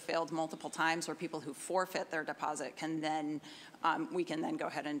inspections that have failed multiple times, or people who forfeit their deposit can then, we can then go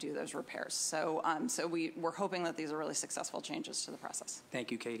ahead and do those repairs. So, we're hoping that these are really successful changes to the process.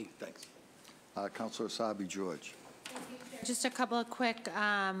 Thank you, Katie. Thanks. Councilor Asabi George. Just a couple of quick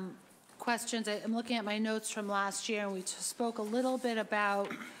questions. I'm looking at my notes from last year, and we spoke a little bit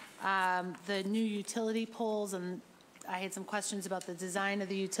about the new utility poles, and I had some questions about the design of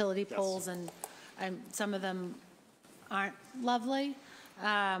the utility poles, and some of them aren't lovely,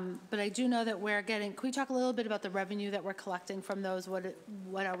 but I do know that we're getting, can we talk a little bit about the revenue that we're collecting from those?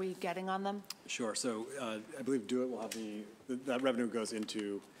 What are we getting on them? Sure. So I believe Do It will have that revenue goes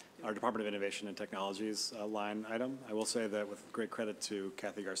into our Department of Innovation and Technologies line item. I will say that with great credit to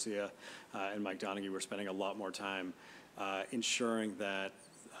Kathy Garcia and Mike Donahue, we're spending a lot more time ensuring that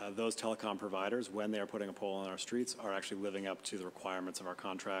those telecom providers, when they are putting a pole on our streets, are actually living up to the requirements of our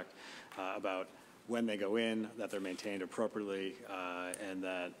contract about when they go in, that they're maintained appropriately, and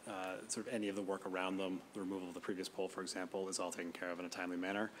that sort of any of the work around them, the removal of the previous pole, for example, is all taken care of in a timely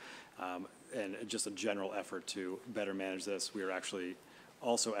manner. And just a general effort to better manage this. We are actually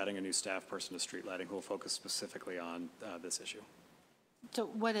also adding a new staff person to street lighting who will focus specifically on this issue. So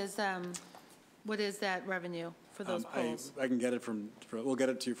what is that revenue for those poles? I can get it we'll get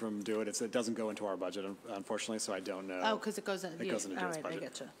it to you from Do It. It doesn't go into our budget, unfortunately, so I don't know. Oh, because it goes into Do It's budget. All right, I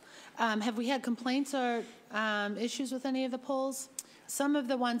get you. Have we had complaints or issues with any of the poles? Some of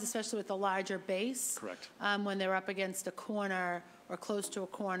the ones, especially with the larger base, correct, when they're up against a corner or close to a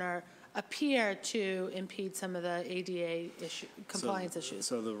corner, appear to impede some of the ADA compliance issues.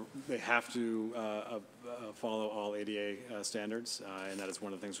 So they have to follow all ADA standards, and that is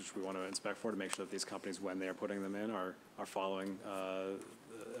one of the things which we want to inspect for to make sure that these companies, when they are putting them in, are following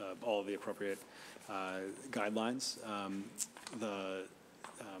all of the appropriate guidelines.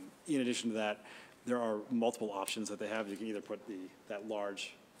 In addition to that, there are multiple options that they have. You can either put the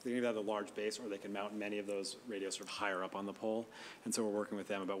large base, or they can mount many of those radios sort of higher up on the pole. And so we're working with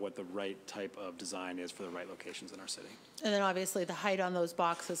them about what the right type of design is for the right locations in our city. And then obviously the height on those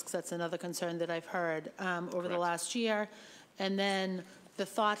boxes, because that's another concern that I've heard over the last year. And then the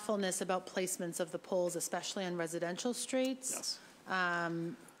thoughtfulness about placements of the poles, especially on residential streets.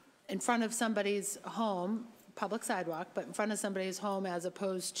 Yes. In front of somebody's home, public sidewalk, but in front of somebody's home as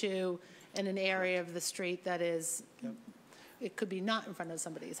opposed to in an area of the street that is, it could be not in front of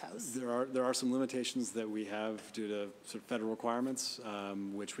somebody's house. There are some limitations that we have due to sort of federal requirements,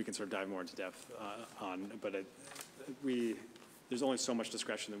 which we can sort of dive more into depth on, but there's only so much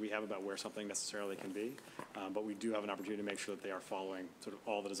discretion that we have about where something necessarily can be, but we do have an opportunity to make sure that they are following sort of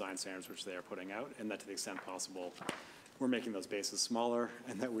all the design standards which they are putting out, and that to the extent possible, we're making those bases smaller,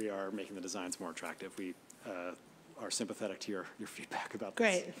 and that we are making the designs more attractive. We are sympathetic to your feedback about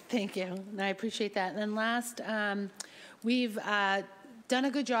this. Great, thank you, and I appreciate that. And then last, we've done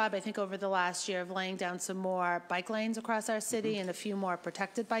a good job, I think, over the last year of laying down some more bike lanes across our city and a few more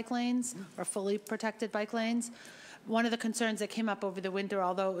protected bike lanes, or fully protected bike lanes. One of the concerns that came up over the winter,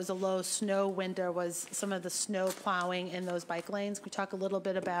 although it was a low snow winter, was some of the snow plowing in those bike lanes. Can we talk a little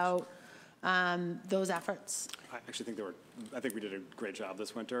bit about those efforts? I actually think we did a great job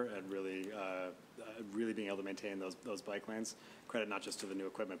this winter at really being able to maintain those bike lanes. Credit not just to the new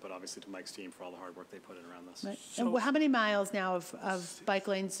equipment, but obviously to Mike's team for all the hard work they put in around this. Right. And how many miles now of bike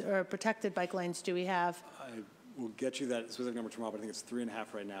lanes or protected bike lanes do we have? we'll get you that specific number tomorrow, but I think it's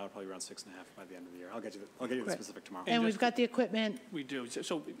 3.5 right now, probably around 6.5 by the end of the year. I'll get you the Great. specific tomorrow. And we've got the equipment. We do.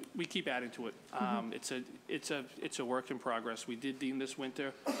 So we keep adding to it. It's a work in progress. We did deem this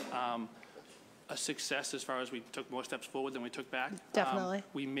winter a success as far as we took more steps forward than we took back. Definitely.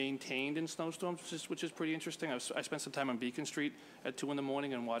 We maintained in snowstorms, which is pretty interesting. I spent some time on Beacon Street at 2 in the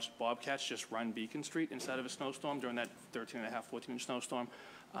morning and watched Bobcats just run Beacon Street instead of a snowstorm during that 13.5, 14-inch snowstorm.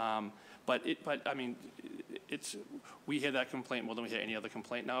 But I mean, we hear that complaint more than we hear any other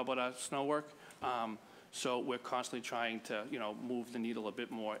complaint now about our snow work. So we're constantly trying to, move the needle a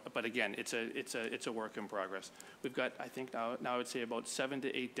bit more. But again, it's a work in progress. We've got, I think now I would say about 7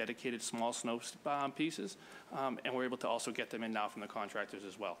 to 8 dedicated small snow pieces, and we're able to also get them in now from the contractors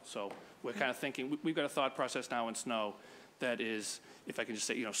as well. So we're kind of thinking, we've got a thought process now in snow that is, if I can just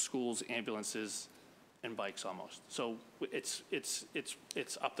say, schools, ambulances, and bikes almost. So it's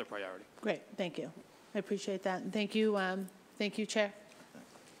up the priority. Great, thank you. I appreciate that. And thank you, Chair.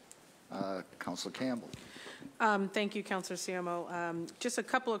 Councilor Campbell. Thank you, Councilor Siamo. Just a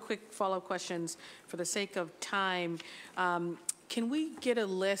couple of quick follow-up questions for the sake of time. Can we get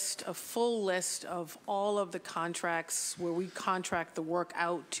a full list of all of the contracts where we contract the work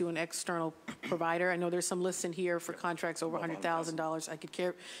out to an external provider? I know there's some lists in here for contracts over $100,000. I could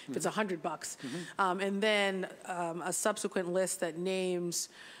care if it's $100. And then a subsequent list that names,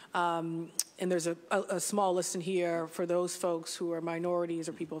 and there's a small list in here for those folks who are minorities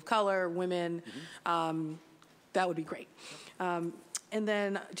or people of color, women. That would be great. And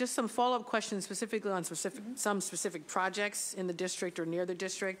then just some follow-up questions specifically on some specific projects in the district or near the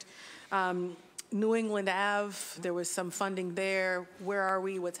district. New England Ave, there was some funding there. Where are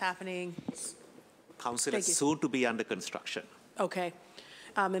we? What's happening? Council is soon to be under construction. Okay.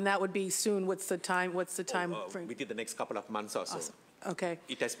 And that would be soon. What's the time frame? Within the next couple of months or so. Awesome. Okay.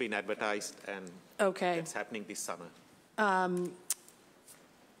 It has been advertised and it's happening this summer.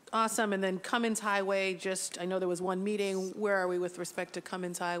 Awesome. And then Cummins Highway, I know there was one meeting. Where are we with respect to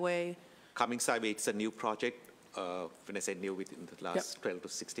Cummins Highway? Cummins Highway, it's a new project. When I say new, within the last 12 to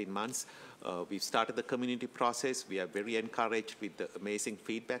 16 months. We've started the community process. We are very encouraged with the amazing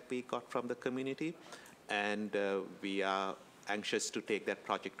feedback we got from the community. And we are anxious to take that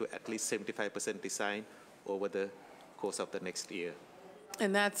project to at least 75% design over the course of the next year.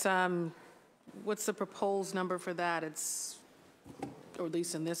 And that's, what's the proposed number for that? It's, or at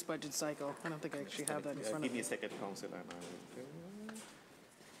least in this budget cycle. I don't think I actually have that in front of me. Give me a second, Councilor.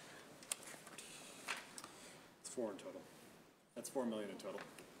 It's 4 in total. That's $4 million in total.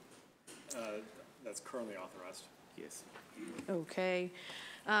 That's currently authorized. Yes. Okay.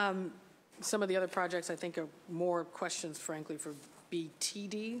 Some of the other projects I think are more questions, frankly, for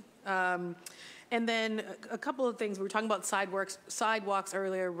BTD. And then a couple of things. We were talking about sidewalks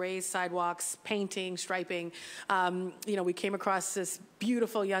earlier, raised sidewalks, painting, striping. We came across this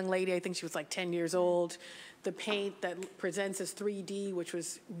beautiful young lady. I think she was like 10 years old. The paint that presents as 3D, which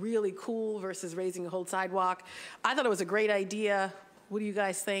was really cool versus raising a whole sidewalk. I thought it was a great idea. What do you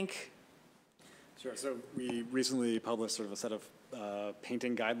guys think? Sure. So we recently published sort of a set of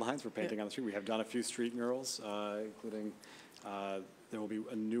painting guidelines for painting on the street. We have done a few street murals, including there will be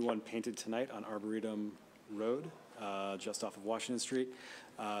a new one painted tonight on Arboretum Road, just off of Washington Street.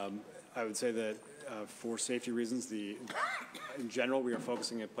 I would say that for safety reasons, in general, we are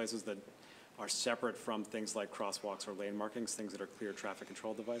focusing at places that are separate from things like crosswalks or lane markings, things that are clear traffic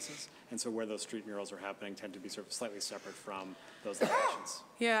control devices. And so where those street murals are happening tend to be sort of slightly separate from those locations.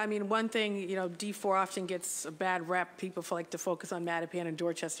 Yeah, I mean, one thing, D4 often gets a bad rep. People like to focus on Mattapan and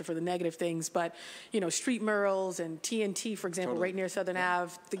Dorchester for the negative things. But, street murals and TNT, for example, right near Southern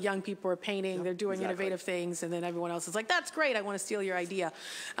Ave, the young people are painting, they're doing innovative things, and then everyone else is like, that's great, I want to steal your idea.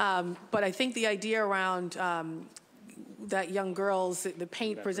 But I think the idea around that young girls, the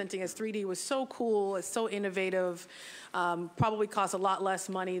paint presenting as 3D was so cool, it's so innovative, probably costs a lot less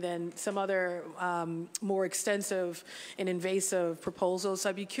money than some other more extensive and invasive proposals. So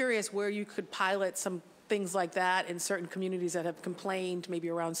I'd be curious where you could pilot some things like that in certain communities that have complained, maybe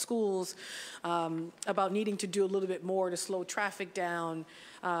around schools, about needing to do a little bit more to slow traffic down.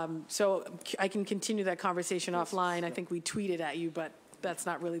 So I can continue that conversation offline. I think we tweeted at you, but that's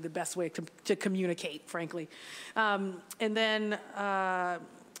not really the best way to communicate, frankly. And then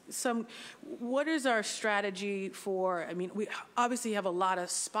what is our strategy for, we obviously have a lot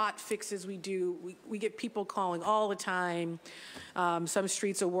of spot fixes we do. We get people calling all the time. Some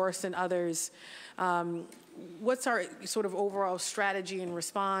streets are worse than others. What's our sort of overall strategy and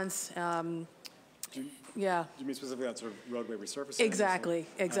response? Do you mean specifically on sort of roadway resurfacing?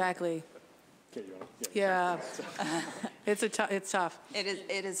 Exactly. Katie, you want to? Yeah. It's tough.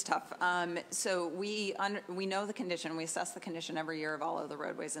 It is tough. So we know the condition. We assess the condition every year of all of the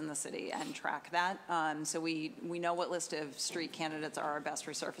roadways in the city and track that. So we know what list of street candidates are our best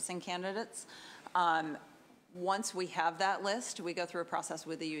resurfacing candidates. Once we have that list, we go through a process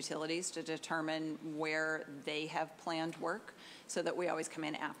with the utilities to determine where they have planned work so that we always come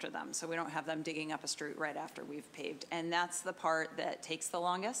in after them. So we don't have them digging up a street right after we've paved. And that's the part that takes the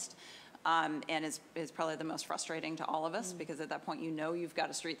longest. And is probably the most frustrating to all of us, because at that point you know you've got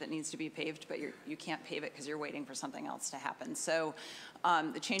a street that needs to be paved, but you can't pave it because you're waiting for something else to happen. So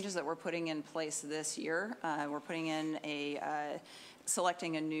the changes that we're putting in place this year, we're putting in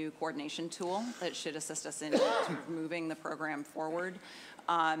selecting a new coordination tool that should assist us in sort of moving the program forward.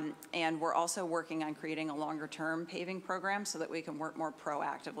 And we're also working on creating a longer-term paving program so that we can work more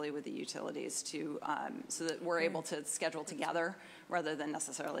proactively with the utilities to, so that we're able to schedule together rather than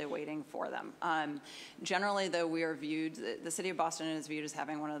necessarily waiting for them. Generally, though, we are viewed, the City of Boston is viewed as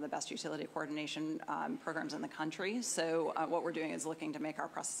having one of the best utility coordination programs in the country. So what we're doing is looking to make our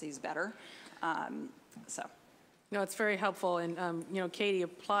processes better. No, it's very helpful, and Katie,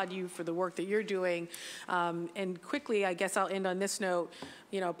 applaud you for the work that you're doing. And quickly, I guess I'll end on this note.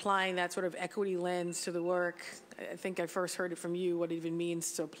 Applying that sort of equity lens to the work. I think I first heard it from you, what it even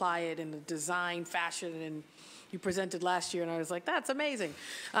means to apply it in a design fashion, and you presented last year, and I was like, that's amazing.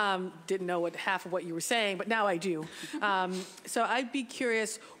 Didn't know half of what you were saying, but now I do. So I'd be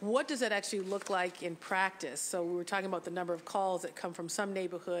curious, what does that actually look like in practice? So we were talking about the number of calls that come from some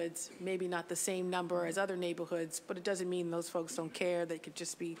neighborhoods, maybe not the same number as other neighborhoods, but it doesn't mean those folks don't care. They could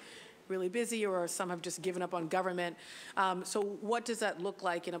just be really busy, or some have just given up on government. So what does that look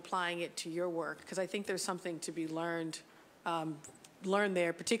like in applying it to your work? Because I think there's something to be learned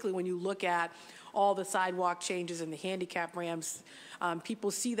there, particularly when you look at all the sidewalk changes and the handicap ramps.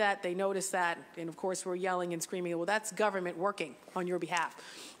 People see that, they notice that, and of course we're yelling and screaming, well, that's government working on your behalf.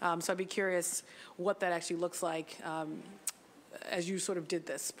 So I'd be curious what that actually looks like as you sort of did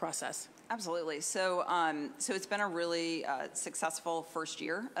this process. Absolutely. So it's been a really successful first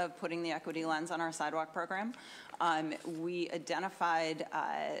year of putting the equity lens on our sidewalk program. We identified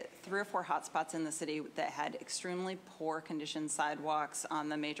 3 or 4 hotspots in the city that had extremely poor condition sidewalks on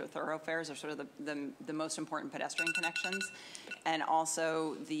the major thoroughfares, or sort of the most important pedestrian connections, and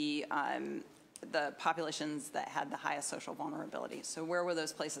also the populations that had the highest social vulnerability. So where were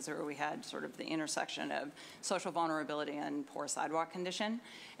those places where we had sort of the intersection of social vulnerability and poor sidewalk condition?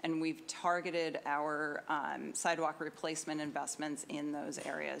 And we've targeted our sidewalk replacement investments in those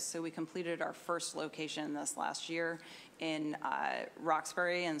areas. So we completed our first location this last year in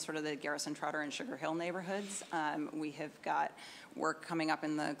Roxbury and sort of the Garrison Trotter and Sugar Hill neighborhoods. We have got work coming up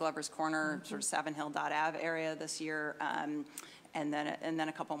in the Glover's Corner, sort of Savin Hill Ave area this year. And then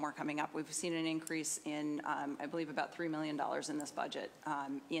a couple more coming up. We've seen an increase in, I believe, about $3 million in this budget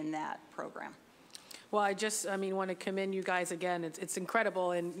in that program. Well, I want to commend you guys again. It's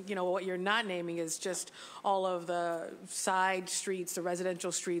incredible, and what you're not naming is just all of the side streets, the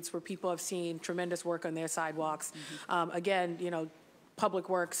residential streets where people have seen tremendous work on their sidewalks. Again, Public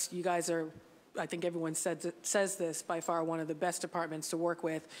Works, you guys are, I think everyone says this, by far one of the best departments to work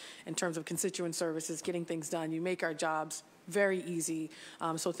with in terms of constituent services, getting things done. You make our jobs very easy.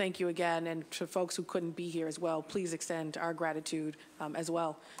 So thank you again, and to folks who couldn't be here as well, please extend our gratitude as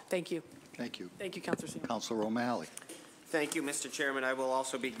well. Thank you. Thank you. Thank you, Councilor Seymour. Councilor O'Malley. Thank you, Mr. Chairman. I will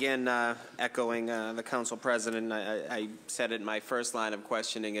also begin echoing the Council President. I said it in my first line of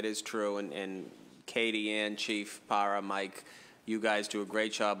questioning. It is true, and Katie, Ann, Chief, Para, Mike, you guys do a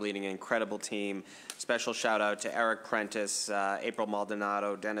great job leading an incredible team. Special shout out to Eric Prentice, April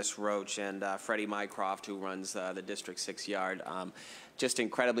Maldonado, Dennis Roach, and Freddie Mycroft, who runs the District 6 yard. Just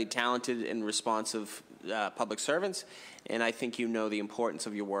incredibly talented and responsive public servants, and I think you know the importance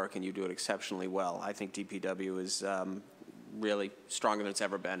of your work, and you do it exceptionally well. I think DPW is really stronger than it's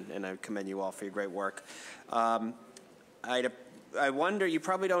ever been, and I commend you all for your great work. I wonder, you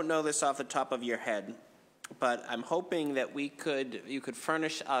probably don't know this off the top of your head, but I'm hoping that you could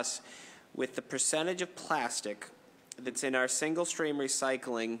furnish us with the percentage of plastic that's in our single stream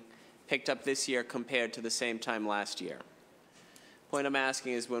recycling picked up this year compared to the same time last year. Point I'm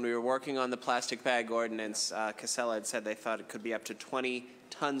asking is, when we were working on the plastic bag ordinance, Casella had said they thought it could be up to 20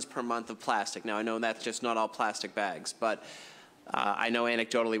 tons per month of plastic. Now, I know that's just not all plastic bags, but I know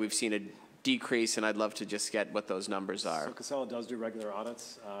anecdotally we've seen a decrease, and I'd love to just get what those numbers are. So Casella does do regular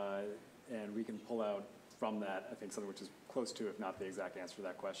audits, and we can pull out from that, I think, something which is close to, if not the exact answer to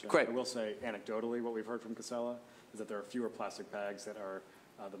that question. Great. I will say, anecdotally, what we've heard from Casella is that there are fewer plastic bags that are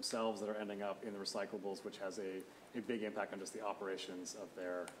themselves that are ending up in the recyclables, which has a big impact on just the operations of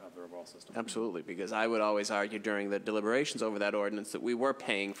their overall system. Absolutely, because I would always argue during the deliberations over that ordinance that we were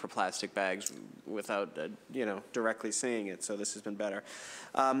paying for plastic bags without, directly seeing it, so this has been better.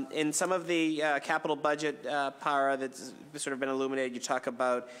 In some of the capital budget, Para, that's sort of been illuminated, you talk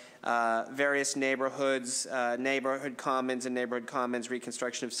about various neighborhoods, neighborhood commons and neighborhood commons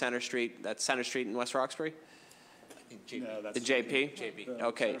reconstruction of Center Street. That's Center Street in West Roxbury? No, that's the JP?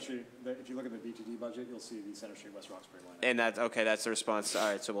 Okay. If you look at the BTD budget, you'll see the Center Street West Roxbury line. And that's, okay, that's the response. All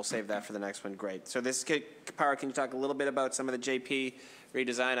right, so we'll save that for the next one. Great. So this, Kapara, can you talk a little bit about some of the JP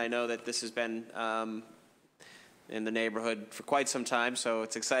redesign? I know that this has been in the neighborhood for quite some time, so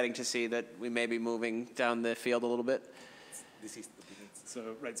it's exciting to see that we may be moving down the field a little bit. This is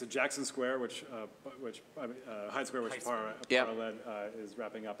So Jackson Square, which Hyde Square, which Para led, is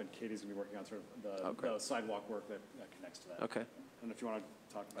wrapping up, and Katie's going to be working on sort of the sidewalk work that connects to that. Okay. And if you want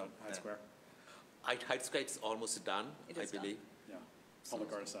to talk about Hyde Square. Hyde Square is almost done, I believe. Yeah,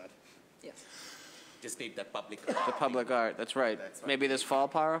 public art aside. Yes. Just need that public The public art, that's right. Maybe this fall,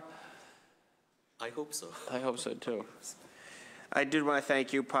 Para? I hope so. I hope so, too. I did want to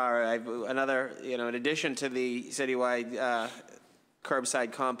thank you, Para. Another, in addition to the citywide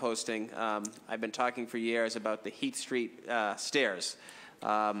curbside composting, I've been talking for years about the Heath Street stairs,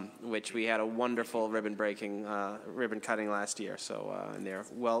 which we had a wonderful ribbon cutting last year. So, and they're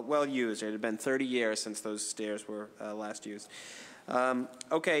well used. It had been 30 years since those stairs were last used.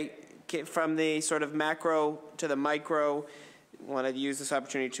 Okay, from the sort of macro to the micro, wanted to use this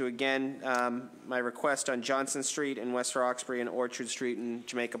opportunity to again, my request on Johnson Street in West Roxbury and Orchard Street in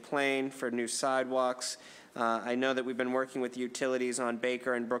Jamaica Plain for new sidewalks. I know that we've been working with utilities on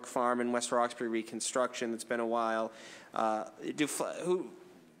Baker and Brook Farm and West Roxbury reconstruction. It's been a while.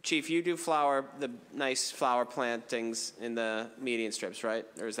 Chief, you do the nice flower plantings in the median strips, right?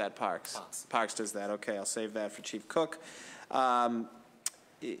 Or is that Parks? Parks does that. Okay, I'll save that for Chief Cook.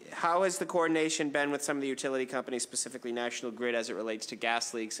 How has the coordination been with some of the utility companies, specifically National Grid, as it relates to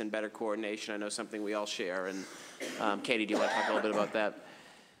gas leaks and better coordination? I know something we all share. And Katie, do you want to talk a little bit about that?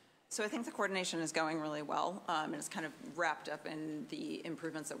 So I think the coordination is going really well, and it's kind of wrapped up in the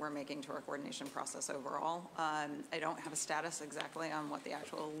improvements that we're making to our coordination process overall. I don't have a status exactly on what the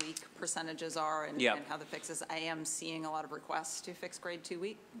actual leak percentages are and how the fixes. I am seeing a lot of requests to fix grade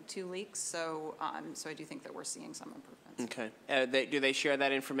 2 leaks, so so I do think that we're seeing some improvements. Okay. Do they share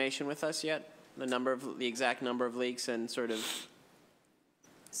that information with us yet? The exact number of leaks and sort of?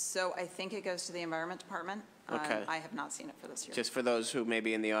 So I think it goes to the Environment Department. Okay. I have not seen it for this year. Just for those who may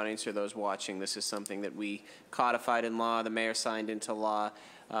be in the audience or those watching, this is something that we codified in law. The mayor signed into law.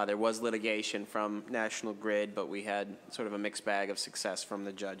 There was litigation from National Grid, but we had sort of a mixed bag of success from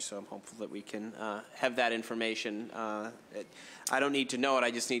the judge, so I'm hopeful that we can have that information. I don't need to know it.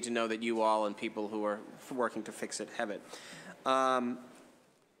 I just need to know that you all and people who are working to fix it have it.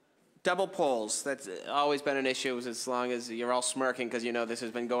 Double polls, that's always been an issue as long as you're all smirking because you know this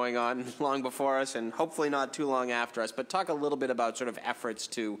has been going on long before us and hopefully not too long after us. But talk a little bit about sort of efforts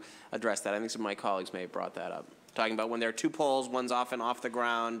to address that. I think some of my colleagues may have brought that up. Talking about when there are two poles, one's often off the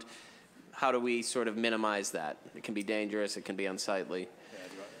ground, how do we sort of minimize that? It can be dangerous, it can be unsightly.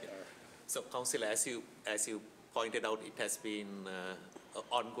 So, Councillor, as you pointed out, it has been an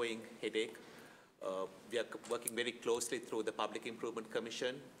ongoing headache. We are working very closely through the Public Improvement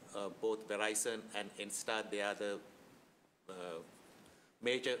Commission. Both Verizon and Instar, they are the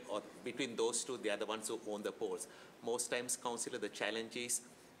major, or between those two, they are the ones who own the poles. Most times, Councillor, the challenge is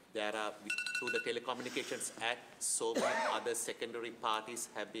there are, through the Telecommunications Act, so many other secondary parties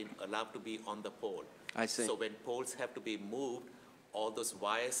have been allowed to be on the pole. I see. So when poles have to be moved, all those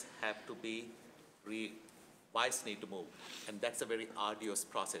wires have to be, wires need to move. And that's a very arduous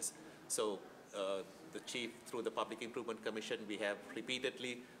process. So the chief, through the Public Improvement Commission, we have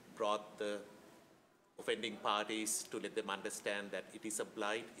repeatedly brought the offending parties to let them understand that it is a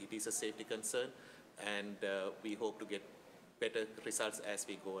blight, it is a safety concern, and we hope to get better results as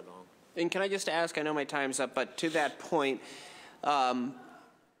we go along. And can I just ask, I know my time's up, but to that point,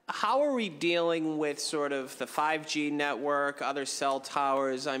 how are we dealing with sort of the 5G network, other cell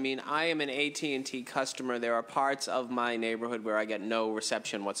towers? I mean, I am an AT&T customer. There are parts of my neighborhood where I get no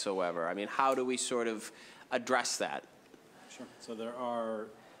reception whatsoever. I mean, how do we sort of address that? Sure. So there are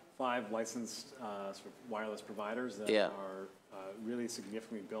 5 licensed sort of wireless providers that are really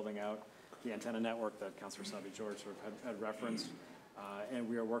significantly building out the antenna network that Councilor Sabi George sort of had referenced. And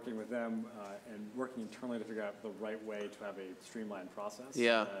we are working with them and working internally to figure out the right way to have a streamlined process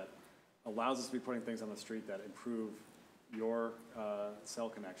that allows us to be putting things on the street that improve your cell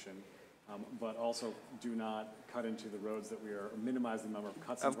connection but also do not cut into the roads that we are, minimize the number of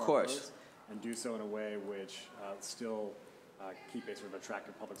cuts Of into our course. roads, and do so in a way which still keep a sort of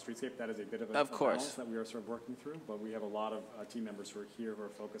attractive public streetscape. That is a bit of a balance that we are sort of working through, but we have a lot of team members who are here who are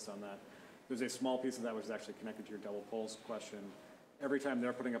focused on that. There's a small piece of that which is actually connected to your double poles question. Every time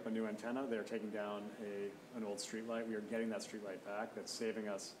they're putting up a new antenna, they're taking down an old street light. We are getting that street light back. That's saving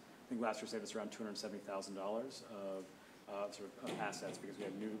us, I think last year saved us around $270,000 of assets, because we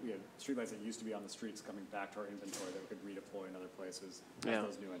had streetlights that used to be on the streets coming back to our inventory that we could redeploy in other places as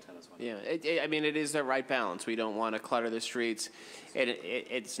those new antennas went. Yeah, I mean, it is the right balance. We don't want to clutter the streets.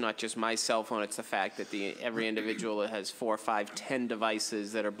 It's not just my cell phone, it's the fact that every individual has 4, 5, 10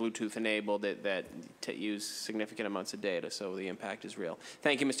 devices that are Bluetooth enabled that use significant amounts of data, so the impact is real.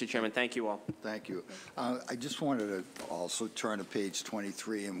 Thank you, Mr. Chairman. Thank you all. Thank you. I just wanted to also turn to page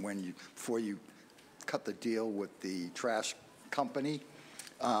 23, and before you cut the deal with the trash company,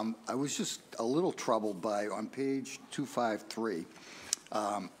 I was just a little troubled by, on page 253,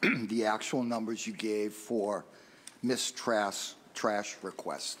 the actual numbers you gave for missed trash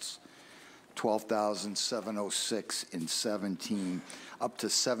requests. 12,706 in 17, up to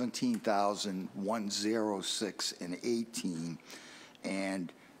 17,106 in 18,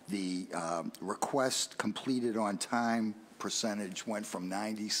 and the request completed on time percentage went from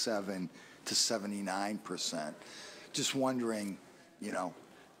 97 to 79%. Just wondering, Yeah,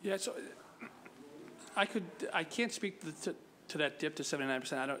 so I can't speak to that dip to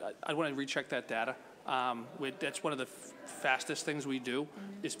 79%. I want to recheck that data. That's one of the fastest things we do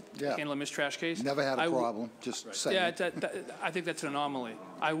is handle a missed trash case. Never had a problem, just saying. Yeah, I think that's an anomaly.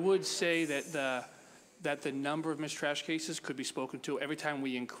 I would say that the number of missed trash cases could be spoken to every time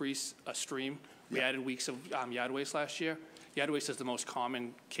we increase a stream. We added weeks of yard waste last year. Yard waste is the most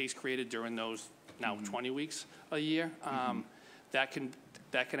common case created during those now 20 weeks a year. That can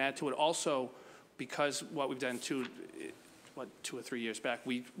add to it. Also, because what we've done too, 2 or 3 years back,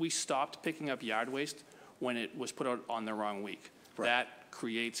 we stopped picking up yard waste when it was put out on the wrong week. Right. That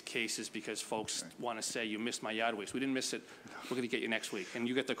creates cases because folks want to say, you missed my yard waste. We didn't miss it. We're going to get you next week. And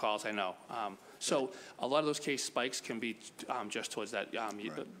you get the calls, I know. So a lot of those case spikes can be just towards that.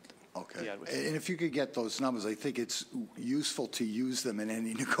 Okay. And if you could get those numbers, I think it's useful to use them in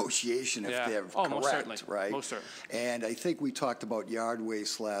any negotiation if they're correct, most certainly. Right? Most certainly. And I think we talked about yard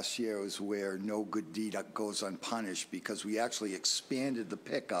waste last year was where no good deed goes unpunished, because we actually expanded the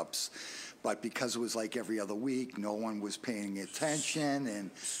pickups, but because it was like every other week, no one was paying attention.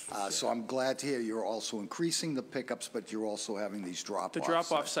 And so I'm glad to hear you're also increasing the pickups, but you're also having these drop-offs. The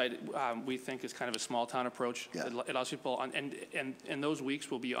drop-off site, we think, is kind of a small-town approach. Yeah. It allows people on, and those weeks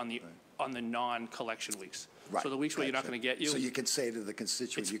will be on the non-collection weeks. Right. So the weeks where you're not going to get you. So you can say to the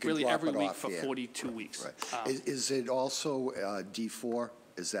constituent, you can really drop every it week off for here. 42 weeks. Right. Is it also D4?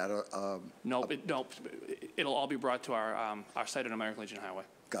 Is that a? No, it'll all be brought to our site on American Legion Highway.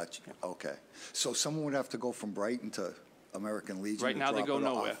 Gotcha. Yeah. Okay. So someone would have to go from Brighton to American Legion. Right now they go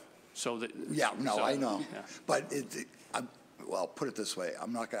nowhere. So that. Yeah. No, I know. Yeah. But well, put it this way.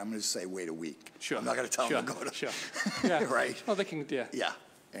 I'm going to say wait a week. Sure. I'm not going to tell them to go to. Sure. Yeah. Right. Well, they can. Yeah. Yeah.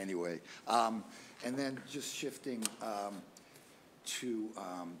 Anyway, and then just shifting to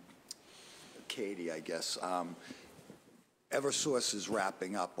Katie, I guess. Eversource is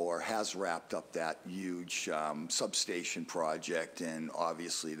wrapping up, or has wrapped up, that huge substation project, and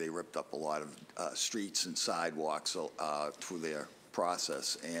obviously they ripped up a lot of streets and sidewalks through their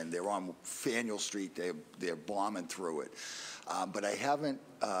process, and they're on Faneuil Street. They're bombing through it, but I haven't,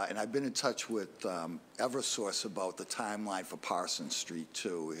 and I've been in touch with Eversource about the timeline for Parsons Street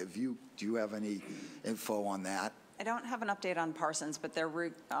too. Do you have any info on that? I don't have an update on Parsons, but their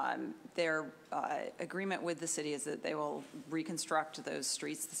agreement with the city is that they will reconstruct those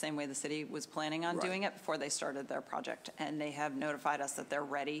streets the same way the city was planning on doing it before they started their project. And they have notified us that they're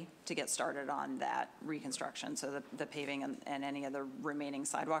ready to get started on that reconstruction, so the paving and any of the remaining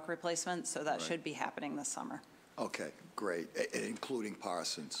sidewalk replacements. So that should be happening this summer. Okay, great, including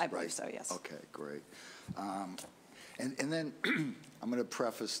Parsons, I believe so, yes. Okay, great. And then I'm going to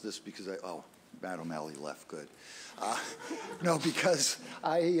preface this because Matt O'Malley left, good. No, because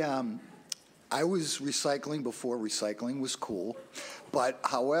I was recycling before recycling was cool. But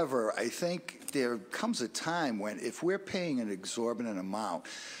however, I think there comes a time when if we're paying an exorbitant amount,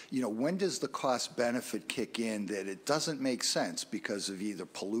 when does the cost benefit kick in that it doesn't make sense because of either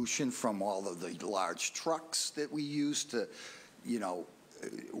pollution from all of the large trucks that we use to,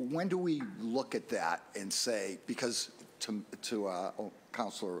 when do we look at that and say, because to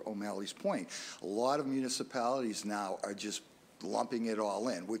Councilor O'Malley's point, a lot of municipalities now are just lumping it all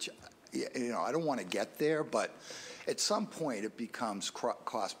in, which, I don't want to get there, but at some point it becomes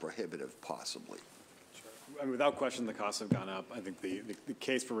cost prohibitive, possibly. I mean, without question, the costs have gone up. I think the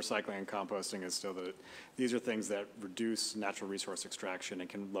case for recycling and composting is still that these are things that reduce natural resource extraction and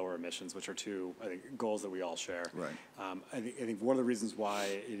can lower emissions, which are two, I think, goals that we all share. Right. I think one of the reasons why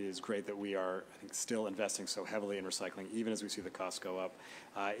it is great that we are, I think, still investing so heavily in recycling, even as we see the costs go up,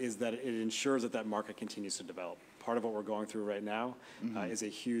 is that it ensures that that market continues to develop. Part of what we're going through right now is a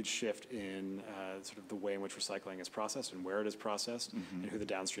huge shift in sort of the way in which recycling is processed and where it is processed and who the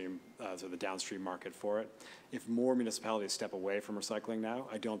downstream, so the downstream market for it. If more municipalities step away from recycling now,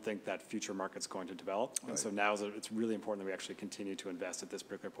 I don't think that future market's going to develop. Right. And so now it's really important that we actually continue to invest at this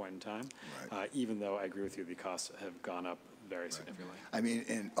particular point in time, right. Even though I agree with you, the costs have gone up very significantly. I mean,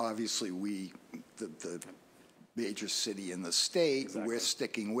 and obviously the major city in the state, we're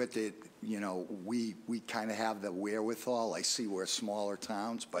sticking with it. You know, we kind of have the wherewithal. I see we're smaller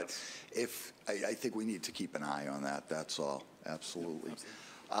towns, but I think we need to keep an eye on that. That's all. Absolutely.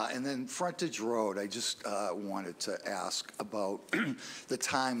 And then Frontage Road, I just wanted to ask about the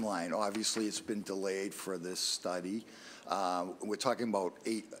timeline. Obviously, it's been delayed for this study. We're talking about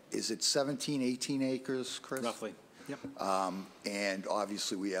is it 17, 18 acres, Chris? Roughly. Yep. And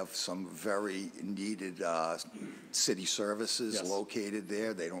obviously, we have some very needed city services located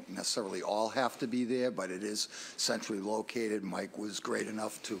there. They don't necessarily all have to be there, but it is centrally located. Mike was great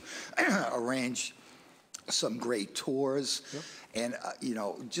enough to arrange some great tours. Yep. And, you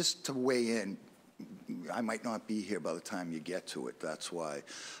know, just to weigh in, I might not be here by the time you get to it. That's why.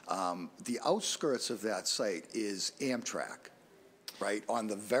 The outskirts of that site is Amtrak. Right, on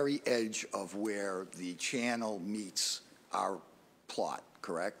the very edge of where the channel meets our plot,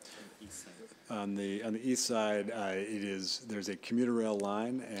 correct? On the east side, there's a commuter rail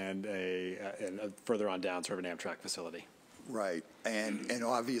line and further on down, sort of an Amtrak facility. Right, and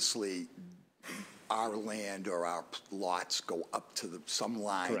obviously, our land or our lots go up to some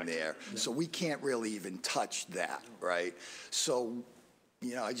line Correct. There, yeah. So we can't really even touch that, right? So,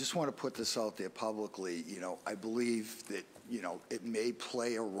 you know, I just want to put this out there publicly. You know, I believe that, you know, it may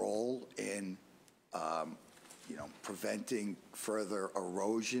play a role in, you know, preventing further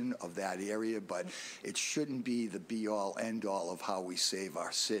erosion of that area, but it shouldn't be the be-all, end-all of how we save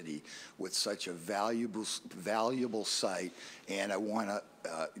our city with such a valuable site. And I want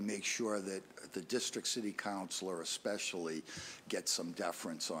to make sure that the district city councilor especially gets some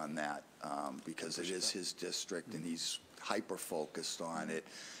deference on that because it is his district and he's hyper-focused on it.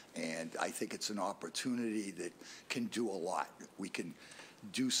 And I think it's an opportunity that can do a lot. We can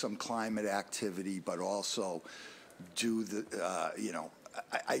do some climate activity, but also do the, you know,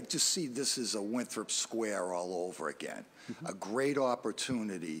 I just see this as a Winthrop Square all over again. A great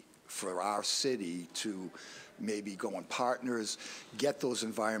opportunity for our city to maybe go in partners, get those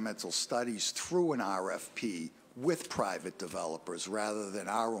environmental studies through an RFP with private developers rather than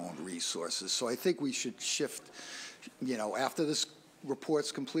our own resources. So I think we should shift, you know, after this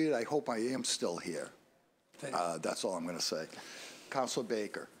report's completed, I hope I am still here. That's all I'm going to say. Councilor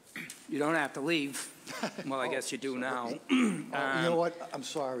Baker. You don't have to leave. Well, I guess you do now. You know what? I'm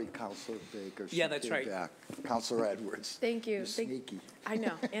sorry, Councilor Baker. Yeah, that's right. Back. Councilor Edwards. Thank you. You're sneaky. I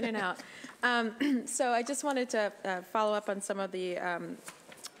know, in and out. So I just wanted to follow up on some of the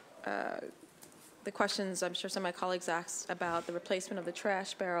questions I'm sure some of my colleagues asked about the replacement of the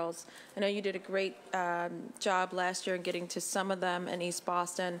trash barrels. I know you did a great job last year in getting to some of them in East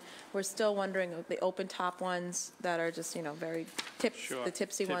Boston. We're still wondering the open top ones that are just, you know, very the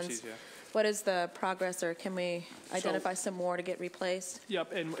tipsy ones. Yeah. What is the progress, or can we identify some more to get replaced?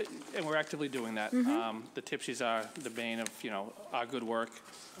 Yep, and we're actively doing that. The tipsies are the bane of, you know, our good work.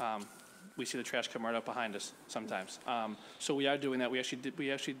 We see the trash come right up behind us sometimes. So we are doing that. We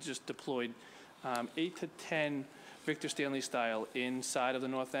actually just deployed 8 to 10 Victor Stanley style inside of the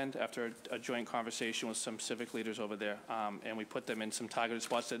North End after a joint conversation with some civic leaders over there, and we put them in some targeted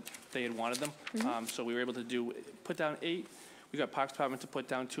spots that they had wanted them. So we were able to put down 8. We got Parks Department to put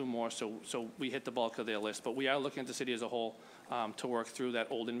down 2 more, so we hit the bulk of their list. But we are looking at the city as a whole to work through that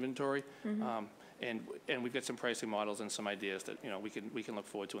old inventory, and we've got some pricing models and some ideas that, you know, we can look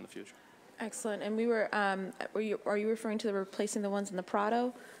forward to in the future. Excellent. And we were you referring to replacing the ones in the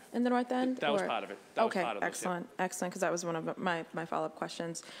Prado in the North End? That was part of it. Okay, excellent, excellent, because that was one of my follow-up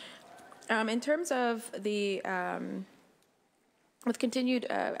questions. In terms of the, with continued,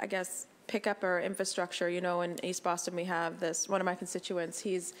 I guess, pickup or infrastructure, you know, in East Boston we have this, one of my constituents,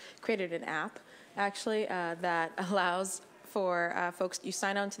 he's created an app, actually, that allows for folks, you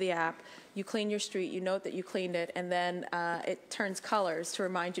sign on to the app, you clean your street, you note that you cleaned it, and then it turns colors to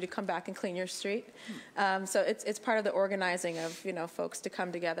remind you to come back and clean your street. So it's part of the organizing of, you know, folks to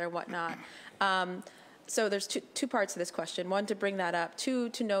come together and whatnot. So there's two parts to this question. One, to bring that up. Two,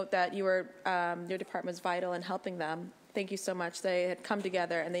 to note that your department's vital in helping them. Thank you so much. They had come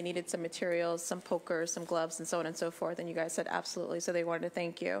together and they needed some materials, some pokers, some gloves, and so on and so forth. And you guys said absolutely, so they wanted to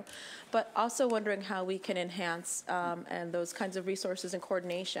thank you. But also wondering how we can enhance and those kinds of resources and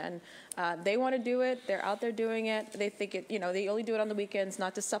coordination. They want to do it. They're out there doing it. They think it. They only do it on the weekends,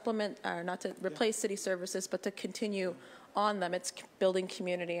 not to supplement or not to replace city services, but to continue on them. It's building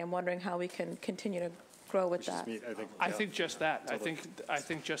community. I'm wondering how we can continue to grow with that. I think just that. Totally. I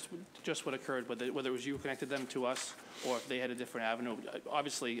think just what occurred, whether it was you connected them to us or if they had a different avenue.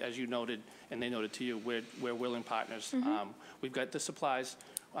 Obviously, as you noted, and they noted to you, we're willing partners. We've got the supplies.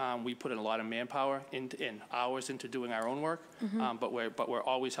 We put in a lot of manpower and hours into doing our own work, but we're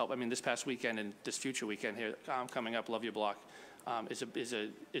always helping. I mean, this past weekend and this future weekend here coming up, Love Your Block, is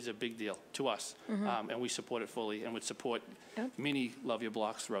a big deal to us, and we support it fully and would support many Love Your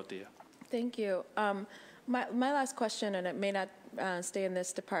Blocks throughout the year. Thank you. My last question, and it may not stay in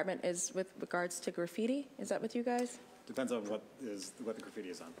this department, is with regards to graffiti. Is that with you guys? Depends on what the graffiti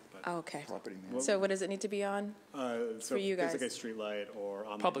is on. But oh, okay. Property management. So what does it need to be on for you guys? It's like a street light or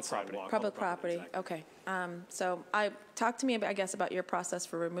on public the property. sidewalk. Public property. Exactly. Okay. So talk to me, I guess, about your process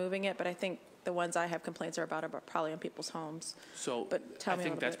for removing it, but I think the ones I have complaints are about probably on people's homes. So but tell me I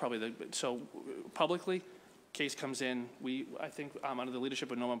think that's probably publicly. Case comes in, I think under the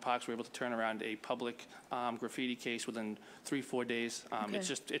leadership of Norman Parks, we're able to turn around a public graffiti case within 3-4 days. Okay.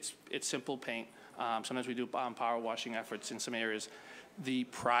 It's simple paint. Sometimes we do power washing efforts in some areas. The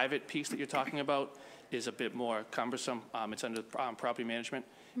private piece that you're talking about is a bit more cumbersome. It's under property management,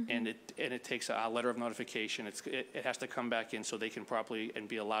 and it takes a letter of notification. It has to come back in so they can properly and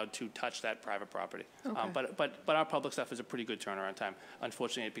be allowed to touch that private property. Okay. But our public stuff is a pretty good turnaround time.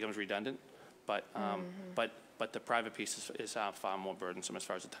 Unfortunately, it becomes redundant. But the private piece is far more burdensome as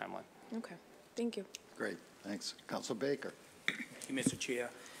far as the timeline. Okay, thank you. Great, thanks. Councilor Baker. Thank you, Mr. Chair.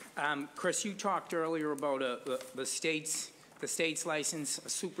 Chris, you talked earlier about the state's license, a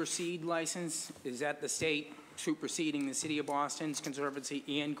supersede license. Is that the state superseding the City of Boston's Conservancy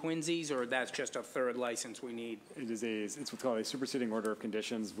and Quincy's, or that's just a third license we need? It's what's called a superseding order of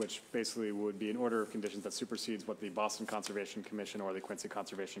conditions, which basically would be an order of conditions that supersedes what the Boston Conservation Commission or the Quincy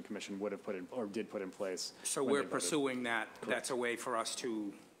Conservation Commission would have put in or did put in place. So we're pursuing that. Correct. That's a way for us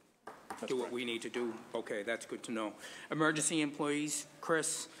to do what we need to do. Okay, that's good to know. Emergency employees,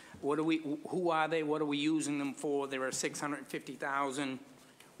 Chris, who are they? What are we using them for? There are 650,000.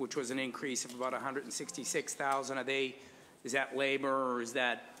 Which was an increase of about 166,000. Is that labor or is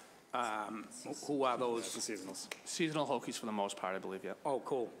that, who are those? Seasonals. Seasonal hokies for the most part, I believe, yeah. Oh,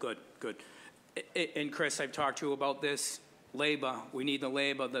 cool, good. And Chris, I've talked to you about this. Labor, we need the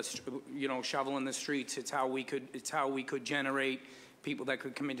labor, shoveling the streets. It's how we could generate people that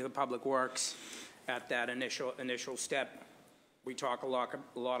could come into the public works at that initial step. We talk a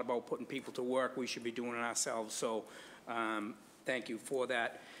lot about putting people to work. We should be doing it ourselves. So, thank you for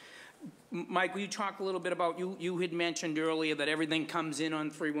that. Mike, will you talk a little bit about, you had mentioned earlier that everything comes in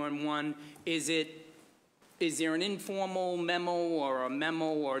on 311. Is there an informal memo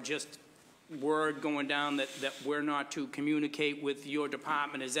or just word going down that we're not to communicate with your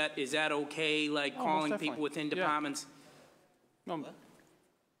department? Is that okay, like calling people within departments? Yeah.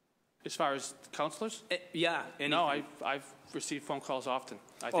 As far as counselors? Yeah. Anything. No, I've received phone calls often.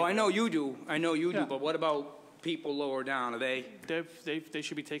 I know you do, but what about people lower down? Are they? They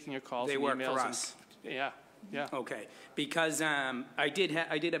should be taking your calls. They and work emails for us. Yeah. Okay, because I did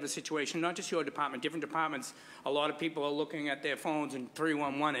have a situation, not just your department, different departments. A lot of people are looking at their phones and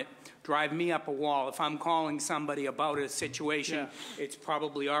 311 it. Drive me up a wall. If I'm calling somebody about a situation, it's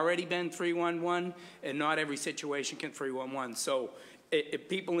probably already been 311, and not every situation can 311. So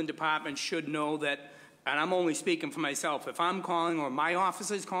people in departments should know that. And I'm only speaking for myself. If I'm calling or my office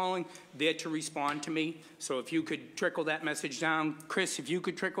is calling, they're to respond to me. So if you could trickle that message down. Chris, if you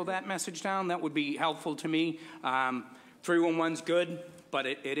could trickle that message down, that would be helpful to me. 311's good, but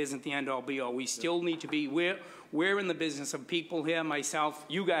it isn't the end-all, be-all. We still need to be, we're in the business of people here, myself.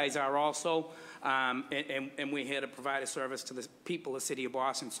 You guys are also. And we're here to provide a service to the people of the City of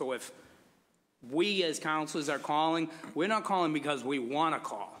Boston. So if we as councilors are calling, we're not calling because we want to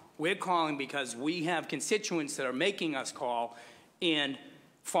call. We're calling because we have constituents that are making us call and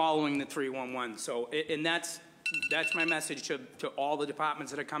following the 311. So, and that's my message to all the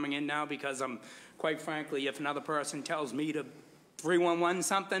departments that are coming in now, because quite frankly, if another person tells me to 311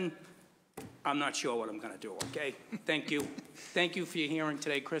 something, I'm not sure what I'm going to do, okay? Thank you. Thank you for your hearing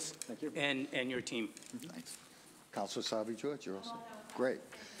today, Chris. Thank you. And your team. Thanks. Councilor Savi-George, you're also great.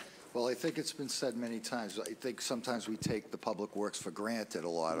 Well, I think it's been said many times. I think sometimes we take the public works for granted, a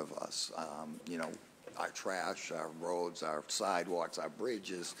lot of us. our trash, our roads, our sidewalks, our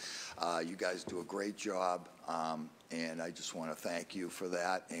bridges. You guys do a great job, and I just want to thank you for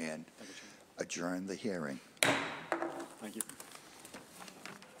that and adjourn the hearing. Thank you.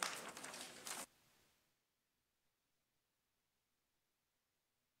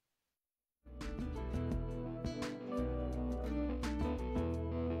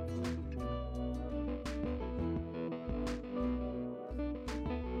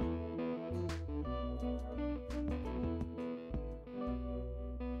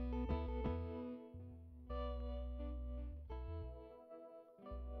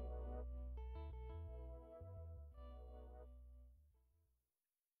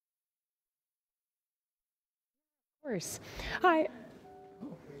 Of course. Hi.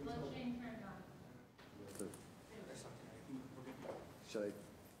 Should I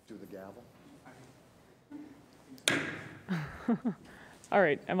do the gavel? All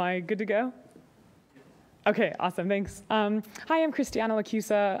right, am I good to go? Okay, awesome, thanks. Hi, I'm Christiana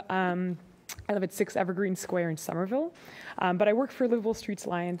Lacusa. I live at 6 Evergreen Square in Somerville, but I work for Livable Streets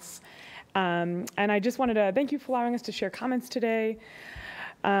Alliance. And I just wanted to thank you for allowing us to share comments today.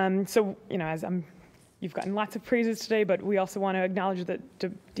 So, you know, you've gotten lots of praises today, but we also want to acknowledge that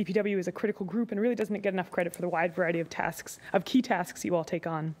DPW is a critical group and really doesn't get enough credit for the wide variety of key tasks you all take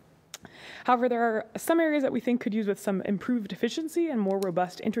on. However, there are some areas that we think could use with some improved efficiency and more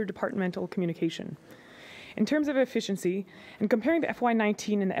robust interdepartmental communication. In terms of efficiency, and comparing the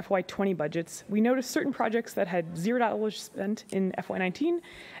FY19 and the FY20 budgets, we noticed certain projects that had $0 spent in FY19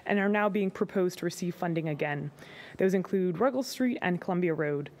 and are now being proposed to receive funding again. Those include Ruggles Street and Columbia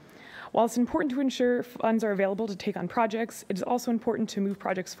Road. While it's important to ensure funds are available to take on projects, it is also important to move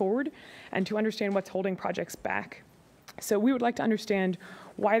projects forward and to understand what's holding projects back. So we would like to understand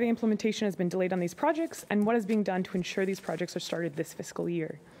why the implementation has been delayed on these projects and what is being done to ensure these projects are started this fiscal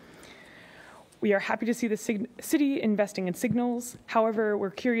year. We are happy to see the city investing in signals. However,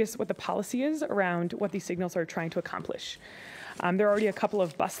 we're curious what the policy is around what these signals are trying to accomplish. There are already a couple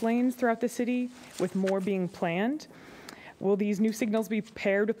of bus lanes throughout the city, with more being planned. Will these new signals be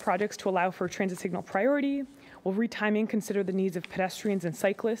paired with projects to allow for transit signal priority? Will retiming consider the needs of pedestrians and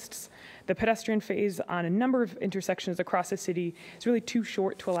cyclists? The pedestrian phase on a number of intersections across the city is really too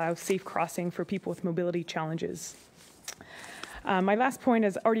short to allow safe crossing for people with mobility challenges. My last point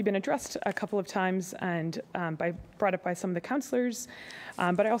has already been addressed a couple of times and brought up by some of the councilors,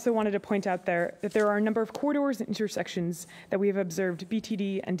 but I also wanted to point out that there are a number of corridors and intersections that we have observed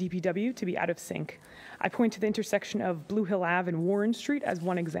BTD and DPW to be out of sync. I point to the intersection of Blue Hill Ave and Warren Street as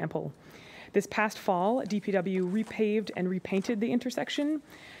one example. This past fall, DPW repaved and repainted the intersection.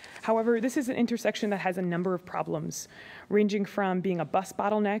 However, this is an intersection that has a number of problems, ranging from being a bus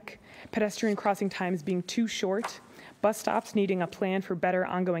bottleneck, pedestrian crossing times being too short, bus stops needing a plan for better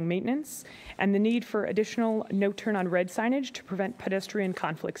ongoing maintenance, and the need for additional no turn on red signage to prevent pedestrian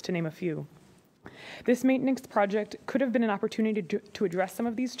conflicts, to name a few. This maintenance project could have been an opportunity to address some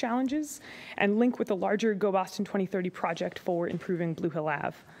of these challenges and link with the larger Go Boston 2030 project for improving Blue Hill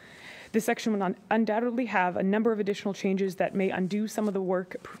Ave. This section will undoubtedly have a number of additional changes that may undo some of the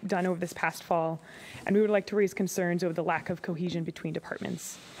work done over this past fall, and we would like to raise concerns over the lack of cohesion between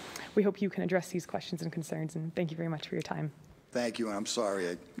departments. We hope you can address these questions and concerns, and thank you very much for your time. Thank you, and I'm sorry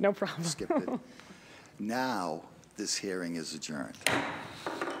I No problem. skipped it. Now, this hearing is adjourned.